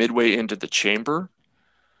about midway into the chamber.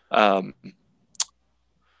 Meep,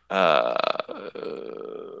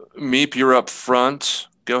 you're up front.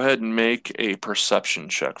 Go ahead and make a perception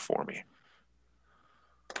check for me.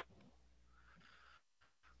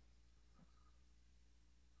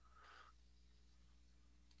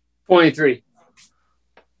 $23.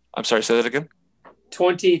 I'm sorry, say that again.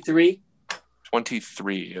 23.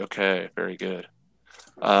 23. Okay, very good.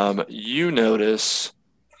 You notice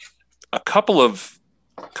a couple of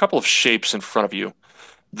shapes in front of you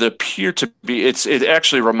that appear to be. It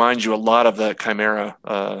actually reminds you a lot of the Chimera,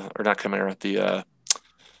 or not Chimera, the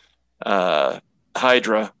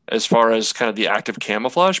Hydra, as far as kind of the active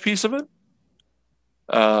camouflage piece of it.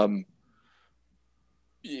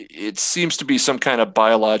 It seems to be some kind of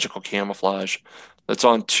biological camouflage that's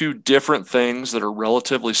on two different things that are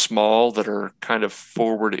relatively small that are kind of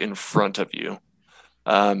forward in front of you.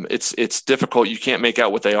 It's difficult. You can't make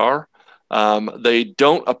out what they are. They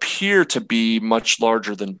don't appear to be much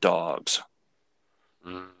larger than dogs.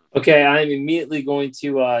 Okay, I'm immediately going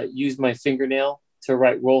to use my fingernail to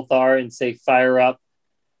write Rolthar and say fire up.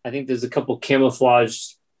 I think there's a couple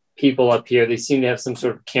camouflage people up here. They seem to have some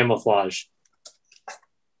sort of camouflage.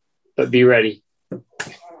 But be ready.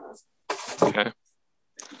 Okay.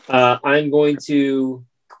 I'm going to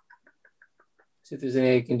see if there's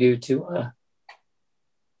anything I can do to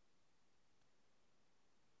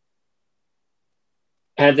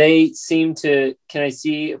have they seemed to, can I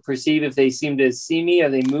perceive if they seem to see me? Are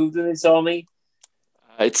they moved when they saw me?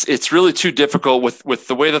 It's really too difficult with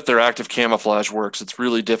the way that their active camouflage works. It's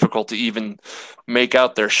really difficult to even make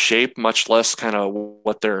out their shape, much less kind of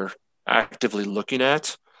what they're actively looking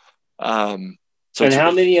at. And how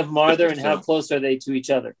many of them are there, and how close are they to each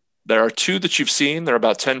other? There are two that you've seen. They're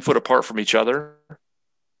about 10 foot apart from each other.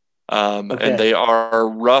 And they are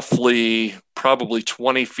roughly probably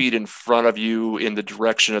 20 feet in front of you in the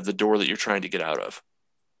direction of the door that you're trying to get out of.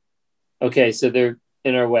 Okay, so they're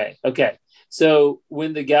in our way. Okay, so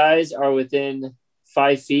when the guys are within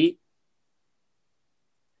 5 feet,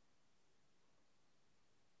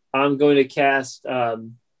 I'm going to cast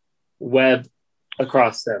web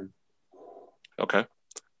across them. Okay.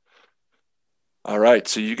 All right,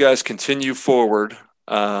 so you guys continue forward.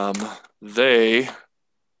 They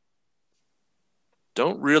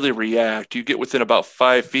don't really react. You get within about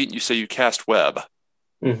 5 feet and you say you cast web.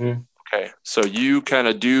 Mm-hmm. Okay, so you kind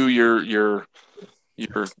of do your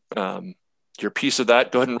piece of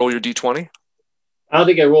that. Go ahead and roll your D20. I don't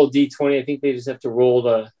think I rolled D20. I think they just have to roll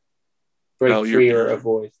to break free or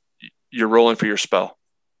avoid. You're rolling for your spell.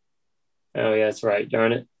 Oh, yeah, that's right.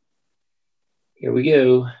 Darn it. Here we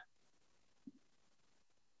go.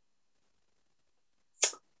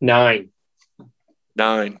 9.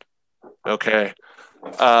 Okay.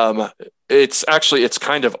 It's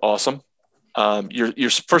kind of awesome. Your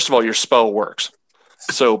first of all, your spell works.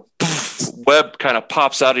 So web kind of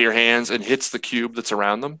pops out of your hands and hits the cube that's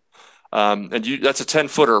around them. And that's a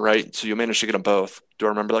 10-footer, right? So you managed to get them both. Do I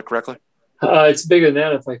remember that correctly? It's bigger than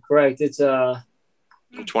that, if I'm correct. It's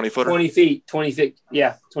 20-footer. 20 feet. 20 feet.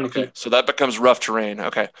 Yeah, 20 Okay, feet. so that becomes rough terrain.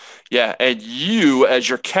 Okay, yeah, and you, as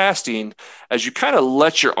you're casting, as you kind of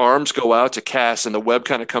let your arms go out to cast, and the web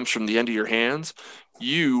kind of comes from the end of your hands,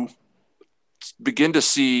 you begin to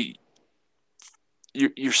see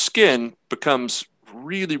your skin becomes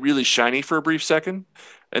really, really shiny for a brief second,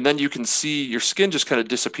 and then you can see your skin just kind of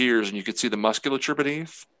disappears, and you can see the musculature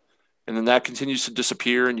beneath, and then that continues to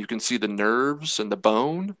disappear, and you can see the nerves and the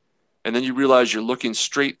bone. And then you realize you're looking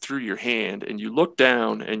straight through your hand, and you look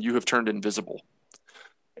down and you have turned invisible.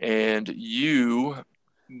 And you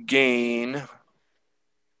gain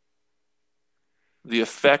the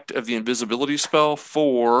effect of the invisibility spell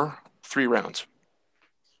for 3 rounds.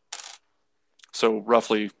 So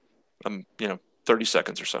roughly, 30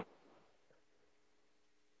 seconds or so.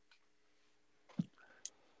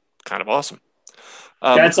 Kind of awesome.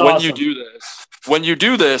 That's when awesome. When you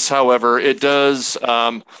do this, however, it does.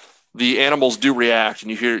 The animals do react, and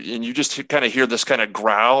you just kind of hear this kind of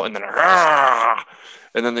growl, and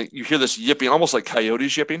then you hear this yipping, almost like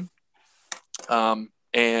coyotes yipping. And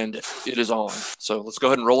it is on. So let's go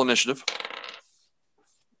ahead and roll initiative.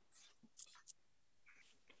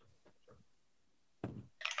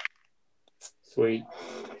 Sweet.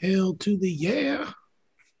 Hail to the yeah.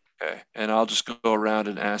 Okay, and I'll just go around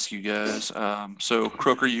and ask you guys. So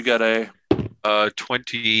Croker, you got a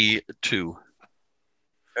 22.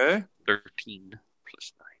 Okay. 13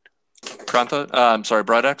 plus 9. Krantha, I'm sorry,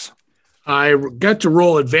 Bridex. I got to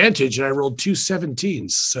roll advantage, and I rolled 2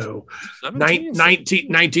 17s, so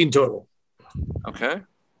 19 total. Okay.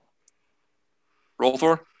 Roll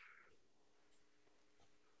Thor.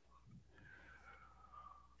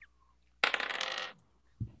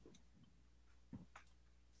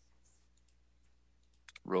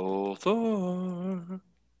 Roll Thor.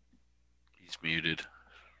 He's muted.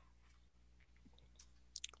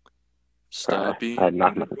 Stop being. I had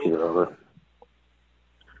knocked my computer over.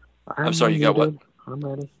 I'm sorry, you got what? I'm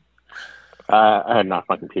ready. I had knocked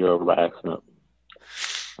my computer over by accident.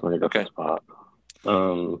 I'm gonna go to the spot.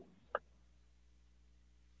 Can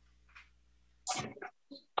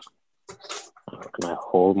I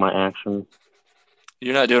hold my action?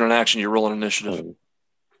 You're not doing an action. You're rolling initiative.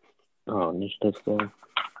 Initiative still.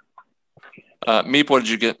 Meep, what did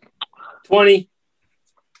you get? 20.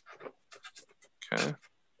 Okay.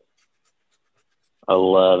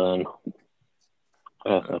 11.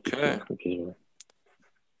 Okay.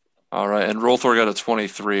 All right, and Rolthor got a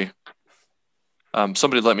 23.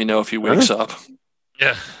 Somebody let me know if he wakes up.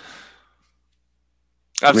 Yeah.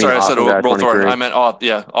 I'm sorry, I said Otham Rolthor. I meant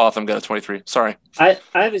Otham got a 23. Sorry. I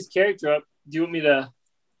have his character up. Do you want me to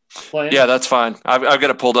play him? Yeah, that's fine. I've got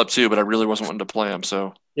it pulled up too, but I really wasn't wanting to play him,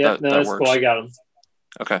 so yeah, that that's works. cool. I got him.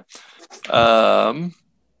 Okay.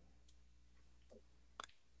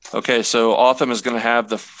 Okay, so Otham is going to have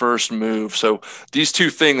the first move. So these two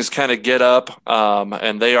things kind of get up,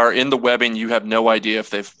 and they are in the webbing. You have no idea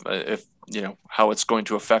if how it's going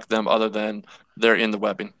to affect them, other than they're in the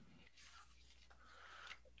webbing.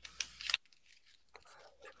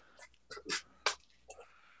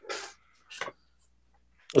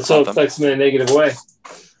 Let's hope it affects them in a negative way.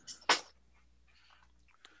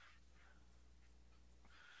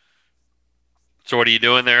 So what are you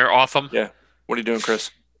doing there, Otham? Yeah. What are you doing,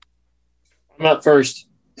 Chris? I'm up first.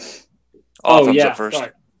 Otham's up first.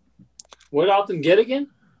 Sorry. What did Otham get again?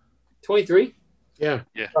 23? Yeah.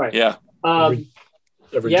 Right. Yeah. A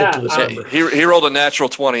ridiculous number. He rolled a natural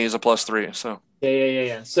 20. He's a +3. So.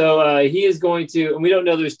 Yeah. So he is going to, and we don't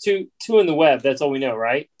know. There's two in the web. That's all we know,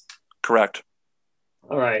 right? Correct.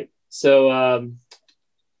 All right. So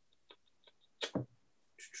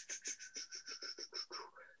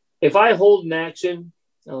if I hold an action,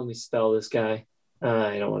 let me spell this guy.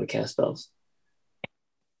 I don't want to cast spells.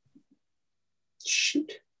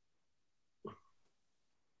 Shoot.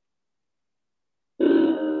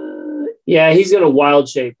 Yeah, he's going to wild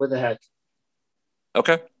shape. What the heck?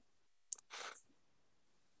 Okay.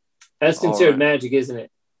 That's considered magic, isn't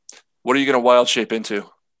it? What are you going to wild shape into?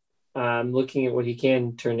 I'm looking at what he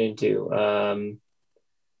can turn into.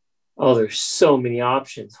 There's so many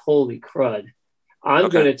options. Holy crud. I'm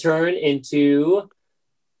going to turn into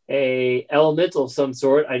a elemental of some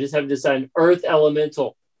sort. I just have to decide an earth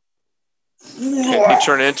elemental. Can he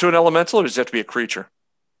turn into an elemental, or does it have to be a creature?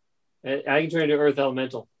 I can turn into earth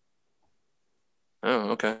elemental.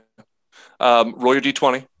 Oh, okay. Roll your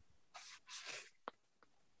D20.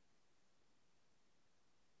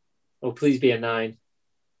 Oh, please be a 9.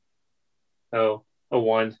 Oh, a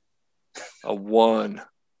 1. A 1.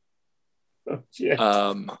 Oh, shit.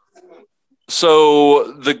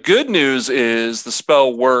 So the good news is the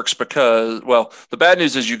spell works because, well, the bad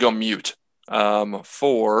news is you go mute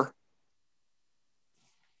for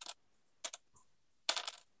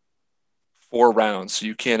 4 rounds. So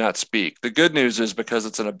you cannot speak. The good news is because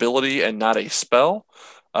it's an ability and not a spell,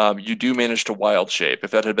 you do manage to wild shape.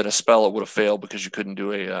 If that had been a spell, it would have failed because you couldn't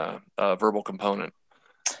do a verbal component.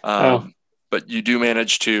 But you do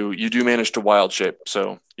manage to wild shape,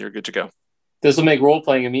 so you're good to go. This will make role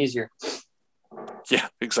playing them easier. Yeah,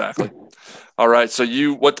 exactly. All right. So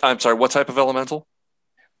I'm sorry, what type of elemental?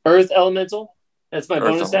 Earth elemental. That's my Earth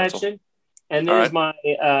bonus elemental. action. And there's my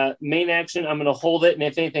main action. I'm going to hold it, and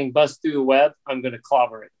if anything busts through the web, I'm going to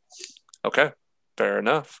clobber it. Okay, fair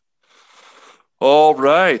enough. All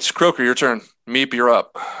right, Croker, your turn. Meep, you're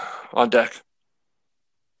up. On deck.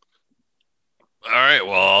 All right.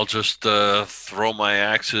 Well, I'll just throw my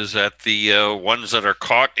axes at the ones that are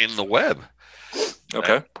caught in the web.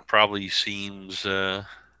 Okay. That probably seems. Okay.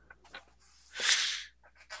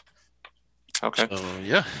 So,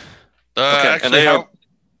 yeah. Okay. Actually, And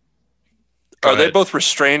are they ahead. both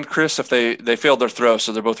restrained, Chris? If they failed their throw,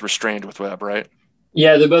 so they're both restrained with web, right?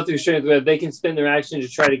 Yeah, they're both restrained with web. They can spend their action to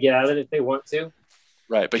try to get out of it if they want to.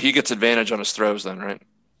 Right, but he gets advantage on his throws then, right?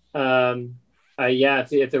 Yeah,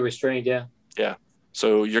 if they're restrained, yeah. Yeah.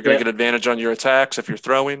 So you're going to get advantage on your attacks if you're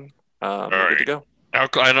throwing. You're good to go.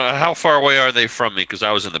 How far away are they from me? Because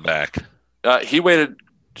I was in the back. He waited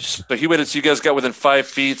so you guys got within 5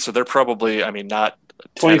 feet, so they're probably, not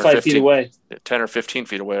 25 feet away. 10 or 15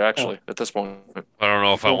 feet away, actually, at this point. I don't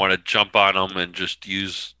know if I want to jump on them and just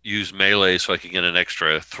use melee so I can get an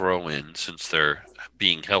extra throw in since they're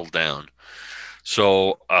being held down.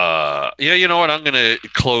 So, you know what? I'm going to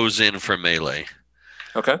close in for melee.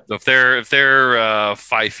 Okay. So if they're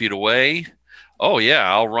 5 feet away,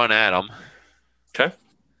 I'll run at them. Okay.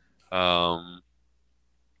 And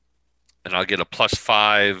I'll get a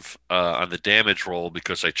 +5 on the damage roll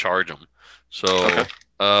because I charge them. So,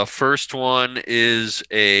 first one is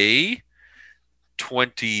a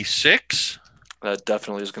 26. That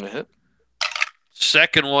definitely is going to hit.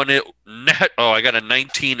 Second one, I got a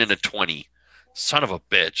 19 and a 20. Son of a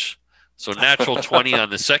bitch. So natural 20 on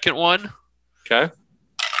the second one. Okay.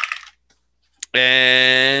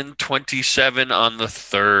 And 27 on the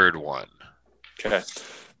third one. Okay.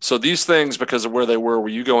 So these things, because of where they were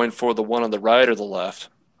you going for the one on the right or the left?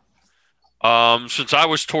 Since I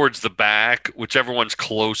was towards the back, whichever one's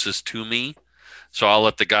closest to me. So I'll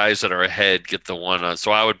let the guys that are ahead get the one on.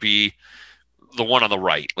 So I would be the one on the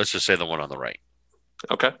right. Let's just say the one on the right.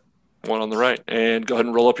 Okay. One on the right. And go ahead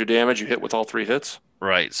and roll up your damage. You hit with all 3 hits.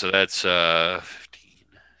 Right. So that's 15.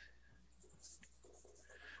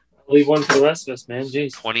 Leave one for the rest of us, man.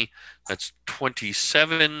 Jeez. 20. That's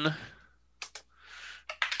 27.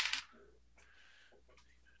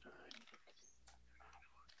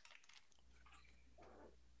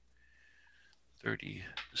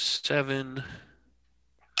 $37,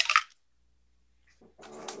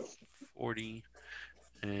 40,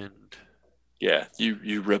 and Yeah,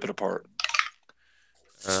 you rip it apart.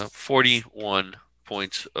 41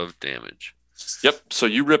 points of damage. Yep. So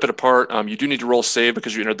you rip it apart. You do need to roll save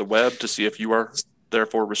because you entered the web to see if you are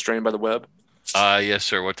therefore restrained by the web. Yes,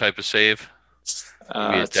 sir. What type of save?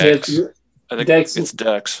 Dex. I think it's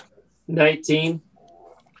Dex. 19.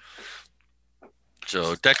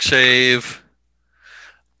 So Dex save.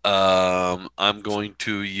 I'm going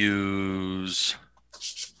to use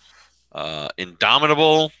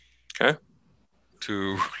Indomitable. Okay.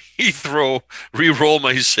 To re-roll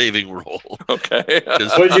my saving roll. Okay.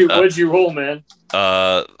 What'd you roll, man?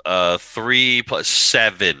 3 +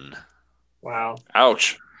 7. Wow.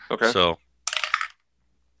 Ouch. Okay. So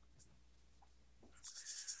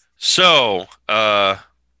I'm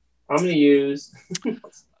gonna use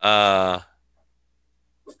 5.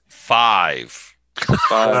 5.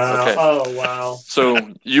 Wow. Okay. Oh wow.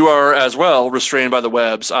 So you are as well restrained by the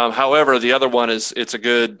webs. However, the other one it's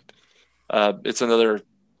another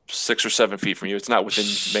 6 or 7 feet from you. It's not within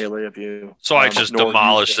melee of you. So I just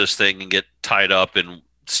demolish this thing and get tied up in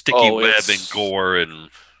sticky web and gore and.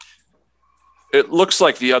 It looks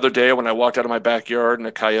like the other day when I walked out of my backyard and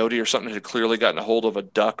a coyote or something had clearly gotten a hold of a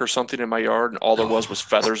duck or something in my yard, and all there was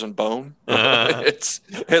feathers and bone.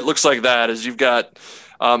 It looks like that as you've got,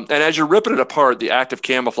 and as you're ripping it apart, the active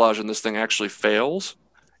camouflage in this thing actually fails,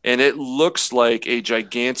 and it looks like a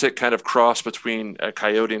gigantic kind of cross between a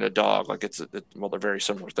coyote and a dog. Like well, they're very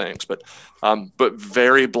similar things, but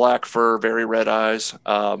very black fur, very red eyes.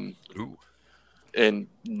 And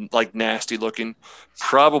like nasty looking,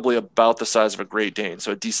 probably about the size of a Great Dane,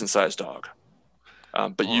 so a decent sized dog.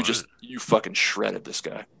 But you fucking shredded this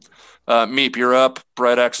guy. Meep, you're up.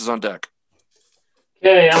 Bright Axe is on deck.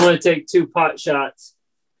 Okay, I'm going to take 2 pot shots.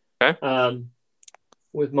 Okay.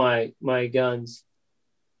 With my guns.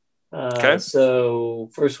 Okay. So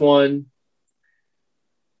first one,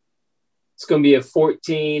 it's going to be a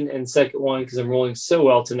 14, and second one, because I'm rolling so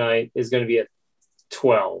well tonight, is going to be a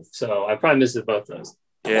 12. So I probably missed both those.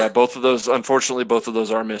 Yeah, both of those. Unfortunately, both of those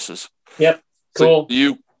are misses. Yep. Cool. So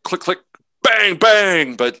you click, bang,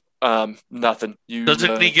 bang, but nothing.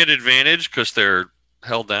 Doesn't he get advantage because they're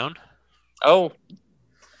held down? Oh,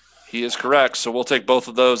 he is correct. So we'll take both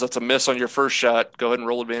of those. That's a miss on your first shot. Go ahead and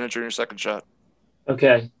roll advantage on your second shot.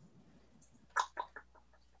 Okay.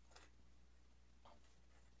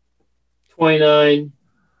 29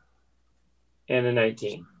 and a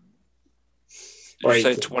 19. Did you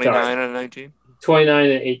say 29 and 19? 29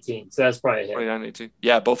 and 18. So that's probably a hit. 29 and 18.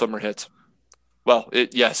 Yeah, both of them are hits. Well,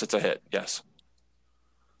 yes, it's a hit. Yes.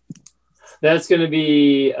 That's going to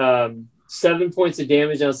be 7 points of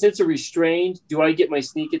damage. Now, since they're restrained, do I get my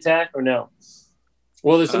sneak attack or no?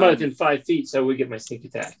 Well, there's somebody within 5 feet, so I would get my sneak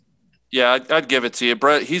attack. Yeah, I'd give it to you.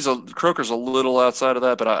 Brett, Croker's a little outside of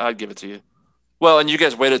that, but I'd give it to you. Well, and you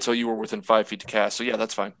guys waited till you were within 5 feet to cast, so yeah,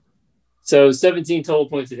 that's fine. So 17 total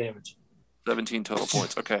points of damage. 17 total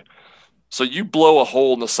points. Okay. So you blow a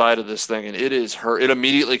hole in the side of this thing, and it is hurt. It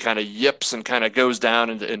immediately kind of yips and kind of goes down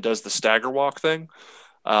and does the stagger walk thing.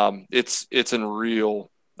 It's in real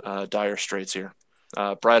dire straits here.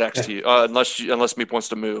 Bright Axe to you. Unless Meep wants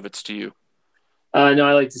to move, it's to you. No,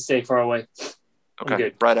 I like to stay far away. Okay,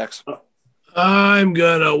 Bright Axe. I'm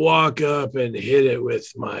gonna walk up and hit it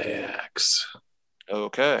with my axe.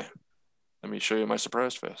 Okay. Let me show you my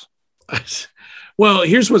surprise face. Well,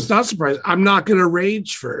 here's what's not surprising. I'm not going to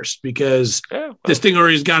rage first because this thing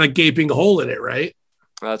already's got a gaping hole in it, right?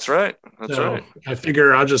 That's right. That's right. I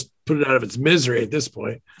figure I'll just put it out of its misery at this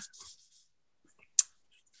point.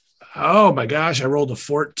 Oh, my gosh. I rolled a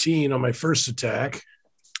 14 on my first attack.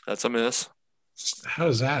 That's a miss. How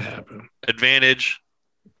does that happen? Advantage.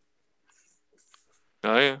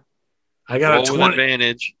 Oh, yeah. I got Roll with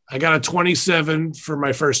advantage. I got a 27 for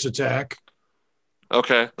my first attack.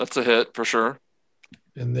 Okay, that's a hit for sure.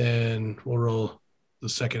 And then we'll roll the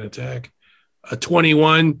second attack. A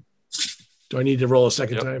 21. Do I need to roll a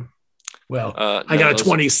second time? Well, I got a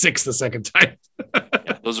 26 the second time.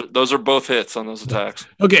 Yeah, those are both hits on those attacks.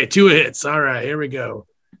 Okay, 2 hits. All right, here we go.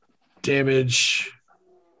 Damage.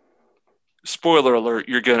 Spoiler alert,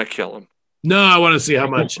 you're going to kill him. No, I want to see how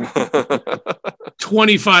much.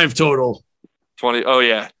 25 total. 20. Oh,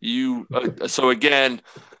 yeah. You. So, again,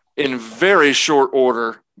 in very short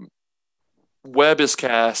order, web is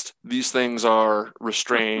cast. These things are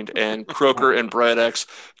restrained, and Croker and Bright Axe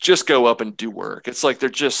just go up and do work. It's like they're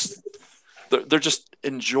just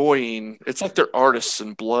enjoying. It's like they're artists,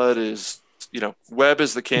 and blood is, web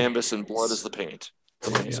is the canvas and blood is the paint. It's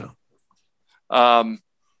amazing. Yeah.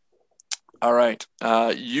 All right.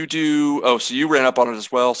 You do. Oh, so you ran up on it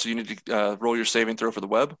as well. So you need to roll your saving throw for the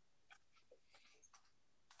web.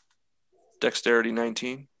 Dexterity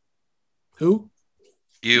 19. Who?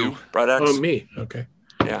 You. Bright Axe. Oh, me. Okay.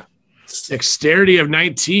 Yeah. Dexterity of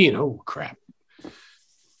 19. Oh, crap.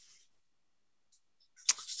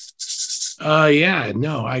 Yeah,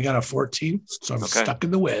 no, I got a 14, so I'm stuck in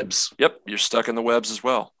the webs. Yep, you're stuck in the webs as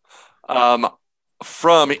well.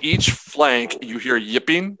 From each flank, you hear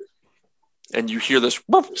yipping, and you hear this,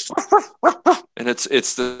 and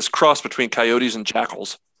it's this cross between coyotes and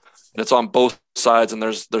jackals, and it's on both sides, and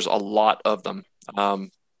there's a lot of them.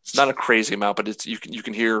 Not a crazy amount, but you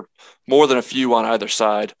can hear more than a few on either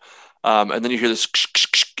side, and then you hear this,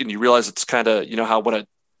 and you realize it's kind of how when a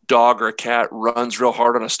dog or a cat runs real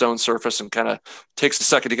hard on a stone surface and kind of takes a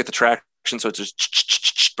second to get the traction, so it's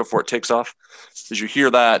just before it takes off. As you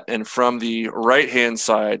hear that, and from the right hand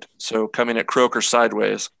side, so coming at Croker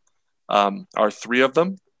sideways, are 3 of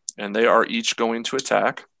them, and they are each going to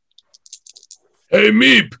attack. Hey,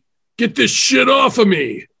 Meep, get this shit off of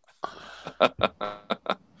me.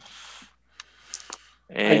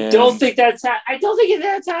 I don't think that's how it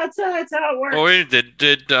works. Oh, wait,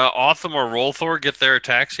 did Otham or Rolthor get their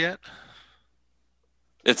attacks yet?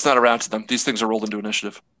 It's not around to them. These things are rolled into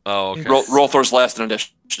initiative. Oh, okay. Rolthor's last in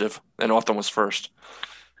initiative, and Otham was first.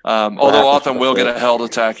 Although Otham will get a held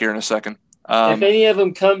attack here in a second. If any of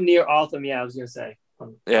them come near Otham, I was going to say.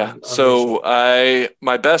 So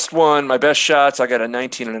my best shots, I got a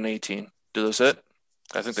 19 and an 18. Do those hit?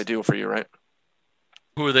 I think they do for you, right?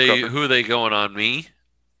 Who are they going on? Me?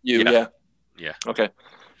 You, yeah. Okay.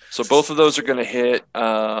 So both of those are going to hit.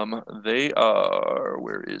 They are,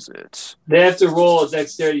 where is it? They have to roll a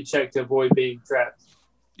dexterity check to avoid being trapped.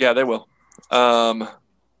 Yeah, they will. So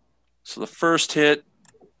the first hit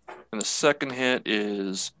and the second hit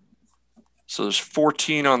is So there's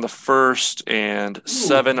 14 on the first and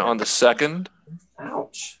 7 on the second.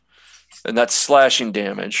 Ouch. And that's slashing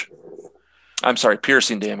damage. I'm sorry,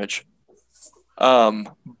 piercing damage.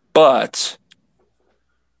 But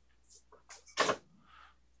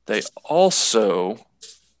they also...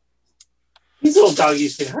 These little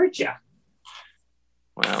doggies can hurt you.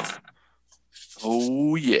 Wow.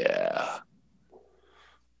 Oh, yeah.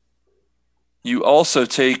 You also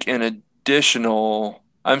take an additional...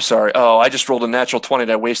 I'm sorry. Oh, I just rolled a natural 20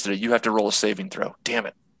 and I wasted it. You have to roll a saving throw. Damn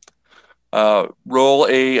it. Roll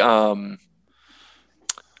a...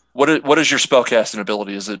 What is your spellcasting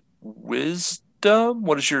ability? Is it wisdom?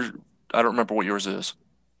 What is your... I don't remember what yours is.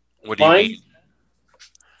 What do you mean?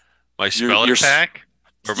 My spell Your attack?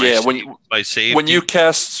 Or my my save? When you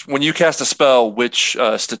cast a spell, which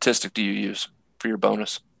statistic do you use for your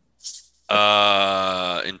bonus?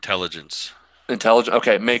 Intelligence. Intelligence.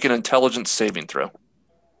 Okay, make an intelligence saving throw.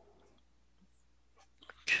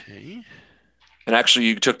 Okay. And actually,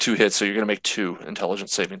 you took 2 hits, so you're going to make 2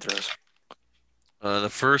 intelligence saving throws. The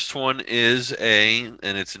first one is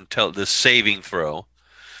it's the saving throw.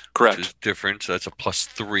 Correct. Which is different. So that's a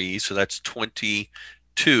 +3. So that's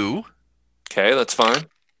 22. Okay, that's fine.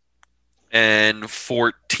 And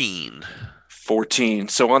 14. 14.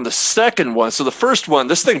 So on the second one, so the first one,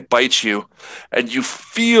 this thing bites you, and you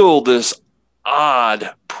feel this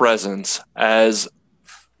odd presence as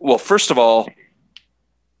well. First of all,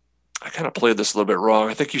 I kind of played this a little bit wrong.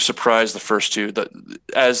 I think you surprised the first 2. That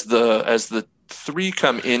as the 3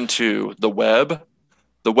 come into the web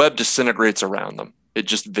disintegrates around them. It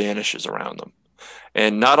just vanishes around them.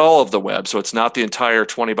 And not all of the web, so it's not the entire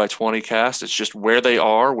 20 by 20 cast. It's just where they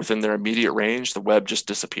are within their immediate range, the web just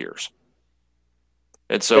disappears.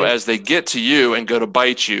 And so as they get to you and go to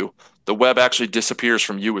bite you, the web actually disappears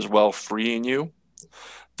from you as well, freeing you.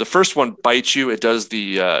 The first one bites you. It does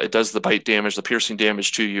the bite damage, the piercing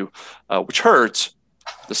damage to you, which hurts.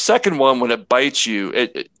 The second one, when it bites you,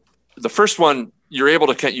 the first one, you're able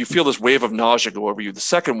to, you feel this wave of nausea go over you. The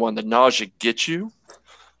second one, the nausea gets you.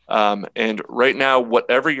 And right now,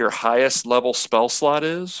 whatever your highest level spell slot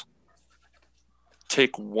is,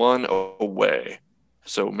 take 1 away.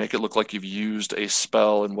 So make it look like you've used a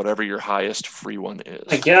spell in whatever your highest free one is.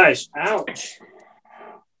 My gosh, ouch.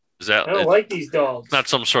 Is that, I don't like these dogs. Not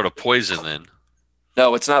some sort of poison then.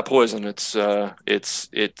 No, it's not poison. It's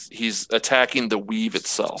he's attacking the weave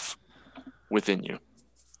itself within you.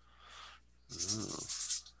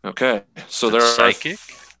 Okay, so there psychic? are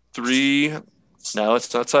 3. No,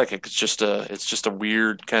 it's not psychic. It's just a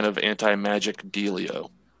weird kind of anti-magic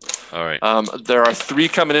dealio. All right. There are 3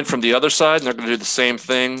 coming in from the other side, and they're going to do the same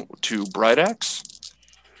thing to Bright Axe.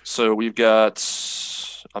 So we've got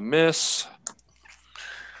a miss.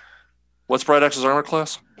 What's Bright Axe's armor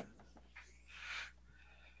class?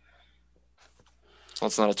 Well,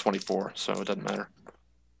 it's not a 24, so it doesn't matter.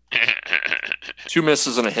 2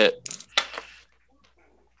 misses and a hit.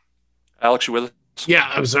 Alex, you with us? Yeah,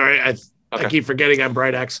 I'm sorry. I keep forgetting I'm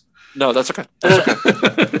Bright Axe. No, that's okay. That's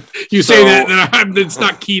okay. You say that it's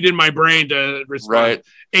not keyed in my brain to respond. Right.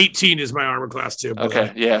 18 is my armor class too.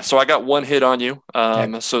 Okay, yeah. So I got 1 hit on you.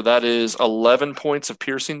 So that is 11 points of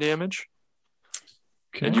piercing damage.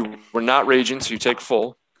 Okay. And you were not raging, so you take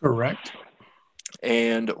full. Correct.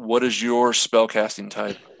 And what is your spellcasting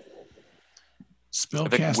type?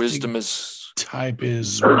 Spellcasting I think wisdom is type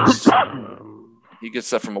is wisdom. He gets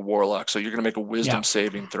that from a warlock, so you're going to make a wisdom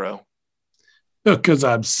saving throw. Because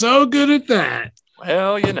I'm so good at that.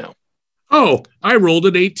 Well, you know. Oh, I rolled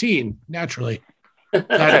an 18 naturally.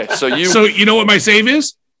 Okay, so you know what my save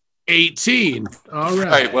is? 18. All right. All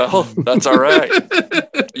right. Well, that's all right.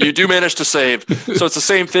 You do manage to save. So it's the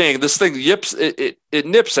same thing. This thing yips. It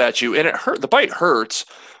nips at you, and it hurt. The bite hurts,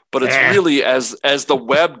 but it's really as the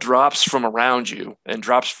web drops from around you and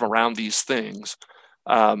drops from around these things.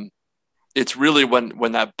 It's really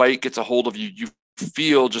when that bite gets a hold of you, you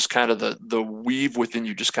feel just kind of the weave within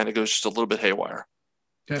you just kind of goes just a little bit haywire.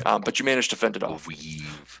 Okay. But you manage to fend it off.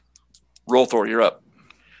 Weave. Rolthor, you're up.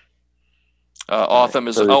 Otham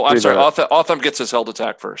is. I'm sorry. Otham gets his held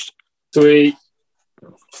attack first. Sweet.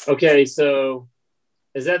 Okay, so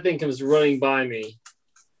as that thing comes running by me,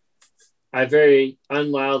 I very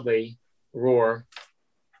unloudly roar.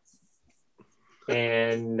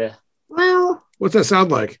 And what's that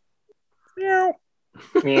sound like? Meow.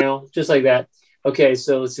 Meow. Just like that. Okay,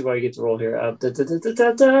 so let's see what I get to roll here.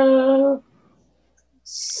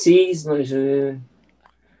 Seize my.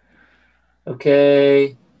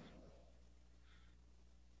 Okay.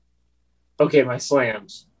 Okay, my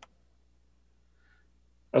slams.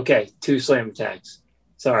 Okay, 2 slam attacks.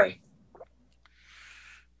 Sorry.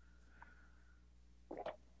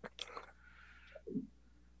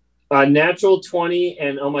 Natural 20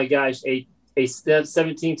 and oh my gosh, a step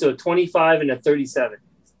 17, so a 25 and a 37.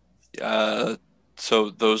 So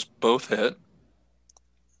those both hit.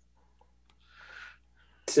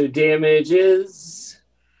 So damage is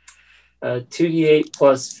 2d8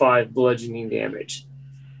 plus 5 bludgeoning damage.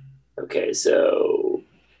 Okay, so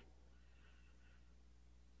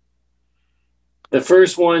the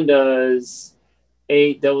first one does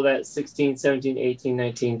 8, double that, 16, 17, 18,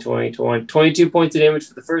 19, 20, 21. 22 points of damage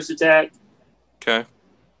for the first attack. Okay.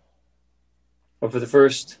 Or for the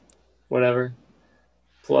first, whatever.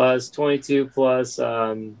 Plus 22 plus,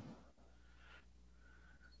 wow,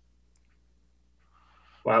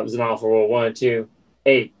 it was an awful roll. 1 and 2.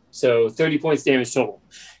 8. So 30 points damage total.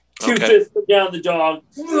 Two fists down the dog.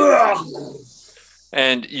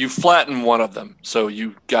 And you flatten one of them, so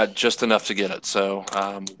you got just enough to get it. So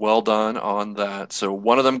well done on that. So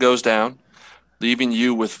one of them goes down, leaving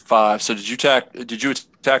you with 5. So did you attack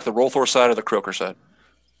the Rolthor side or the Croaker side?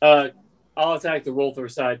 I'll attack the Rolthor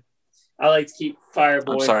side. I like to keep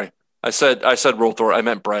Fireboy. I'm sorry. I said Rolthor. I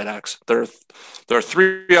meant Bright Axe. There are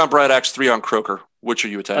 3 on Bright Axe, 3 on Croaker. Which are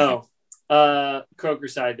you attacking? Croaker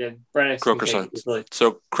side then. Bright Axe. Croaker side.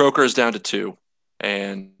 So Croaker is down to 2,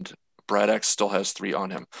 and Bright Axe still has 3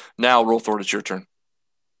 on him. Now, Rolthor, it's your turn.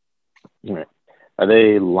 All right. Are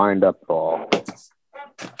they lined up at all?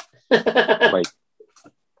 Like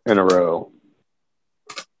in a row?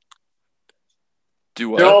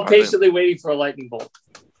 They're all patiently waiting for a lightning bolt.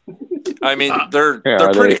 I mean, they're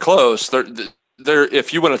pretty close. They're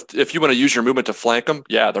if you want to use your movement to flank them,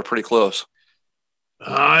 yeah, they're pretty close.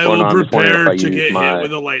 I will prepare to get hit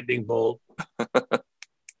with a lightning bolt.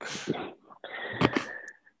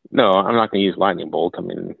 No, I'm not going to use lightning bolt. I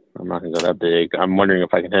mean, I'm not going to go that big. I'm wondering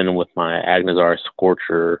if I can hit him with my Agnazar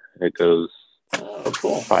Scorcher. It goes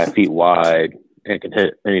 5 feet wide and it can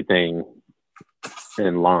hit anything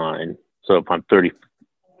in line. So if I'm 30,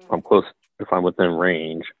 I'm close. If I'm within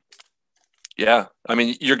range. Yeah, I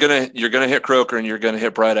mean, you're gonna hit Croaker and you're gonna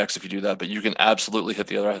hit Bright Axe if you do that, but you can absolutely hit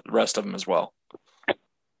the rest of them as well.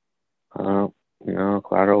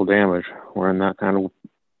 Collateral damage. We're in that kind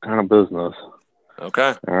of business.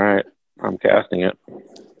 Okay. All right. I'm casting it.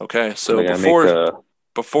 Okay. So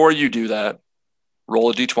before you do that,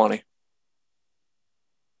 roll a d20.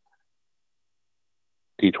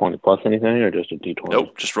 D20 plus anything or just a D20?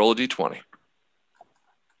 Nope. Just roll a d20.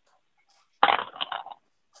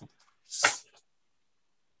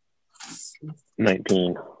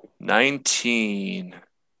 Nineteen.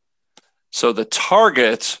 So the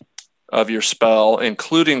target of your spell,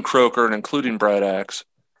 including Croaker and including Bright Axe,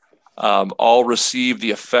 all receive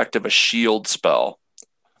the effect of a shield spell.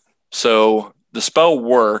 So the spell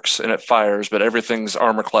works and it fires, but everything's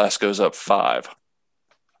armor class goes up 5.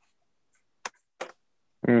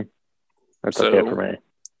 That's okay for me.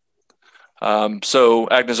 So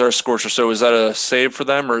Agnazar Scorcher. So is that a save for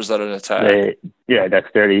them or is that an attack?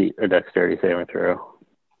 Dexterity saving throw.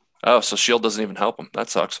 Oh, so shield doesn't even help them. That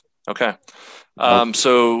sucks. Okay.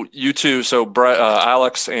 So you two,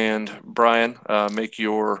 Alex and Brian, make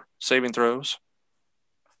your saving throws.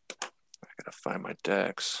 I gotta find my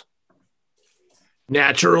dex.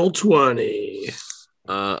 Natural 20.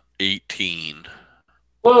 18.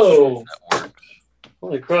 Whoa. That works.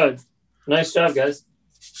 Holy crud. Nice job, guys.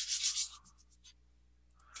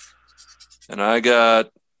 And I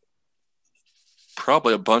got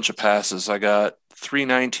probably a bunch of passes. I got 3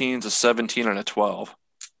 19s, a 17, and a 12.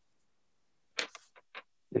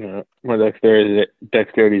 Yeah, my dexterity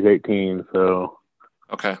is 18, so.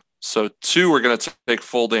 Okay. So 2 are going to take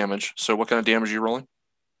full damage. So what kind of damage are you rolling?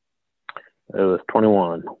 It was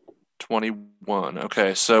 21. 21.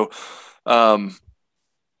 Okay. So when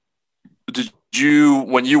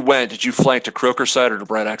you went, did you flank to Croaker side or to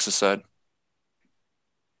Bright Axe's side?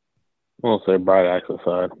 We'll say Bright Axe's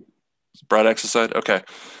side. Bright Axe's side? Okay.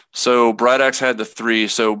 So Bright Axe had the 3.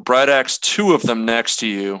 So Bright Axe, 2 of them next to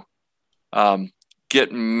you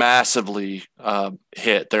get massively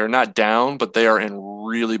hit. They're not down, but they are in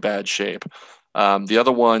really bad shape. The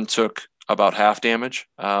other one took about half damage.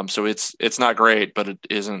 So it's not great, but it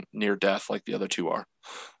isn't near death like the other 2 are.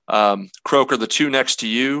 Croaker, the 2 next to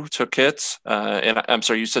you took hits. And I'm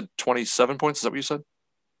sorry, you said 27 points? Is that what you said?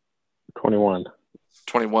 21.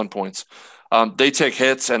 21 points. They take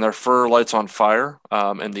hits and their fur lights on fire,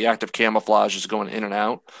 and the active camouflage is going in and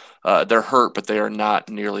out. They're hurt, but they are not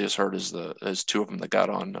nearly as hurt as 2 of them that got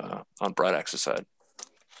on Bright Axe's side.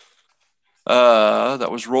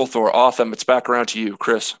 That was Rolthor. Otham, it's back around to you,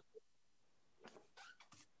 Chris.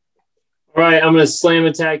 All right, I'm going to slam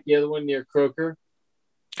attack the other one near Croaker.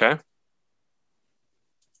 Okay.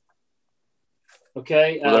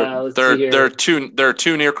 Okay. Well, Let's see here. they're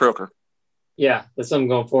two near Croker. Yeah, that's what I'm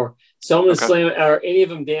going for. So I'm going to slam. Are any of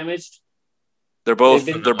them damaged? They're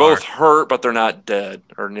both hurt, but they're not dead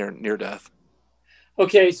or near death.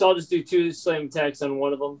 Okay, so I'll just do 2 slam attacks on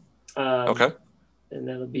one of them. Okay. And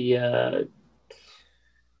that'll be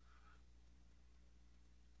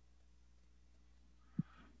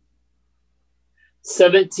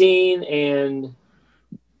 17 and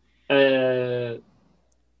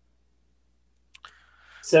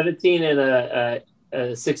 17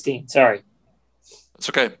 and 16. Sorry. It's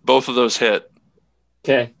okay. Both of those hit.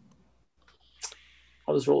 Okay.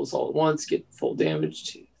 I'll just roll this all at once, get full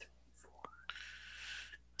damage. 2, 3, 4.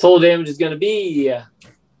 Total damage is going to be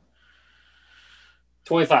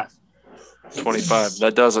 25. 25.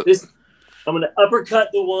 That does it. I'm going to uppercut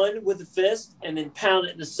the one with the fist and then pound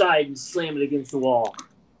it in the side and slam it against the wall.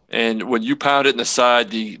 And when you pound it in the side,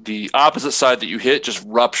 the opposite side that you hit just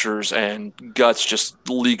ruptures and guts just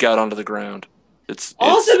leak out onto the ground.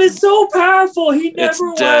 Awesome is so powerful. He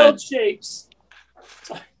never wild shapes.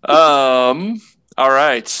 All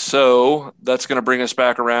right, so that's going to bring us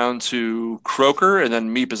back around to Croker, and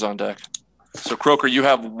then Meep is on deck. So Croker, you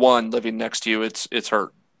have one living next to you. It's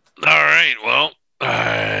hurt. All right, well,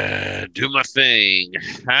 do my thing.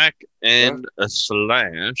 Hack and a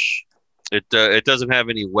slash. It doesn't have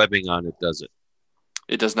any webbing on it, does it?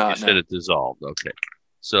 It does not. You said it dissolved. Okay.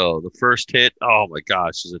 So the first hit, oh my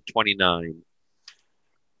gosh, is a 29.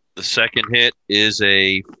 The second hit is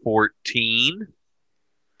a 14.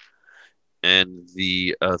 And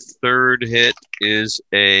the third hit is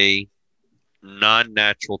a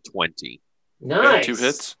non-natural 20. Nice. 2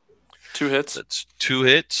 hits. 2 hits. That's 2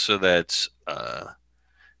 hits. So that's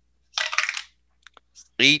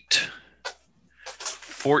 8,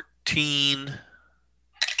 14,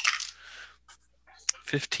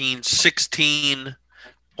 15, 16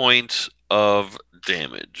 points of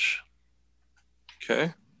damage.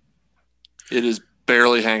 Okay. It is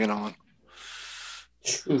barely hanging on.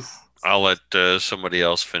 I'll let somebody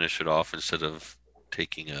else finish it off instead of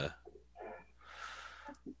taking a...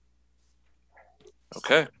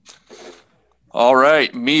 Okay. All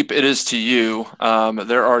right, Meep, it is to you.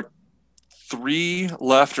 There are 3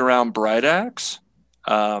 left around Bright Axe,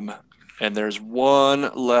 and there's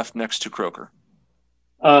 1 left next to Croker.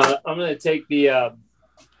 I'm going to take the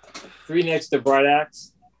 3 next to Bright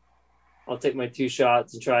Axe. I'll take my 2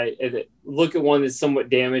 shots and try look at one that's somewhat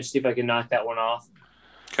damaged, see if I can knock that one off.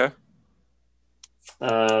 Okay.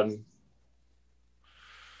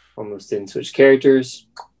 Almost didn't switch characters.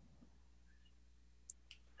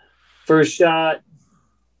 First shot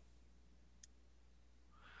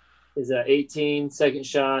is a 18. Second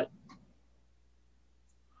shot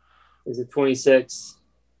is a 26.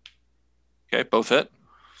 Okay, both hit.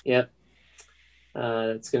 Yep.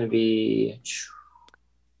 It's going to be...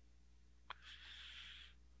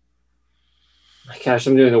 My gosh,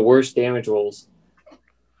 I'm doing the worst damage rolls.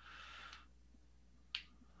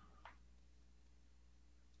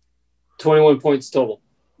 $21 points total.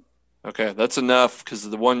 Okay, that's enough because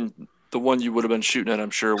the one you would have been shooting at,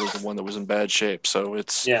 I'm sure, was the one that was in bad shape. So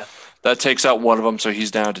that takes out one of them, so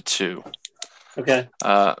he's down to 2. Okay.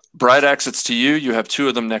 Bright Axe, it's to you. You have 2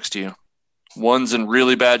 of them next to you. One's in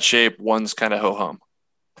really bad shape. One's kind of ho-hum.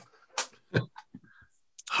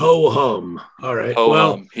 Ho-hum. All right.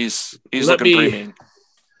 Ho-hum. He's looking pretty mean.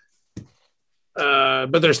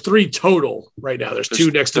 But there's 3 total right now. There's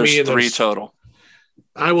 2 next to me. And 3 total.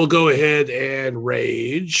 I will go ahead and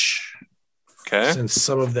rage. Okay. Since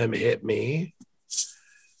some of them hit me.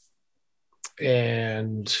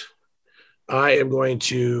 And I am going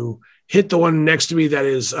to hit the one next to me that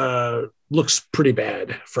is looks pretty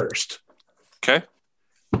bad first. Okay.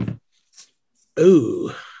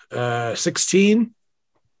 Ooh. 16.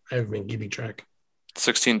 I haven't been keeping track.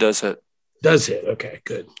 16 does hit. Does hit. Okay,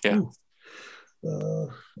 good. Yeah. I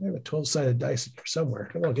have a 12-sided dice in here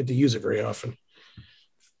somewhere. I don't get to use it very often.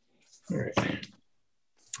 All right.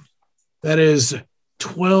 That is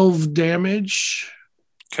 12 damage.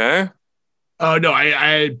 Okay. Oh, no,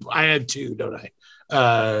 I had 2, don't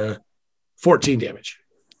I? 14 damage.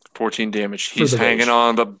 14 damage. He's hanging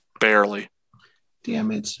on, but barely.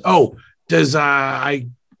 Damn it. Oh, does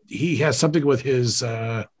he has something with his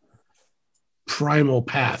primal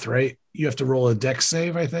path, right? You have to roll a dex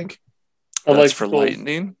save, I think. That's for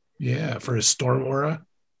lightning. Yeah, for his storm aura.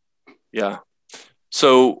 Yeah.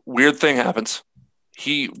 So weird thing happens.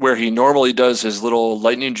 Where he normally does his little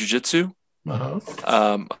lightning jujitsu.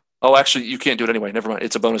 Actually, you can't do it anyway. Never mind.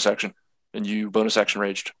 It's a bonus action, and you bonus action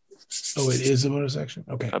raged. Oh, it is a bonus action.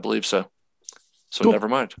 Okay, I believe so. So Never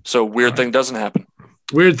mind. So weird thing doesn't happen.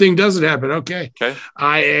 Weird thing doesn't happen. Okay. Okay.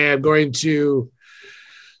 I am going to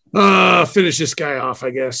Finish this guy off, I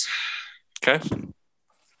guess. Okay.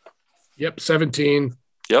 Yep, 17.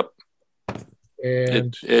 Yep.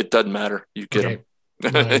 And it doesn't matter. You get him.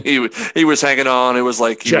 Nine. he was hanging on. It was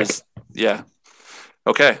like he Check. was. Yeah.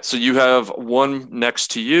 Okay. So you have one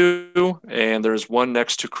next to you, and there's one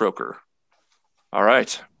next to Croaker. All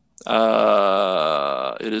right.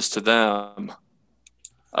 It is to them.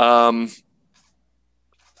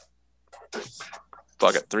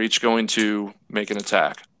 Fuck it. They're each going to make an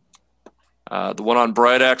attack. The one on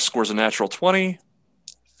Bright Axe scores a natural 20.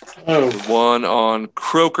 Oh, The one on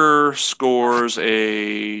Croaker scores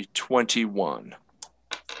a 21.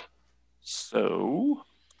 So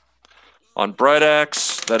on Bright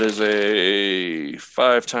Axe, that is a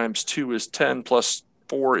 5 times 2 is 10 plus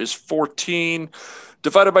 4 is 14.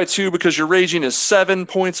 Divided by 2 because you're raging is 7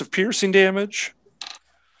 points of piercing damage.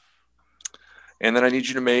 And then I need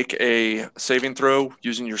you to make a saving throw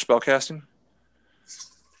using your spellcasting.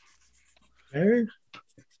 Okay.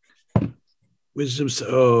 Wisdom.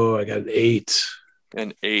 Oh, I got an 8.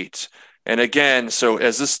 An 8. And again, so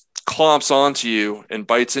as this clomps onto you and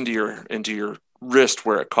bites into your wrist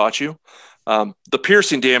where it caught you, the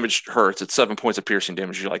piercing damage hurts. It's 7 points of piercing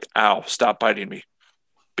damage. You're like, ow, stop biting me,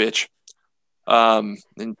 bitch. And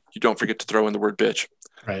you don't forget to throw in the word bitch.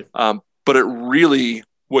 Right. But it really,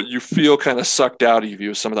 what you feel kind of sucked out of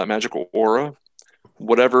you is some of that magical aura.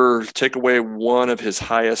 Whatever, take away one of his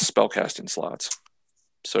highest spellcasting slots.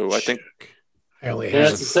 So I think I only yeah,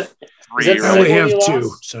 have, that's a 3. that I only second have one you 2.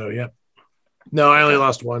 lost? So, yep. No, I only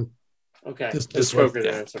lost 1. okay. This This one. Croaker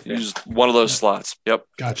there. It's okay. Use one of those slots. Yep.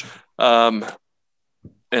 Gotcha.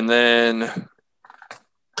 And then,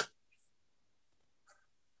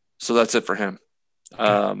 so that's it for him.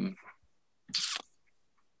 And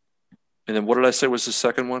then what did I say was the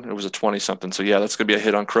second one? It was a 20 something. So yeah, that's going to be a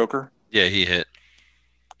hit on Croaker. Yeah, he hit.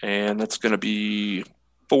 And that's going to be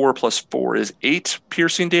 4 plus 4 is 8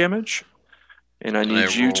 piercing damage. And I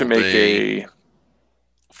need you to make a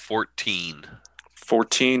 14.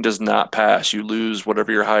 14 does not pass. You lose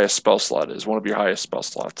whatever your highest spell slot is, one of your highest spell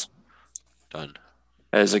slots. Done.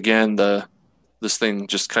 As again, this thing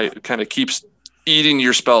just kind of keeps eating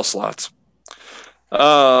your spell slots.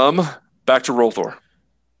 Back to Rolthor.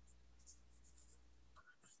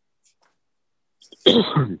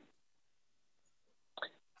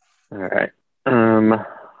 All right.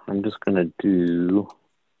 I'm just gonna do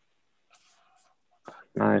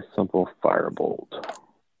a nice simple firebolt.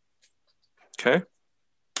 Okay.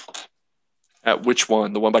 At which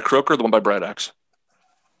one? The one by Croaker or the one by Bright Axe?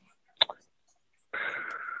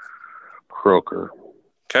 Croaker.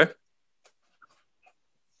 Okay.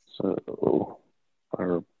 So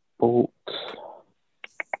firebolt.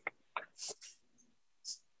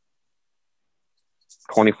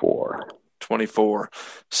 24. 24.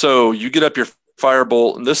 So you get up your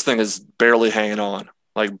firebolt, and this thing is barely hanging on,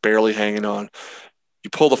 like barely hanging on. You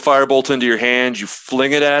pull the firebolt into your hand, you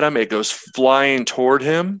fling it at him, it goes flying toward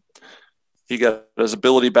him. He got his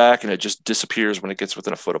ability back, and it just disappears when it gets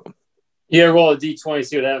within a foot of him. You gotta roll a d20,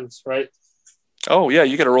 see what happens, right? Oh, yeah,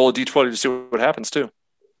 you got to roll a d20 to see what happens, too.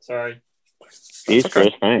 Sorry. Jeez, okay. Chris,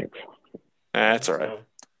 thanks. That's all right.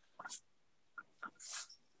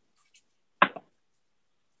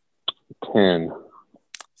 10.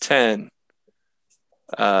 10.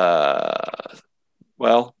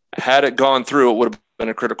 Well, had it gone through, it would have been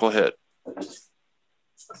a critical hit.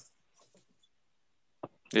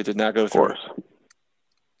 It did not go Of through. course.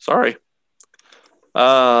 Sorry.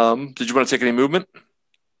 Did you want to take any movement?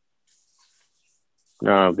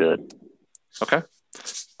 No, good. Okay.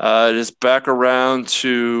 It is back around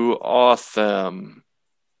to Otham.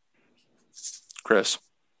 Chris.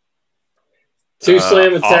 2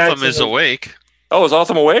 slam attacks. Otham is awake. Oh, is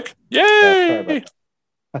Otham awake? Yeah, Yay! sorry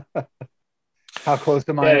about How close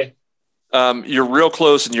am I? Okay. You're real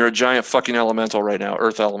close, and you're a giant fucking elemental right now,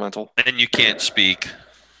 Earth elemental. And you can't speak.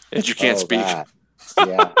 And you can't speak. That.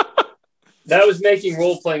 Yeah, That was making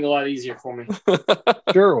role playing a lot easier for me.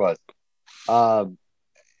 sure was.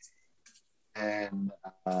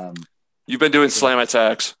 You've been doing slam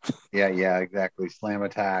attacks. Yeah, exactly. Slam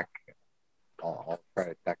attack. I'll try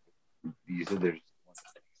to attack. You said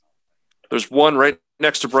There's one right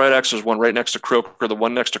next to Bright Axe. There's one right next to Croaker. The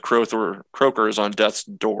one next to Croaker is on death's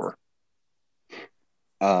door.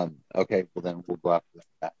 okay, well then we'll go after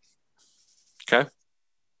that. Okay.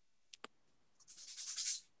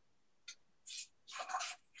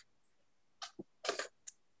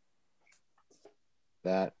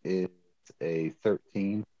 That is a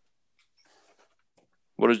 13.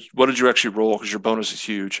 What did you actually roll? Because your bonus is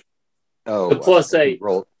huge. Oh, The plus 8.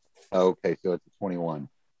 Roll. Okay, so it's a 21.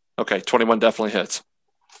 Okay, 21 definitely hits.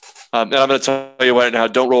 And I'm going to tell you right now,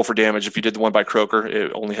 don't roll for damage. If you did the one by Croaker,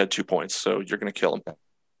 it only had 2 points, so you're going to kill him.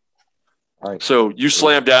 All right. So you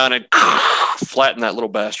slam down and flatten that little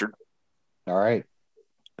bastard. All right.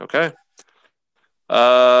 Okay.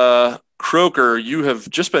 Croaker, you have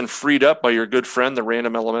just been freed up by your good friend, the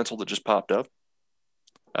random elemental that just popped up.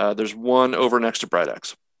 There's one over next to Bright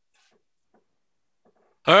Axe.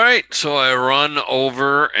 All right, so I run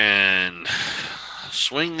over and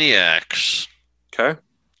swing the axe. Okay.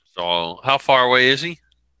 So how far away is he?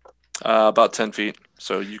 About 10 feet.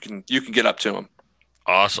 So you can get up to him.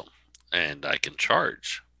 Awesome. And I can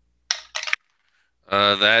charge.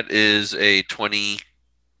 That is a 20,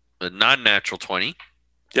 a non-natural 20.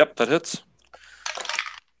 Yep, that hits.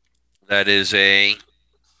 That is I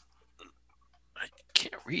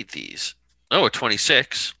can't read these. Oh, a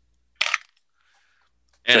 26.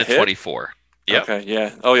 And a hit? 24. Yep. Okay,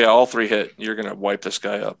 yeah. Oh, yeah, all 3 hit. You're going to wipe this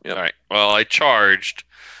guy up. Yep. All right. Well, I charged.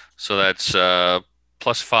 So that's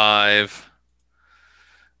 +5.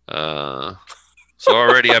 So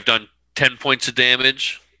already I've done 10 points of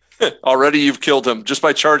damage. Already you've killed him. Just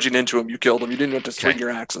by charging into him, you killed him. You didn't have to swing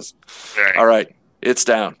your axes. All right. It's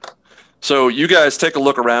down. So you guys take a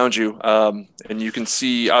look around you, and you can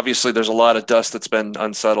see, obviously, there's a lot of dust that's been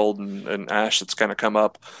unsettled and ash that's kind of come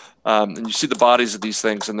up. And you see the bodies of these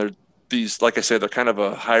things, and they're these, like I say, they're kind of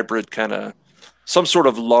a hybrid, kind of some sort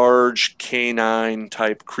of large canine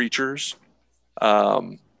type creatures.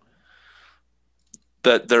 That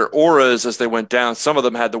their auras, as they went down, some of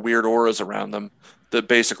them had the weird auras around them that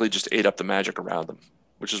basically just ate up the magic around them,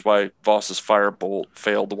 which is why Voss's firebolt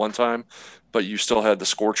failed the one time, but you still had the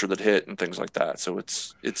Scorcher that hit and things like that. So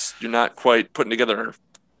it's you're not quite putting together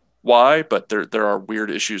why, but there are weird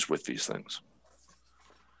issues with these things.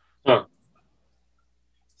 Huh.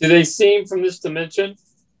 Do they seem from this dimension?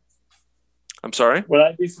 I'm sorry? Would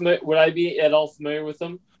I be familiar? Would I be at all familiar with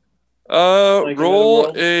them? Like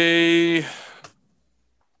roll a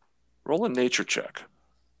nature check.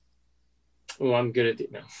 Oh, I'm good at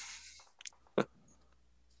it now.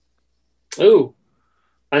 Ooh,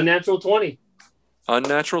 unnatural 20.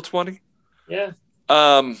 Unnatural 20? Yeah.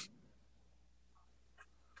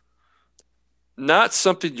 Not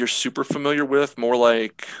something you're super familiar with. More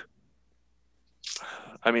like,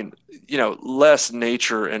 I mean, less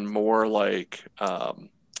nature and more like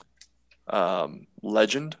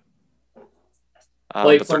legend.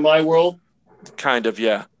 Like from my world? Kind of,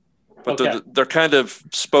 yeah. But okay. they're kind of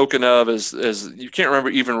spoken of as you can't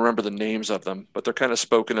remember the names of them, but they're kind of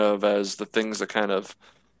spoken of as the things that kind of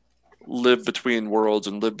live between worlds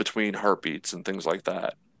and live between heartbeats and things like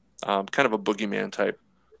that. Kind of a boogeyman type.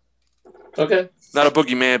 Okay. Not a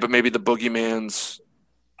boogeyman, but maybe the boogeyman's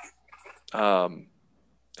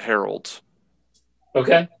herald.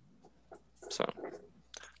 Okay. So.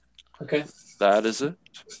 Okay. That is it.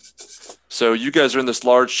 So you guys are in this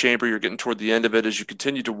large chamber. You're getting toward the end of it. As you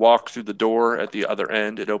continue to walk through the door at the other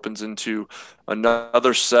end, it opens into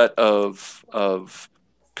another set of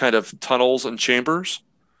kind of tunnels and chambers.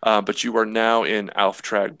 But you are now in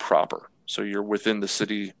Alftrag proper. So you're within the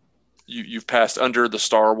city. You've passed under the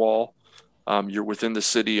Star Wall. You're within the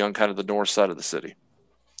city on kind of the north side of the city.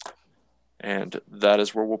 And that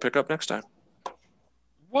is where we'll pick up next time.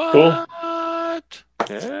 What?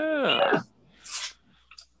 Yeah.